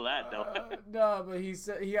can feel that, though. No, but he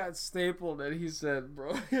said he got stapled, and he said,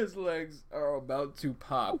 bro, his legs are about to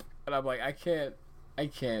pop. And I'm like, I can't.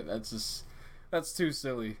 That's too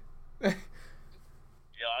silly. Yo,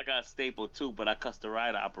 I got stapled, too, but I cussed the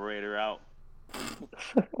ride operator out.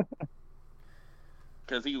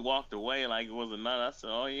 Because he walked away like it wasn't nothing. I said,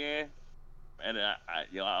 oh, yeah. And I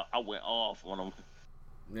went off on him.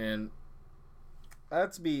 Man,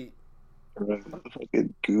 that's be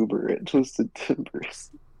fucking Goober at Twisted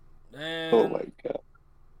Timbers. Man. Oh my god.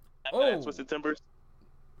 Twisted Timbers.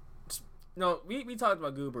 No, we talked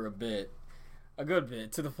about Goober a good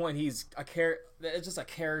bit, to the point he's it's just a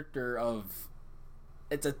character of,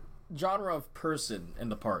 it's a genre of person in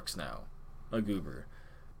the parks now, a Goober.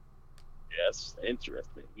 Yes,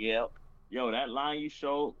 interesting. Yeah. Yo, that line you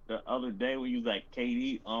showed the other day when you was at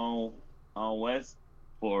KD on West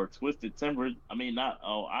for Twisted Timbers, I mean, not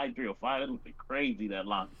I-305, that looked crazy, that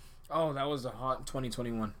line. Oh, that was a hot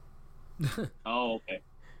 2021. Oh, okay.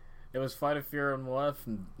 It was Fight of Fear on the left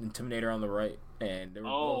and Intimidator on the right, and they were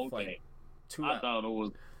both okay. like 2 I thought it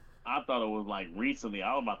was like recently.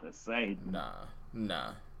 I was about to say.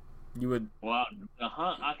 Nah. You would. Well, the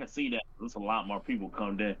hunt, I can see that there's a lot more people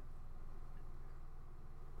come in.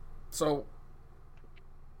 So,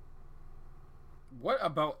 what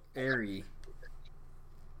about Airy?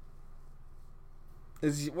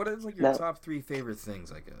 What is like your top 3 favorite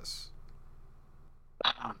things, I guess?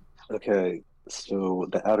 Okay, so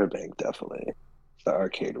the Outer Bank, definitely. The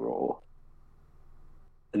arcade roll.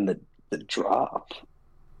 And the drop.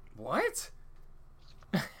 What?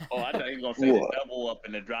 Oh, I thought he was gonna say the double up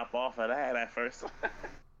and the drop off of that at first.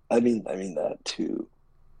 I mean that too.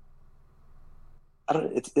 I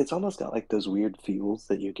don't. It's almost got like those weird feels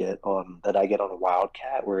that you get that I get on a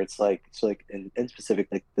Wildcat, where it's like in specific,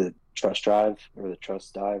 like the trust drive or the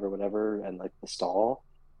trust dive or whatever, and like the stall.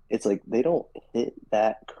 It's like they don't hit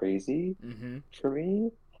that crazy for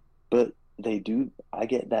me, but they do. I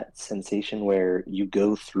get that sensation where you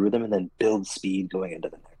go through them and then build speed going into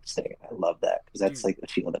the next thing. I love that because that's like the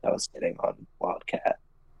feel that I was getting on Wildcat.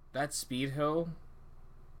 That speed hill.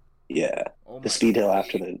 Yeah. Oh The my speed hill god.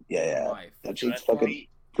 after the Oh my. that So shit's that fucking speed,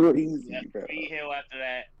 crazy, that bro. speed hill after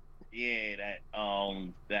that, yeah,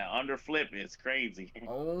 that underflip is crazy.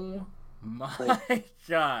 Oh my Like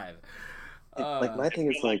god. like my It thing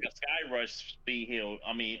is feel like like, a Sky Rush speed hill.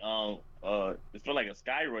 I mean, it feel like a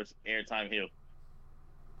Sky Rush airtime hill.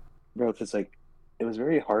 bro, because like it was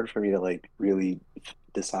very hard for me to like really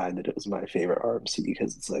decide that it was my favorite RMC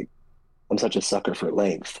because it's like I'm such a sucker for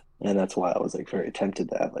length, and that's why I was like very tempted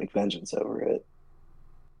to have like vengeance over it.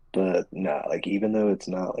 But nah, like even though it's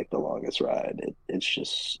not like the longest ride, it's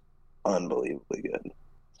just unbelievably good.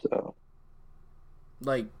 So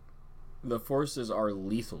Like the forces are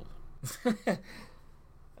lethal.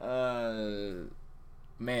 uh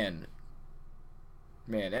man.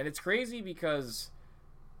 Man, and it's crazy because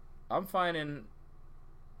I'm finding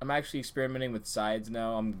I'm actually experimenting with sides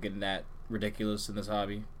now. I'm getting that ridiculous in this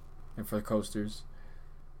hobby and for coasters.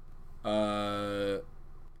 Uh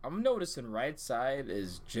I'm noticing right side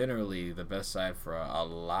is generally the best side for a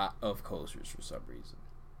lot of coasters for some reason.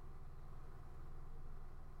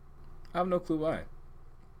 I have no clue why.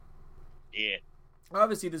 Yeah,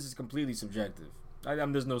 Obviously, this is completely subjective.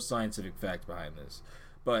 There's no scientific fact behind this,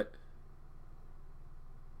 but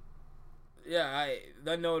yeah,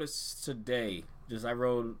 I noticed today. I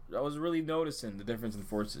was really noticing the difference in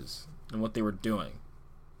forces and what they were doing.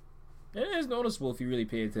 It is noticeable if you really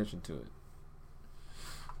pay attention to it.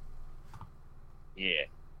 yeah.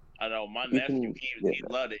 I know my you nephew. can, He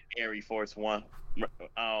loved it. Air Force One.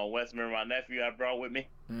 Wes, remember my nephew I brought with me?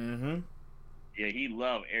 Mm-hmm. Yeah, he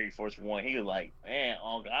loved Air Force One. He was like, "Man,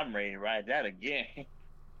 Uncle, I'm ready to ride that again."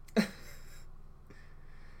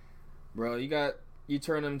 Bro, you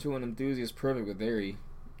turn him to an enthusiast perfect with Airy.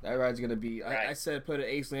 That ride's gonna be. Right, I said put an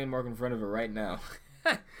ace landmark in front of it right now.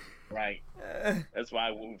 right. That's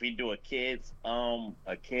why if we do a kids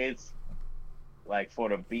like for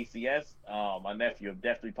the BCS, my nephew will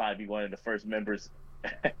definitely probably be one of the first members.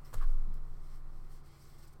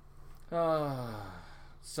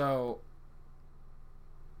 So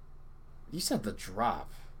you said the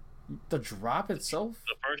drop. The drop itself?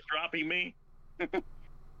 The first drop, he mean?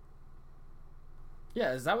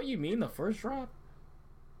 Yeah, is that what you mean? The first drop?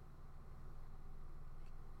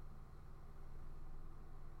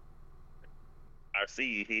 I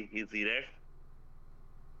see. Is he there?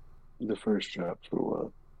 the first drop for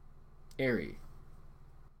what? Airy.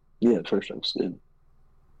 Yeah, the first drop's good.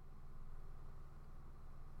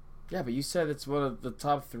 Yeah, but you said it's one of the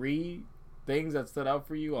top 3 things that stood out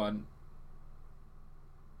for you on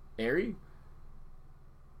Airy?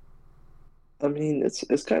 I mean,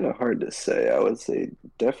 it's kind of hard to say. I would say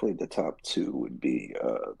definitely the top two would be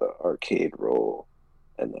the arcade roll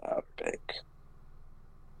and the Outer Bank.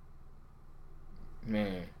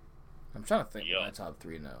 Man, I'm trying to think of Yo, my top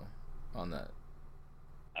 3 now on that.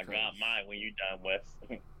 I got mine when you done, Wes.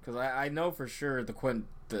 Because I know for sure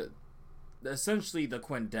essentially the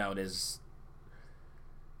Quint down is.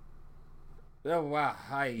 Oh wow,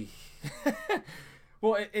 I.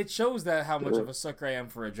 Well, it shows that how much of a sucker I am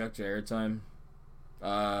for ejector airtime.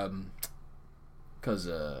 Cause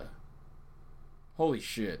holy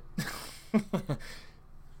shit.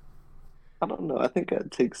 I don't know. I think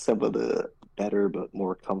I'd take some of the better but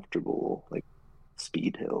more comfortable like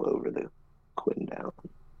Speed Hill over the Quinn down.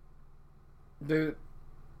 Dude,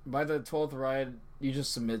 by the 12th ride, you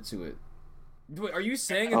just submit to it. Wait, are you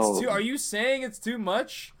saying it's Oh, too? Are you saying it's too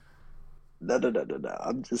much? no.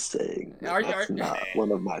 I'm just saying that Are that's not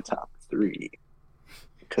one of my top three.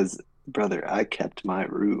 Because, brother, I kept my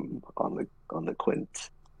room on the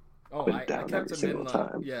Oh, Quint I down kept every him in single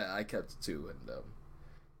like time. yeah, I kept it too, and yo,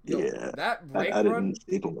 Yeah, that break I run. didn't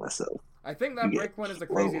stable myself. I think You that get break run is the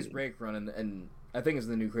craziest flown. break run, and I think it's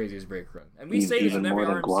the new craziest break run. And we say this in Even every more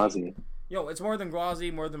than RMC. Gwazi. Yo, it's more than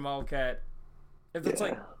Gwazi, more than Wildcat. If it's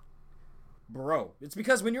like, Yeah, bro, it's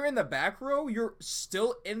because when you're in the back row, you're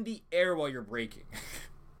still in the air while you're braking.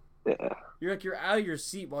 yeah. You're out of your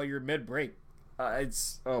seat while you're mid break.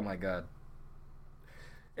 It's oh my god.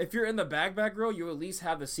 If you're in the back row, you at least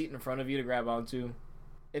have the seat in front of you to grab onto.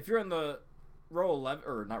 If you're in the row 11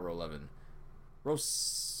 or not row 11,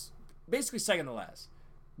 basically second to last.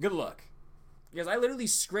 Good luck, because I literally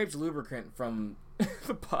scraped lubricant from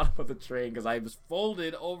the bottom of the train because I was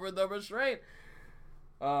folded over the restraint.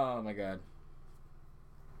 Oh my god.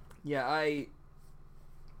 Yeah,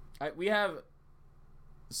 we have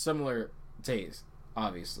similar taste,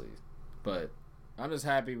 obviously, but I'm just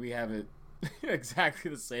happy we have it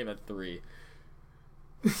exactly the same at 3.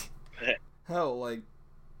 Hell, like,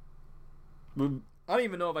 I don't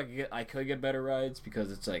even know if I could get better rides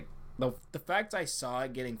because it's like the fact I saw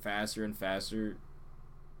it getting faster and faster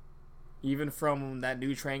even from that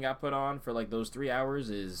new train got put on for like those 3 hours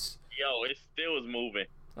is. Yo, it still was moving.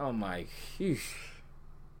 Oh my, phew.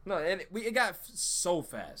 No, and it got so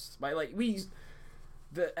fast. Like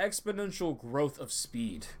the exponential growth of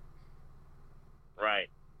speed. Right.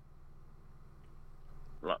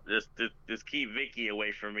 Just keep Vicky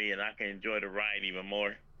away from me, and I can enjoy the ride even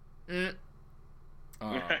more.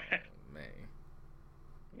 Oh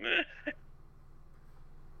man.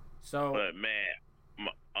 So. But man,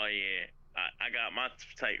 oh yeah, I got my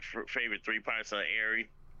favorite 3 parts of Airy.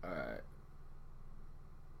 All right.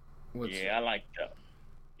 I like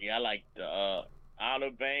the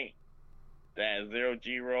Outer Bank, that Zero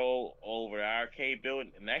G roll over the arcade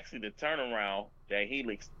building, and actually the turnaround that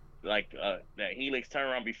Helix, that Helix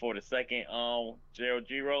turnaround before the second Zero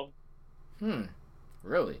G roll.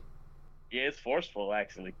 Really? Yeah, it's forceful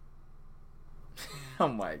actually. Oh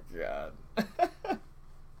my god.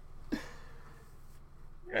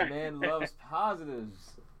 That man loves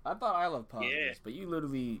positives. I thought I loved positives, but you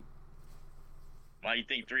literally. Why you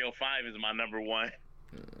think 305 is my number one?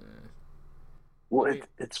 Well,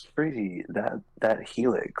 it's crazy that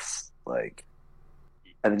Helix, like,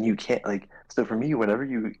 and then you can't, like, so for me, whenever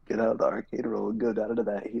you get out of the arcade roll and go down into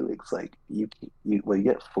that Helix, like, you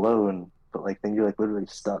get flown, but like then you're like literally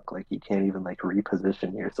stuck, like you can't even like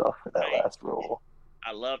reposition yourself for that last roll.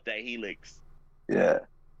 I love that Helix. Yeah.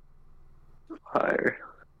 Higher.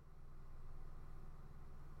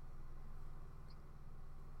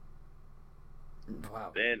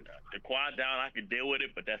 Wow. Then the quad down, I could deal with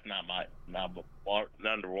it, but that's not my number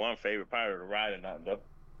one favorite part of the ride, or not though.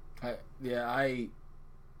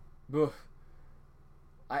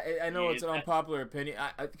 I know it's an unpopular opinion,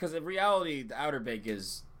 because in reality, the Outer Bank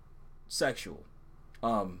is sexual,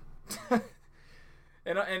 in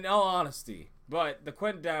all honesty. But the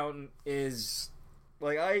Quint down is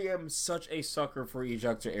like, I am such a sucker for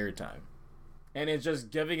ejector airtime, and it's just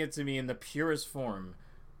giving it to me in the purest form.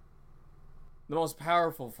 The most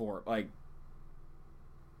powerful form, like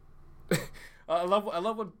I love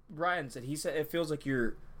what Brian said. He said it feels like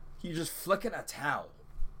you're just flicking a towel.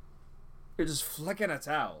 You're just flicking a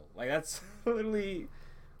towel. Like that's literally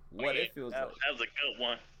what it feels like. That was a good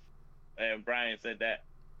one. And Brian said that.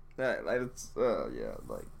 It's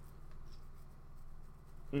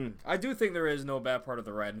I do think there is no bad part of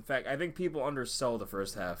the ride. In fact, I think people undersell the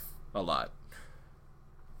first half a lot.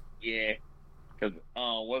 Yeah, because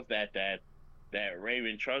what's that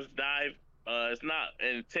Raven Trust dive? It's not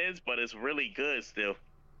intense, but it's really good still.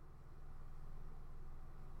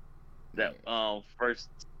 That first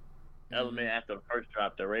element after the first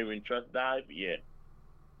drop, the Raven Trust dive, yeah.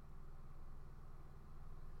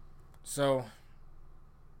 So,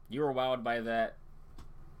 you were wowed by that,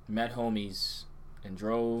 met homies, and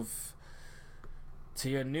drove to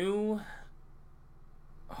your new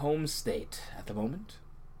home state at the moment,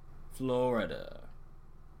 Florida.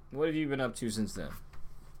 What have you been up to since then?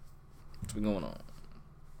 What's been going on?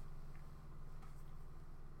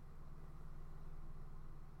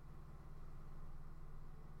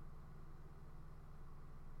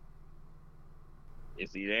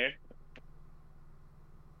 Is he there?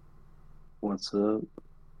 What's up?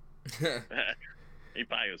 He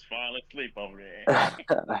probably was falling asleep over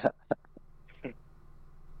there.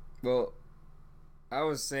 Well, I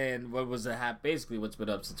was saying, what was basically what's been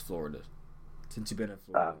up since Florida? Since you've been in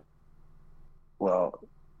Florida? Well,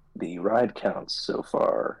 the ride counts so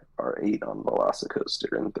far are 8 on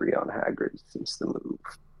Velocicoaster and 3 on Hagrid since the move.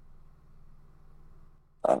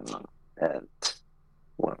 And,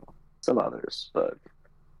 well, some others, but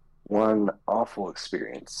one awful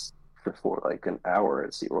experience for like an hour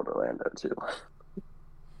at SeaWorld Orlando, too.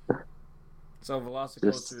 So,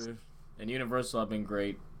 Velocicoaster and Universal have been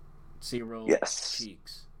great. SeaWorld, yes.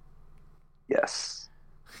 Cheeks. Yes.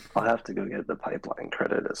 I'll have to go get the pipeline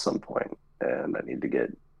credit at some point, and I need to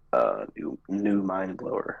get a new mind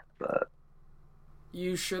blower. But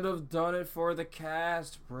you should have done it for the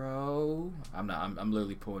cast, bro. I'm not. I'm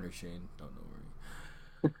literally pulling her Shane. Don't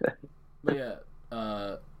worry. But yeah,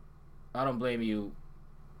 I don't blame you,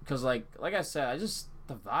 because like I said,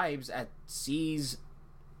 the vibes at Sea's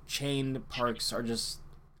chain parks are just,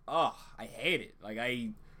 I hate it. Like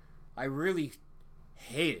I really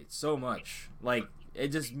hate it so much. Like, it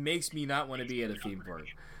just makes me not want to be at a theme park.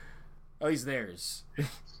 At least theirs.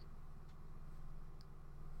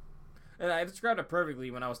 And I described it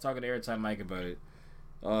perfectly when I was talking to Airtime Mike about it.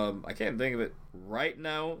 I can't think of it right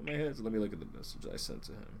now in my head, so let me look at the message I sent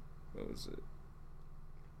to him. What was it?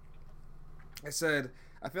 I said,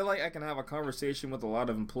 I feel like I can have a conversation with a lot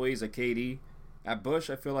of employees at KD. At Busch,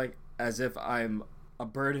 I feel like as if I'm a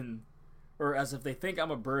burden, or as if they think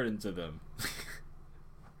I'm a burden to them.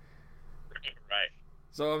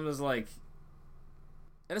 So I'm just like,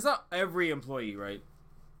 and it's not every employee, right?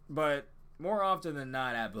 But more often than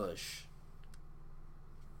not at Busch.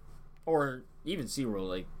 Or even SeaWorld,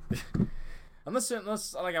 like unless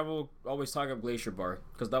like I will always talk up Glacier Bar,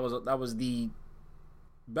 because that was the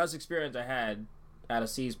best experience I had at a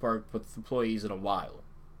Seas Park with employees in a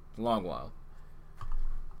long while.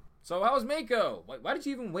 So how was Mako? Why did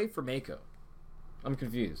you even wait for Mako? I'm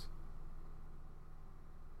confused.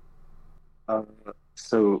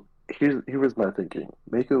 So here was my thinking.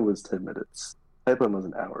 Mako was 10 minutes. Pipeline was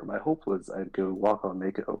an hour. My hope was I'd go walk on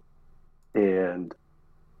Mako, and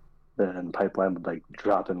then Pipeline would like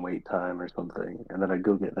drop in wait time or something, and then I'd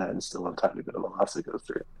go get that and still have time to go to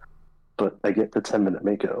Velocicoaster. But I get the 10-minute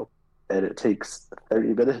Mako, and it takes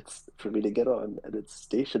 30 minutes for me to get on, and it's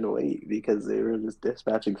station wait because they were just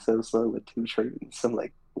dispatching so slow with 2 trains. I'm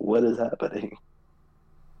like, what is happening?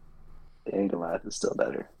 And Goliath is still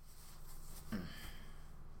better.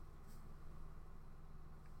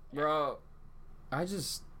 Bro,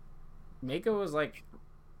 Mako was like,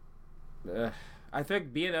 I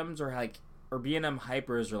think B&Ms are like, or B&M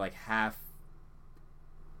Hypers are like half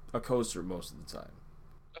a coaster most of the time.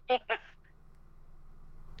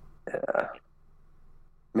 Yeah.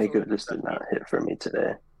 Mako just did not hit for me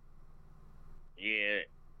today. Yeah,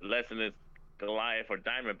 less than this Goliath or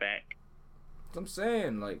Diamondback. I'm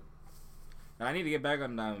saying, like, and I need to get back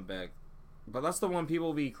on Diamondback, but that's the one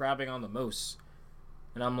people be crapping on the most.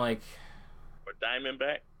 And I'm like, Or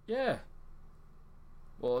Diamondback? yeah.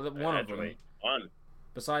 Well, one of them. Fun.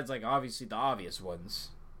 Besides, like, obviously the obvious ones.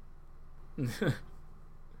 Yeah.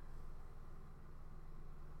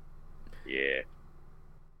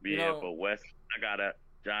 Yeah, but Wes, I gotta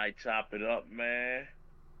chop it up, man.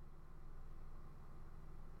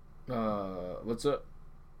 What's up?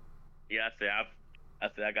 Yeah, I said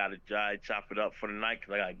I gotta chop it up for the night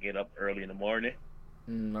because I gotta get up early in the morning.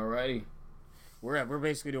 Alrighty. We're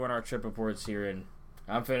basically doing our trip reports here, and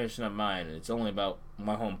I'm finishing up mine, and it's only about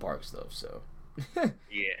my home park stuff, so.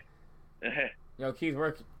 Yeah. Yo, Keith,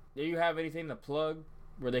 do you have anything to plug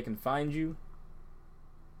where they can find you?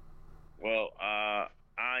 Well, I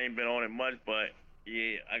ain't been on it much, but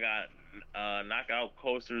yeah, I got Knockout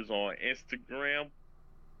Coasters on Instagram.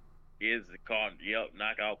 Is it called? Yep,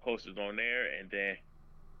 Knockout Coasters on there, and then,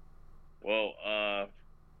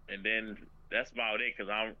 and then that's about it. Cause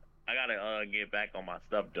I gotta get back on my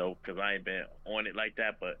stuff though, cause I ain't been on it like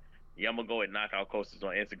that. But yeah, I'm gonna go with Knockout Coasters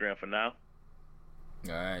on Instagram for now.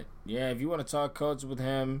 All right, yeah. If you want to talk codes with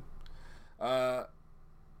him, where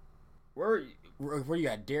you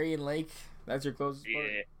at? Darien Lake. That's your closest park?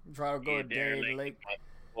 Try to go to Darien Lake.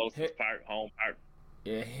 Closest park, home park.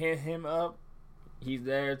 Yeah, hit him up. He's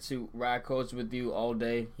there to ride coach with you all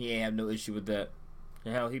day. He ain't have no issue with that.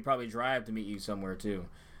 Hell, he probably drive to meet you somewhere too.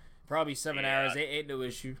 Probably 7 hours. Ain't no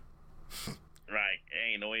issue. Right,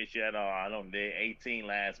 ain't no issue at all. I done did 18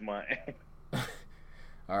 last month.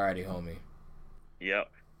 Alrighty, homie. Yep.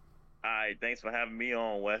 All right, thanks for having me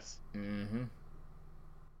on, Wes. Mm-hmm.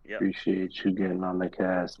 Yep. Appreciate you getting on the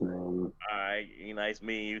cast, man. All right, nice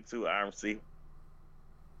meeting you too, RMC.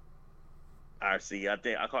 RC, I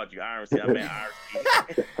think I called you RMC. I meant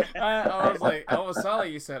RC. I was sorry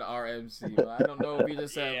you said RMC, but I don't know if you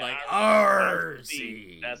just said like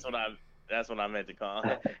RC. That's what I meant to call.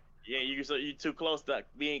 Yeah, you too close to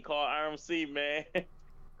being called RMC, man.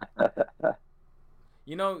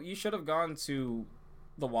 You know, you should have gone to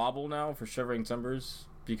the Wobble now for Shivering Timbers,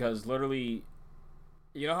 because literally,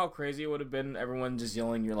 you know how crazy it would have been, everyone just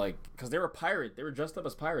yelling, you're like, because they were dressed up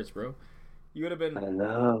as pirates, bro. You would have been, I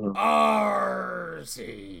know.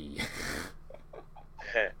 RC.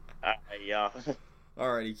 All right, y'all.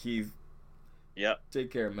 Alrighty, Keith. Yep.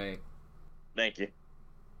 Take care, mate. Thank you.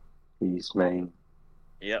 Peace, man.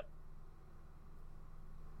 Yep.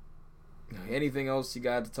 Anything else you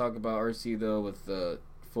got to talk about RC though with the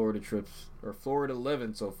Florida trips or Florida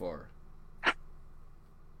living so far?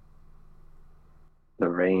 The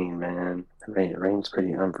rain, man. Rain's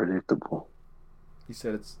pretty unpredictable. He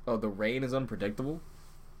said the rain is unpredictable?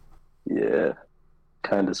 Yeah.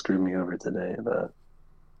 Kind of screwed me over today, but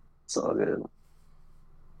it's all good.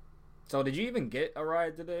 So did you even get a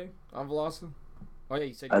ride today on Velocity? Oh yeah,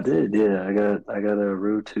 you said I did, yeah. I got a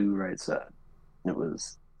row 2 right side. It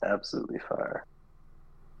was absolutely fire.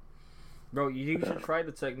 Bro, you should try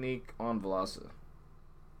the technique on Velocity.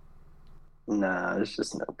 Nah, there's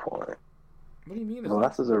just no point. What do you mean?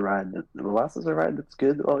 Velocity's a ride that's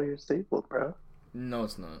good while you're stable, bro. No,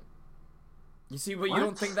 it's not. You see, but you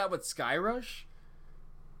don't think that with Skyrush?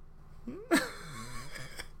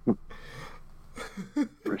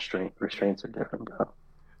 Restraints are different, bro.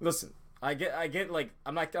 Listen, I get like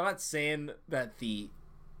I'm not saying that the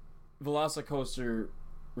Velocicoaster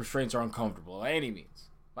restraints are uncomfortable by any means.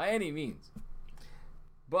 By any means.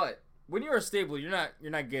 But when you're a stable, you're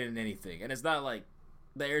not getting anything. And it's not like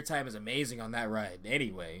the airtime is amazing on that ride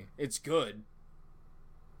anyway. It's good.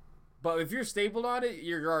 But if you're stapled on it,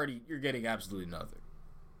 you're getting absolutely nothing.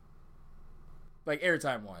 Like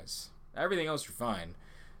airtime wise. Everything else you're fine.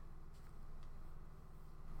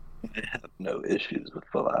 I have no issues with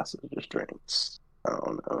velocity restraints. I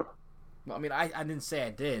don't know. I mean, I didn't say I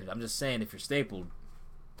did. I'm just saying if you're stapled.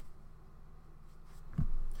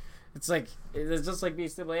 It's just like being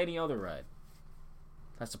stapled any other ride.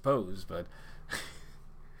 I suppose, but...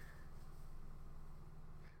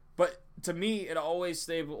 But to me, it always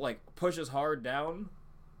pushes hard down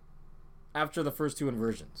after the first two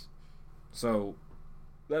inversions. So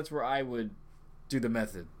that's where I would do the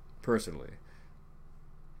method, personally.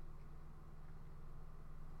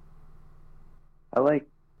 I like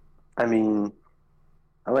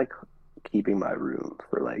keeping my room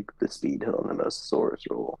for the speed hill and the Mosasaurus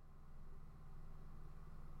roll.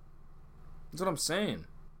 That's what I'm saying.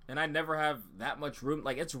 And I never have that much room.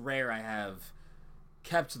 Like, it's rare I have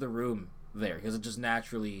kept the room there because it just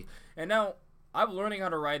naturally. And now I'm learning how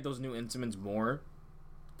to ride those new Intamins more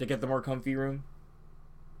to get the more comfy room.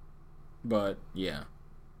 But yeah.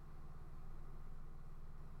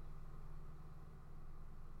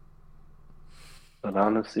 But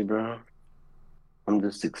honestly, bro, I'm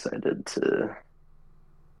just excited to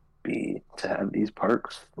have these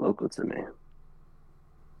parks local to me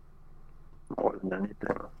more than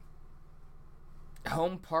anything.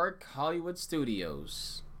 Home Park Hollywood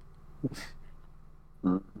Studios.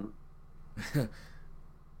 Mm-hmm.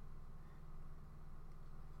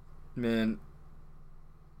 Man,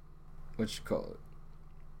 what you call it?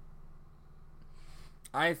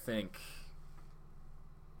 I think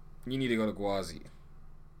you need to go to Gwazi.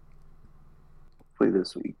 Hopefully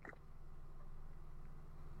this week.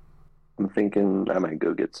 I'm thinking I might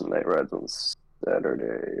go get some night rides on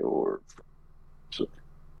Saturday or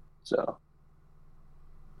so.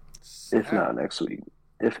 If not next week.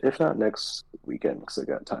 If not next weekend, because I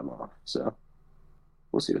got time off. So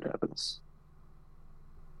we'll see what happens.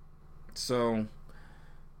 So,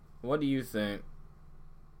 what do you think?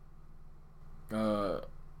 I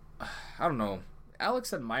don't know. Alex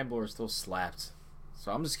said Mindblower still slapped.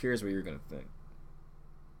 So I'm just curious what you're gonna think.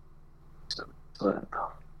 But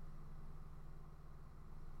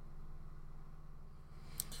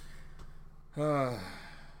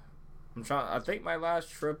I'm trying. I think my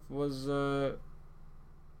last trip was.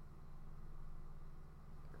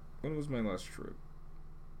 When was my last trip?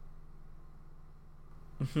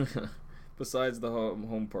 Besides the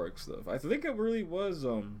home park stuff, I think it really was.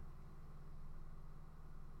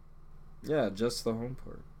 Yeah, just the home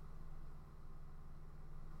park.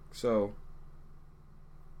 So,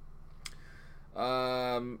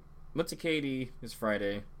 went to Katy this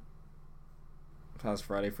Friday. Past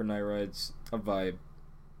Friday for night rides. A vibe.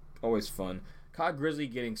 Always fun. Caught Grizzly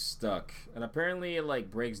getting stuck, and apparently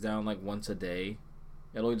it breaks down once a day.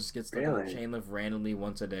 It'll just get stuck in the chain lift randomly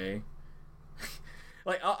once a day.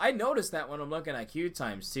 I noticed that when I'm looking at queue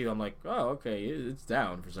times too. I'm like, oh, okay, it's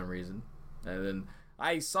down for some reason. And then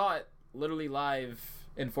I saw it literally live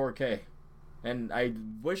in 4K. And I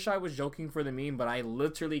wish I was joking for the meme, but I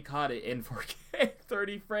literally caught it in 4K,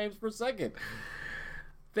 30 frames per second.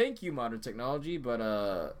 Thank you, modern technology,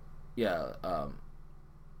 but yeah,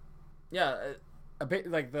 a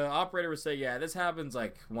bit the operator would say, yeah, this happens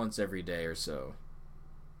once every day or so,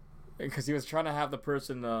 because he was trying to have the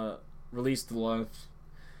person release the lift,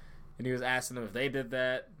 and he was asking them if they did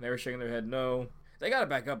that. They were shaking their head no. They got it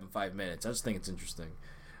back up in 5 minutes. I just think it's interesting.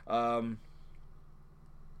 I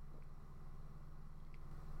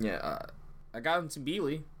got into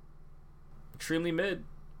Beely, extremely mid.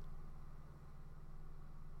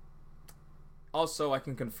 Also, I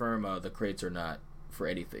can confirm the crates are not for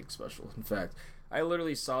anything special. In fact, I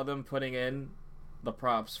literally saw them putting in the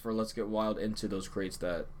props for Let's Get Wild into those crates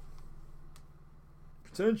that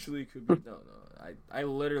potentially could be... No. I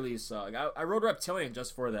literally saw... I rode Reptilian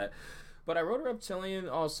just for that. But I rode Reptilian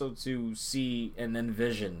also to see and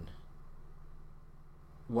envision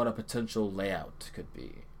what a potential layout could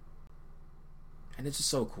be. And it's just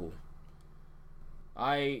so cool.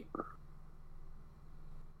 I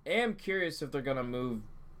am curious if they're gonna move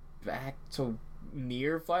back to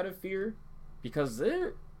near Flight of Fear, because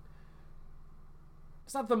it's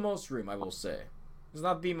not the most room, I will say. It's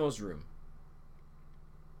not the most room.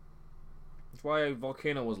 That's why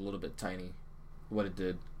Volcano was a little bit tiny, what it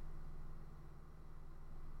did.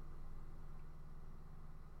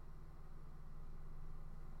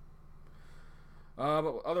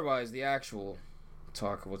 But otherwise, the actual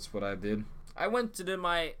talk. What's what I did? I went to do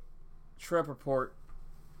my trip report,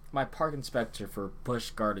 my park inspector for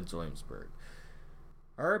Busch Gardens, Williamsburg.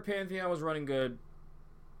 I heard Pantheon was running good,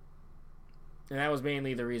 and that was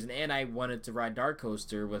mainly the reason. And I wanted to ride Dark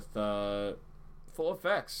Coaster with full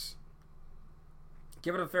effects.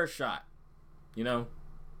 Give it a fair shot, you know.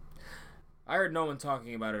 I heard no one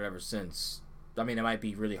talking about it ever since. I mean, it might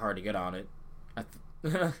be really hard to get on it.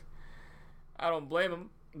 I don't blame him,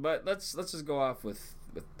 but let's just go off with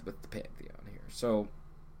the Pantheon here. So,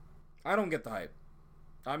 I don't get the hype.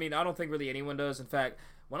 I mean, I don't think really anyone does. In fact,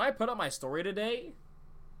 when I put up my story today,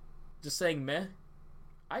 just saying meh,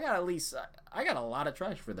 I got a lot of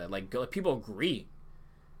trash for that. Like people agree,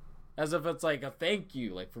 as if it's like a thank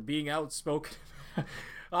you, like for being outspoken.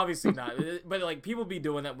 Obviously not, but like people be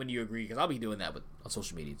doing that when you agree, because I'll be doing that on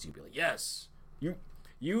social media too. Be like, yes,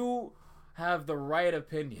 you have the right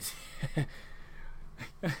opinion.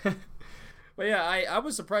 But yeah, I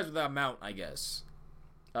was surprised with that amount, I guess,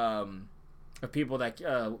 of people that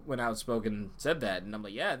went outspoken and said that, and I'm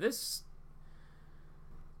like, yeah, this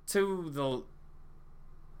to the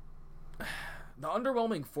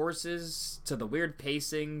underwhelming forces, to the weird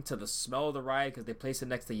pacing, to the smell of the ride, because they place it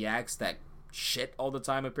next to yaks that shit all the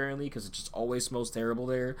time apparently, because it just always smells terrible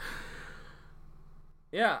there.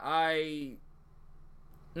 Yeah, I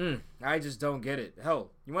just don't get it.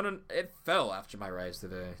 Hell, it fell after my rides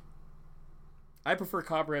today. I prefer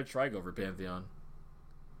Copperhead Trike over Pantheon.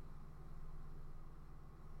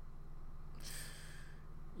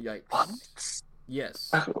 Yikes. What?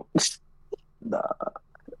 Yes. Nah.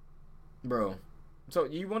 Bro. So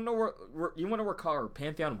you wanna know where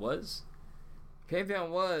Pantheon was?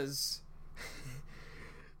 Pantheon was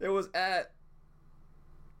it was at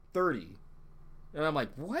 30. And I'm like,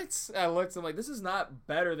 what? I looked, I'm like, this is not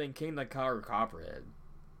better than Kingda Ka or Copperhead.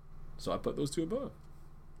 So I put those two above.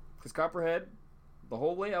 Because Copperhead, the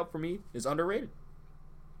whole way out for me, is underrated.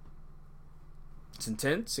 It's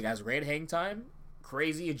intense, it has great hang time,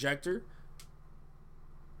 crazy ejector,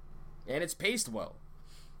 and it's paced well.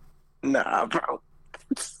 Nah, bro.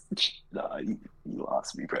 Nah, you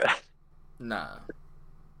lost me, bro. Nah.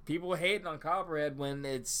 People hating on Copperhead when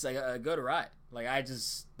it's a good ride. Like, I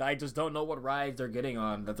just don't know what rides they're getting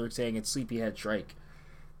on that they're saying it's Sleepyhead Trike.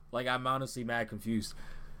 Like, I'm honestly mad confused.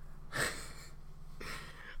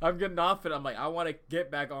 I'm getting off it. I'm like, I want to get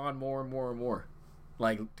back on more and more and more.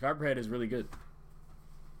 Like, Copperhead is really good.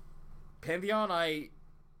 Pantheon, I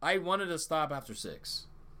wanted to stop after 6.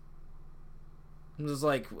 I'm just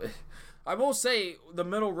like, I will say the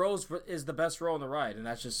middle row is the best row on the ride, and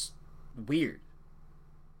that's just weird.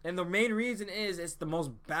 And the main reason is it's the most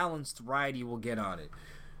balanced ride you will get on it.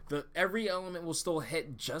 Every element will still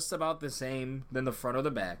hit just about the same than the front or the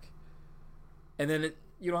back. And then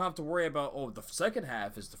you don't have to worry about, the second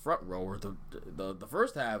half is the front row, or the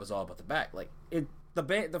first half is all about the back. Like,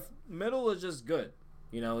 the middle is just good.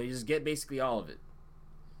 You know, you just get basically all of it.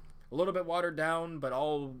 A little bit watered down, but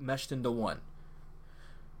all meshed into one.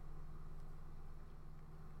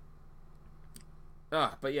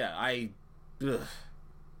 But yeah, I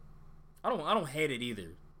don't hate it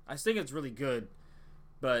either. I think it's really good,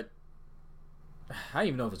 but I don't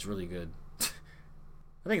even know if it's really good.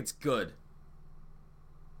 I think it's good.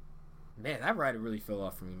 Man, that ride really fell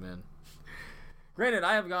off for me, man. Granted,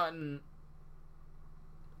 I don't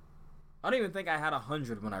even think I had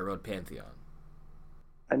 100 when I rode Pantheon.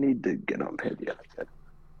 I need to get on Pantheon again.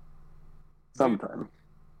 Sometime.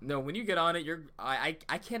 No, when you get on it, I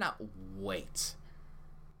cannot wait.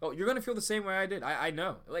 Oh, you're gonna feel the same way I did. I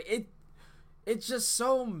know. Like it's just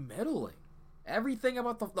so middling. Everything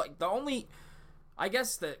about the only, I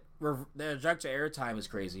guess the ejector air time is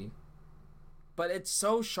crazy, but it's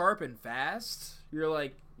so sharp and fast. You're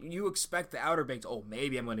like, you expect the Outer Banks. Oh,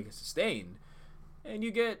 maybe I'm gonna get sustained, and you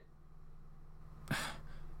get.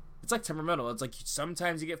 It's like temperamental. It's like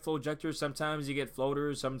sometimes you get full ejectors, sometimes you get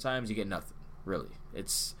floaters, sometimes you get nothing. Really,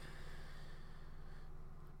 it's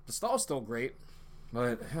the stall's still great.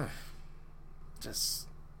 But just,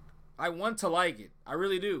 I want to like it. I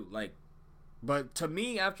really do. Like, but to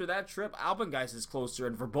me, after that trip, Alpengeist is closer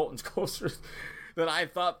and Verbolten's closer than I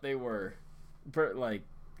thought they were, like,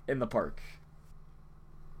 in the park.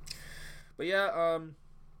 But yeah,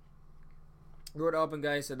 we were at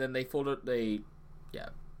Alpengeist, and then they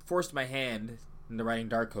forced my hand into riding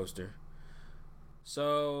Dark Coaster.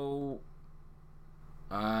 So,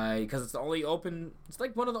 because it's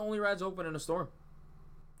like one of the only rides open in a storm.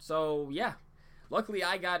 So, yeah. Luckily,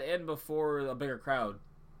 I got in before a bigger crowd.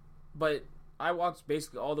 But I walked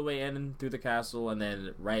basically all the way in through the castle and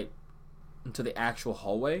then right into the actual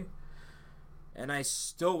hallway. And I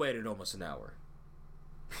still waited almost an hour.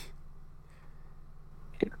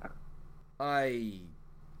 I've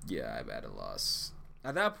had a loss.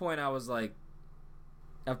 At that point, I was like,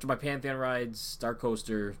 after my Pantheon rides, Dark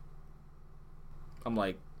Coaster, I'm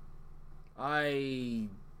like, and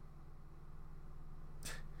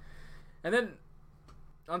then,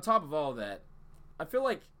 on top of all that, I feel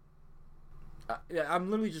like I'm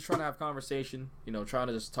literally just trying to have conversation, trying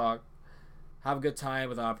to just talk, have a good time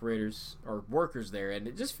with operators or workers there, and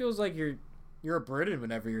it just feels like you're a burden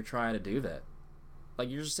whenever you're trying to do that. Like,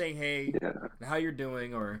 you're just saying, hey, how you're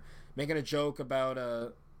doing, or making a joke about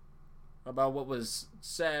what was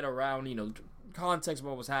said around, context of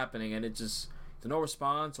what was happening, and it just, there's no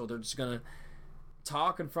response, or they're just gonna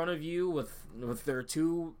talk in front of you with their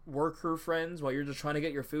two worker friends while you're just trying to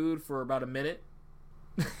get your food for about a minute.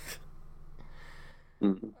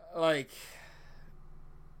 Mm-hmm. Like,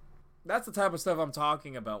 that's the type of stuff I'm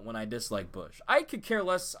talking about when I dislike Busch. I could care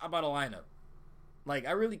less about a lineup. Like,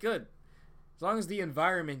 I really could. As long as the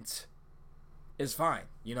environment is fine.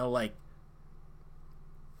 Like...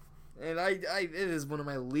 And it is one of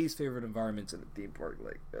my least favorite environments in the theme park.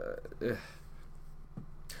 Like,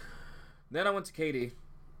 Then I went to Katy.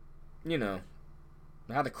 I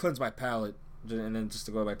had to cleanse my palate, and then just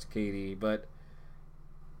to go back to Katy. But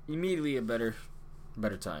immediately a better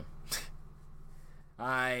time.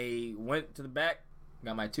 I went to the back,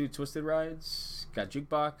 got my 2 Twisted rides, got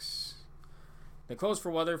Jukebox. They closed for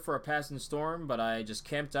weather for a passing storm, but I just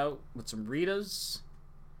camped out with some Ritas.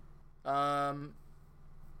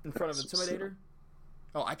 In front of Intimidator.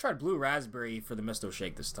 Oh, I tried Blue Raspberry for the Misto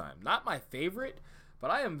Shake this time. Not my favorite, but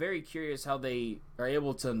I am very curious how they are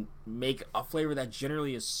able to make a flavor that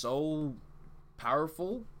generally is so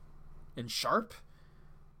powerful and sharp.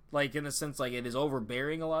 Like, in the sense, like, it is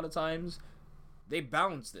overbearing a lot of times. They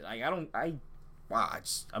balanced it. I'm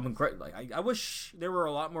incredible. Like, I wish there were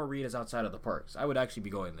a lot more Ritas outside of the parks. I would actually be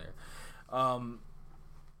going there.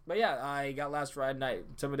 But yeah, I got last ride night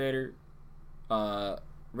Intimidator.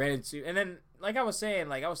 Ran into, and then, like I was saying,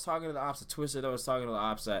 like, I was talking to the ops at Twisted, I was talking to the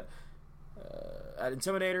ops at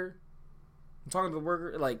Intimidator, I'm talking to the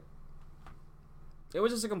worker, like, it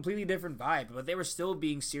was just a completely different vibe, but they were still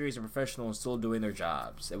being serious and professional and still doing their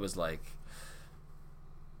jobs. It was like,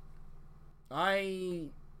 I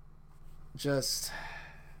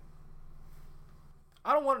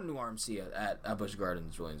don't want a new RMC at Busch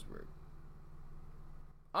Gardens, Williamsburg.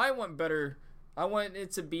 I want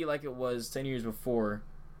it to be like it was 10 years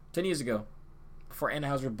ago, before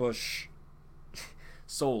Anheuser-Busch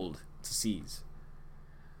sold to Seas.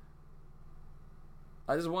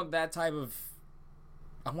 I just want that type of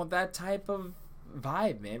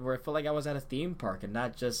vibe, man, where I feel like I was at a theme park and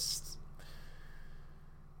not just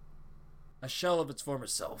a shell of its former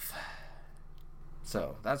self.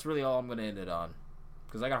 So, that's really all I'm going to end it on,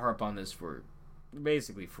 because I got to harp on this for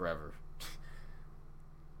basically forever.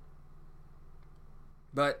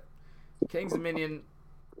 But Kings Dominion,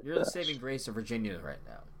 you're the saving grace of Virginia right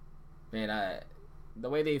now. Man, the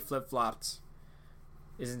way they flip-flopped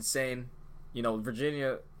is insane.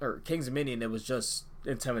 Virginia, or Kings Dominion, it was just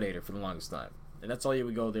Intimidator for the longest time. And that's all you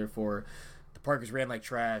would go there for. The park was ran like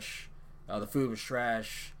trash. The food was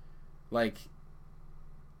trash. Like,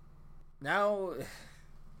 now...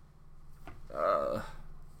 now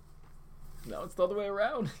it's the other way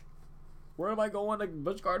around. Where am I going to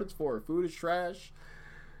Busch Gardens for? Food is trash.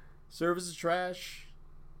 Service is trash.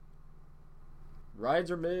 Rides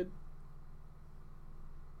are mid.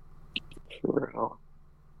 Sure.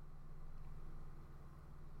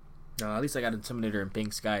 At least I got Intimidator and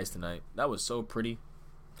Pink Skies tonight. That was so pretty.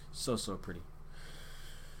 So pretty.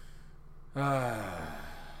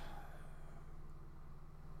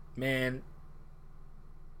 Man.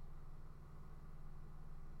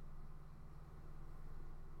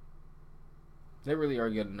 They really are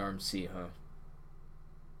getting an RMC, huh?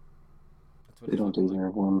 They don't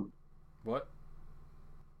deserve one. What?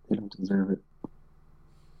 They don't deserve it.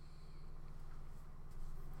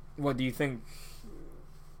 What, do you think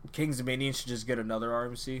Kings Dominion should just get another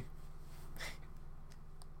RMC?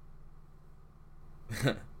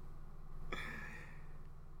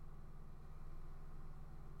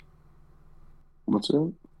 What's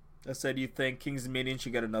that? I said, do you think Kings Dominion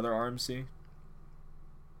should get another RMC?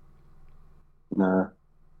 Nah.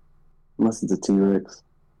 Unless it's a T-Rex.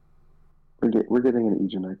 We're getting an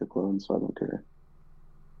Ejanica clone, so I don't care.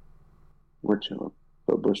 We're chilling.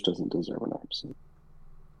 But Busch doesn't deserve an RMC.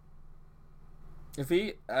 If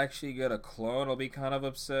he actually got a clone, I'll be kind of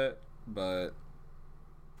upset, but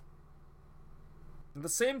at the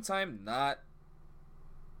same time, not.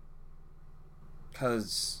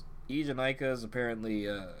 Because Ejanica is apparently,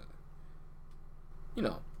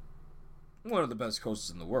 one of the best coasters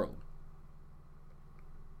in the world.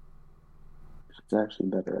 It's actually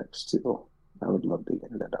better X2. I would love to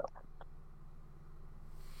get that up.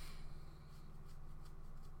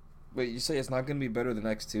 Wait, you say it's not going to be better than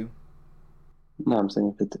X2? No, I'm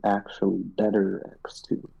saying if it's actually better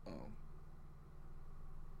X2. Oh.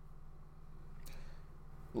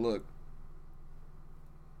 Look.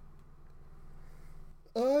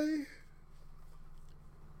 I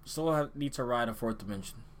still need to ride a fourth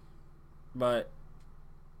dimension. But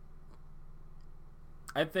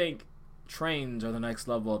I think trains are the next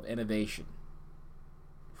level of innovation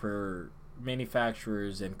for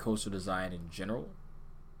manufacturers and coaster design in general.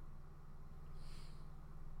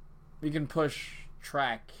 We can push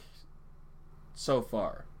track so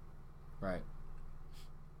far, right?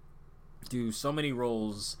 Do so many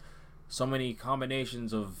rolls, so many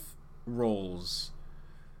combinations of rolls.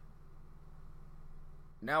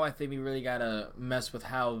 Now I think we really gotta mess with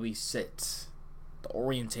how we sit. The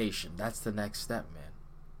orientation. That's the next step, man.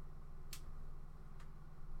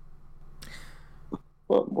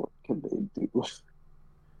 What more can they do?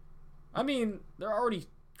 I mean, they're already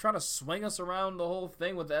trying to swing us around the whole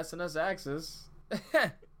thing with the SNS axis.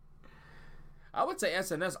 I would say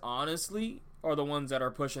SNS, honestly, are the ones that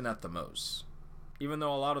are pushing that the most. Even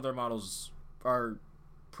though a lot of their models are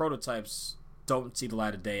prototypes, don't see the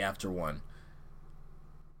light of day after one.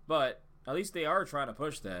 But at least they are trying to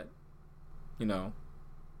push that. You know.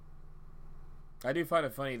 I do find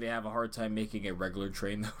it funny they have a hard time making a regular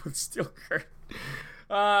train though with steel curtain.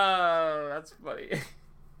 That's funny.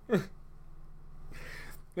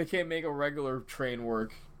 They can't make a regular train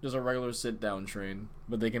work, just a regular sit-down train,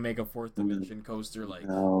 but they can make a fourth dimension coaster like.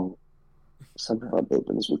 No, somehow it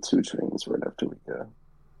opens with 2 trains right after we go.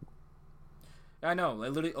 I know, it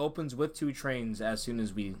literally opens with 2 trains as soon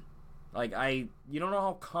as we, like, you don't know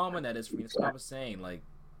how common that is for me. That's what I was saying, like,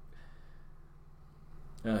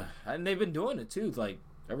 and they've been doing it too, like,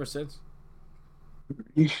 ever since.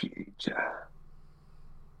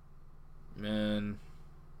 Man.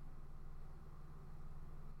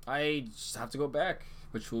 I just have to go back,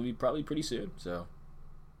 which will be probably pretty soon, so.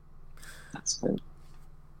 That's it.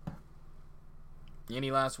 Any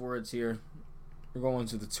last words here? We're going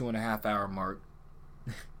to the 2.5 hour mark.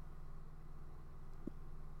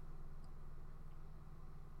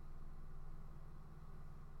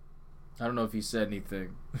 I don't know if you said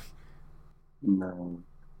anything. No.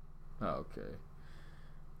 Oh, okay.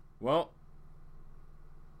 Well,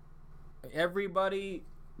 everybody,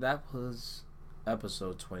 that was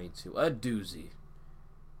episode 22. A doozy.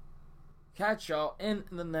 Catch y'all in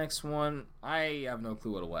the next one. I have no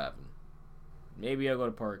clue what'll happen. Maybe I'll go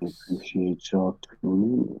to Parks. Appreciate y'all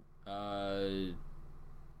tuning in.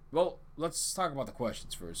 Well, let's talk about the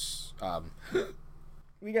questions first.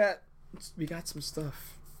 We got some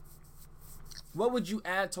stuff. What would you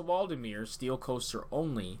add to Waldameer Steel Coaster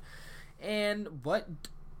only? And what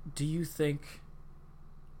do you think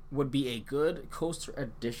would be a good coaster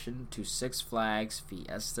addition to Six Flags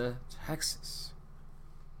Fiesta Texas?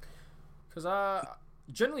 Because I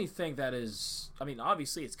generally think that is, I mean,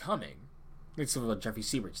 obviously it's coming. It's what Jeffrey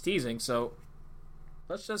Siebert's teasing, so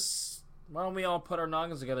let's just, why don't we all put our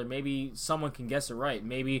noggins together? Maybe someone can guess it right.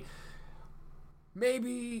 Maybe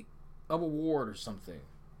a award or something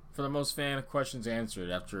for the most fan questions answered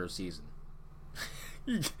after a season.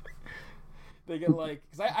 They get like,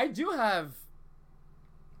 because I do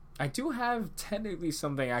have technically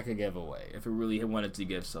something I could give away if we really wanted to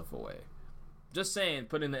give stuff away. Just saying,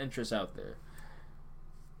 putting the interest out there.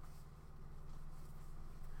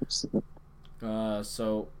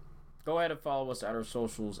 So go ahead and follow us at our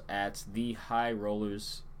socials at the High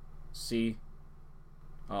Rollers C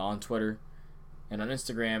on Twitter and on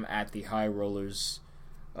Instagram at the High Rollers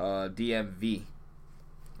DMV.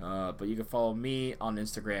 But you can follow me on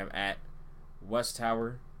Instagram at West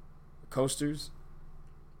Tower Coasters.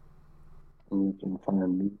 And you can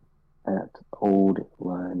find me at Old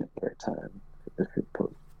Line Airtime.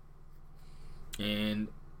 And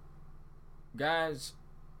guys,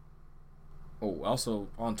 also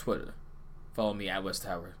on Twitter, follow me at West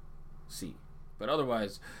Tower C. But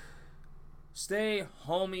otherwise, stay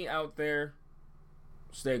homey out there.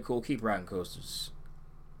 Stay cool. Keep riding coasters.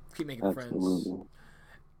 Keep making friends.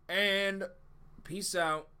 And peace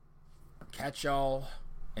out. Catch y'all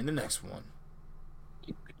in the next one.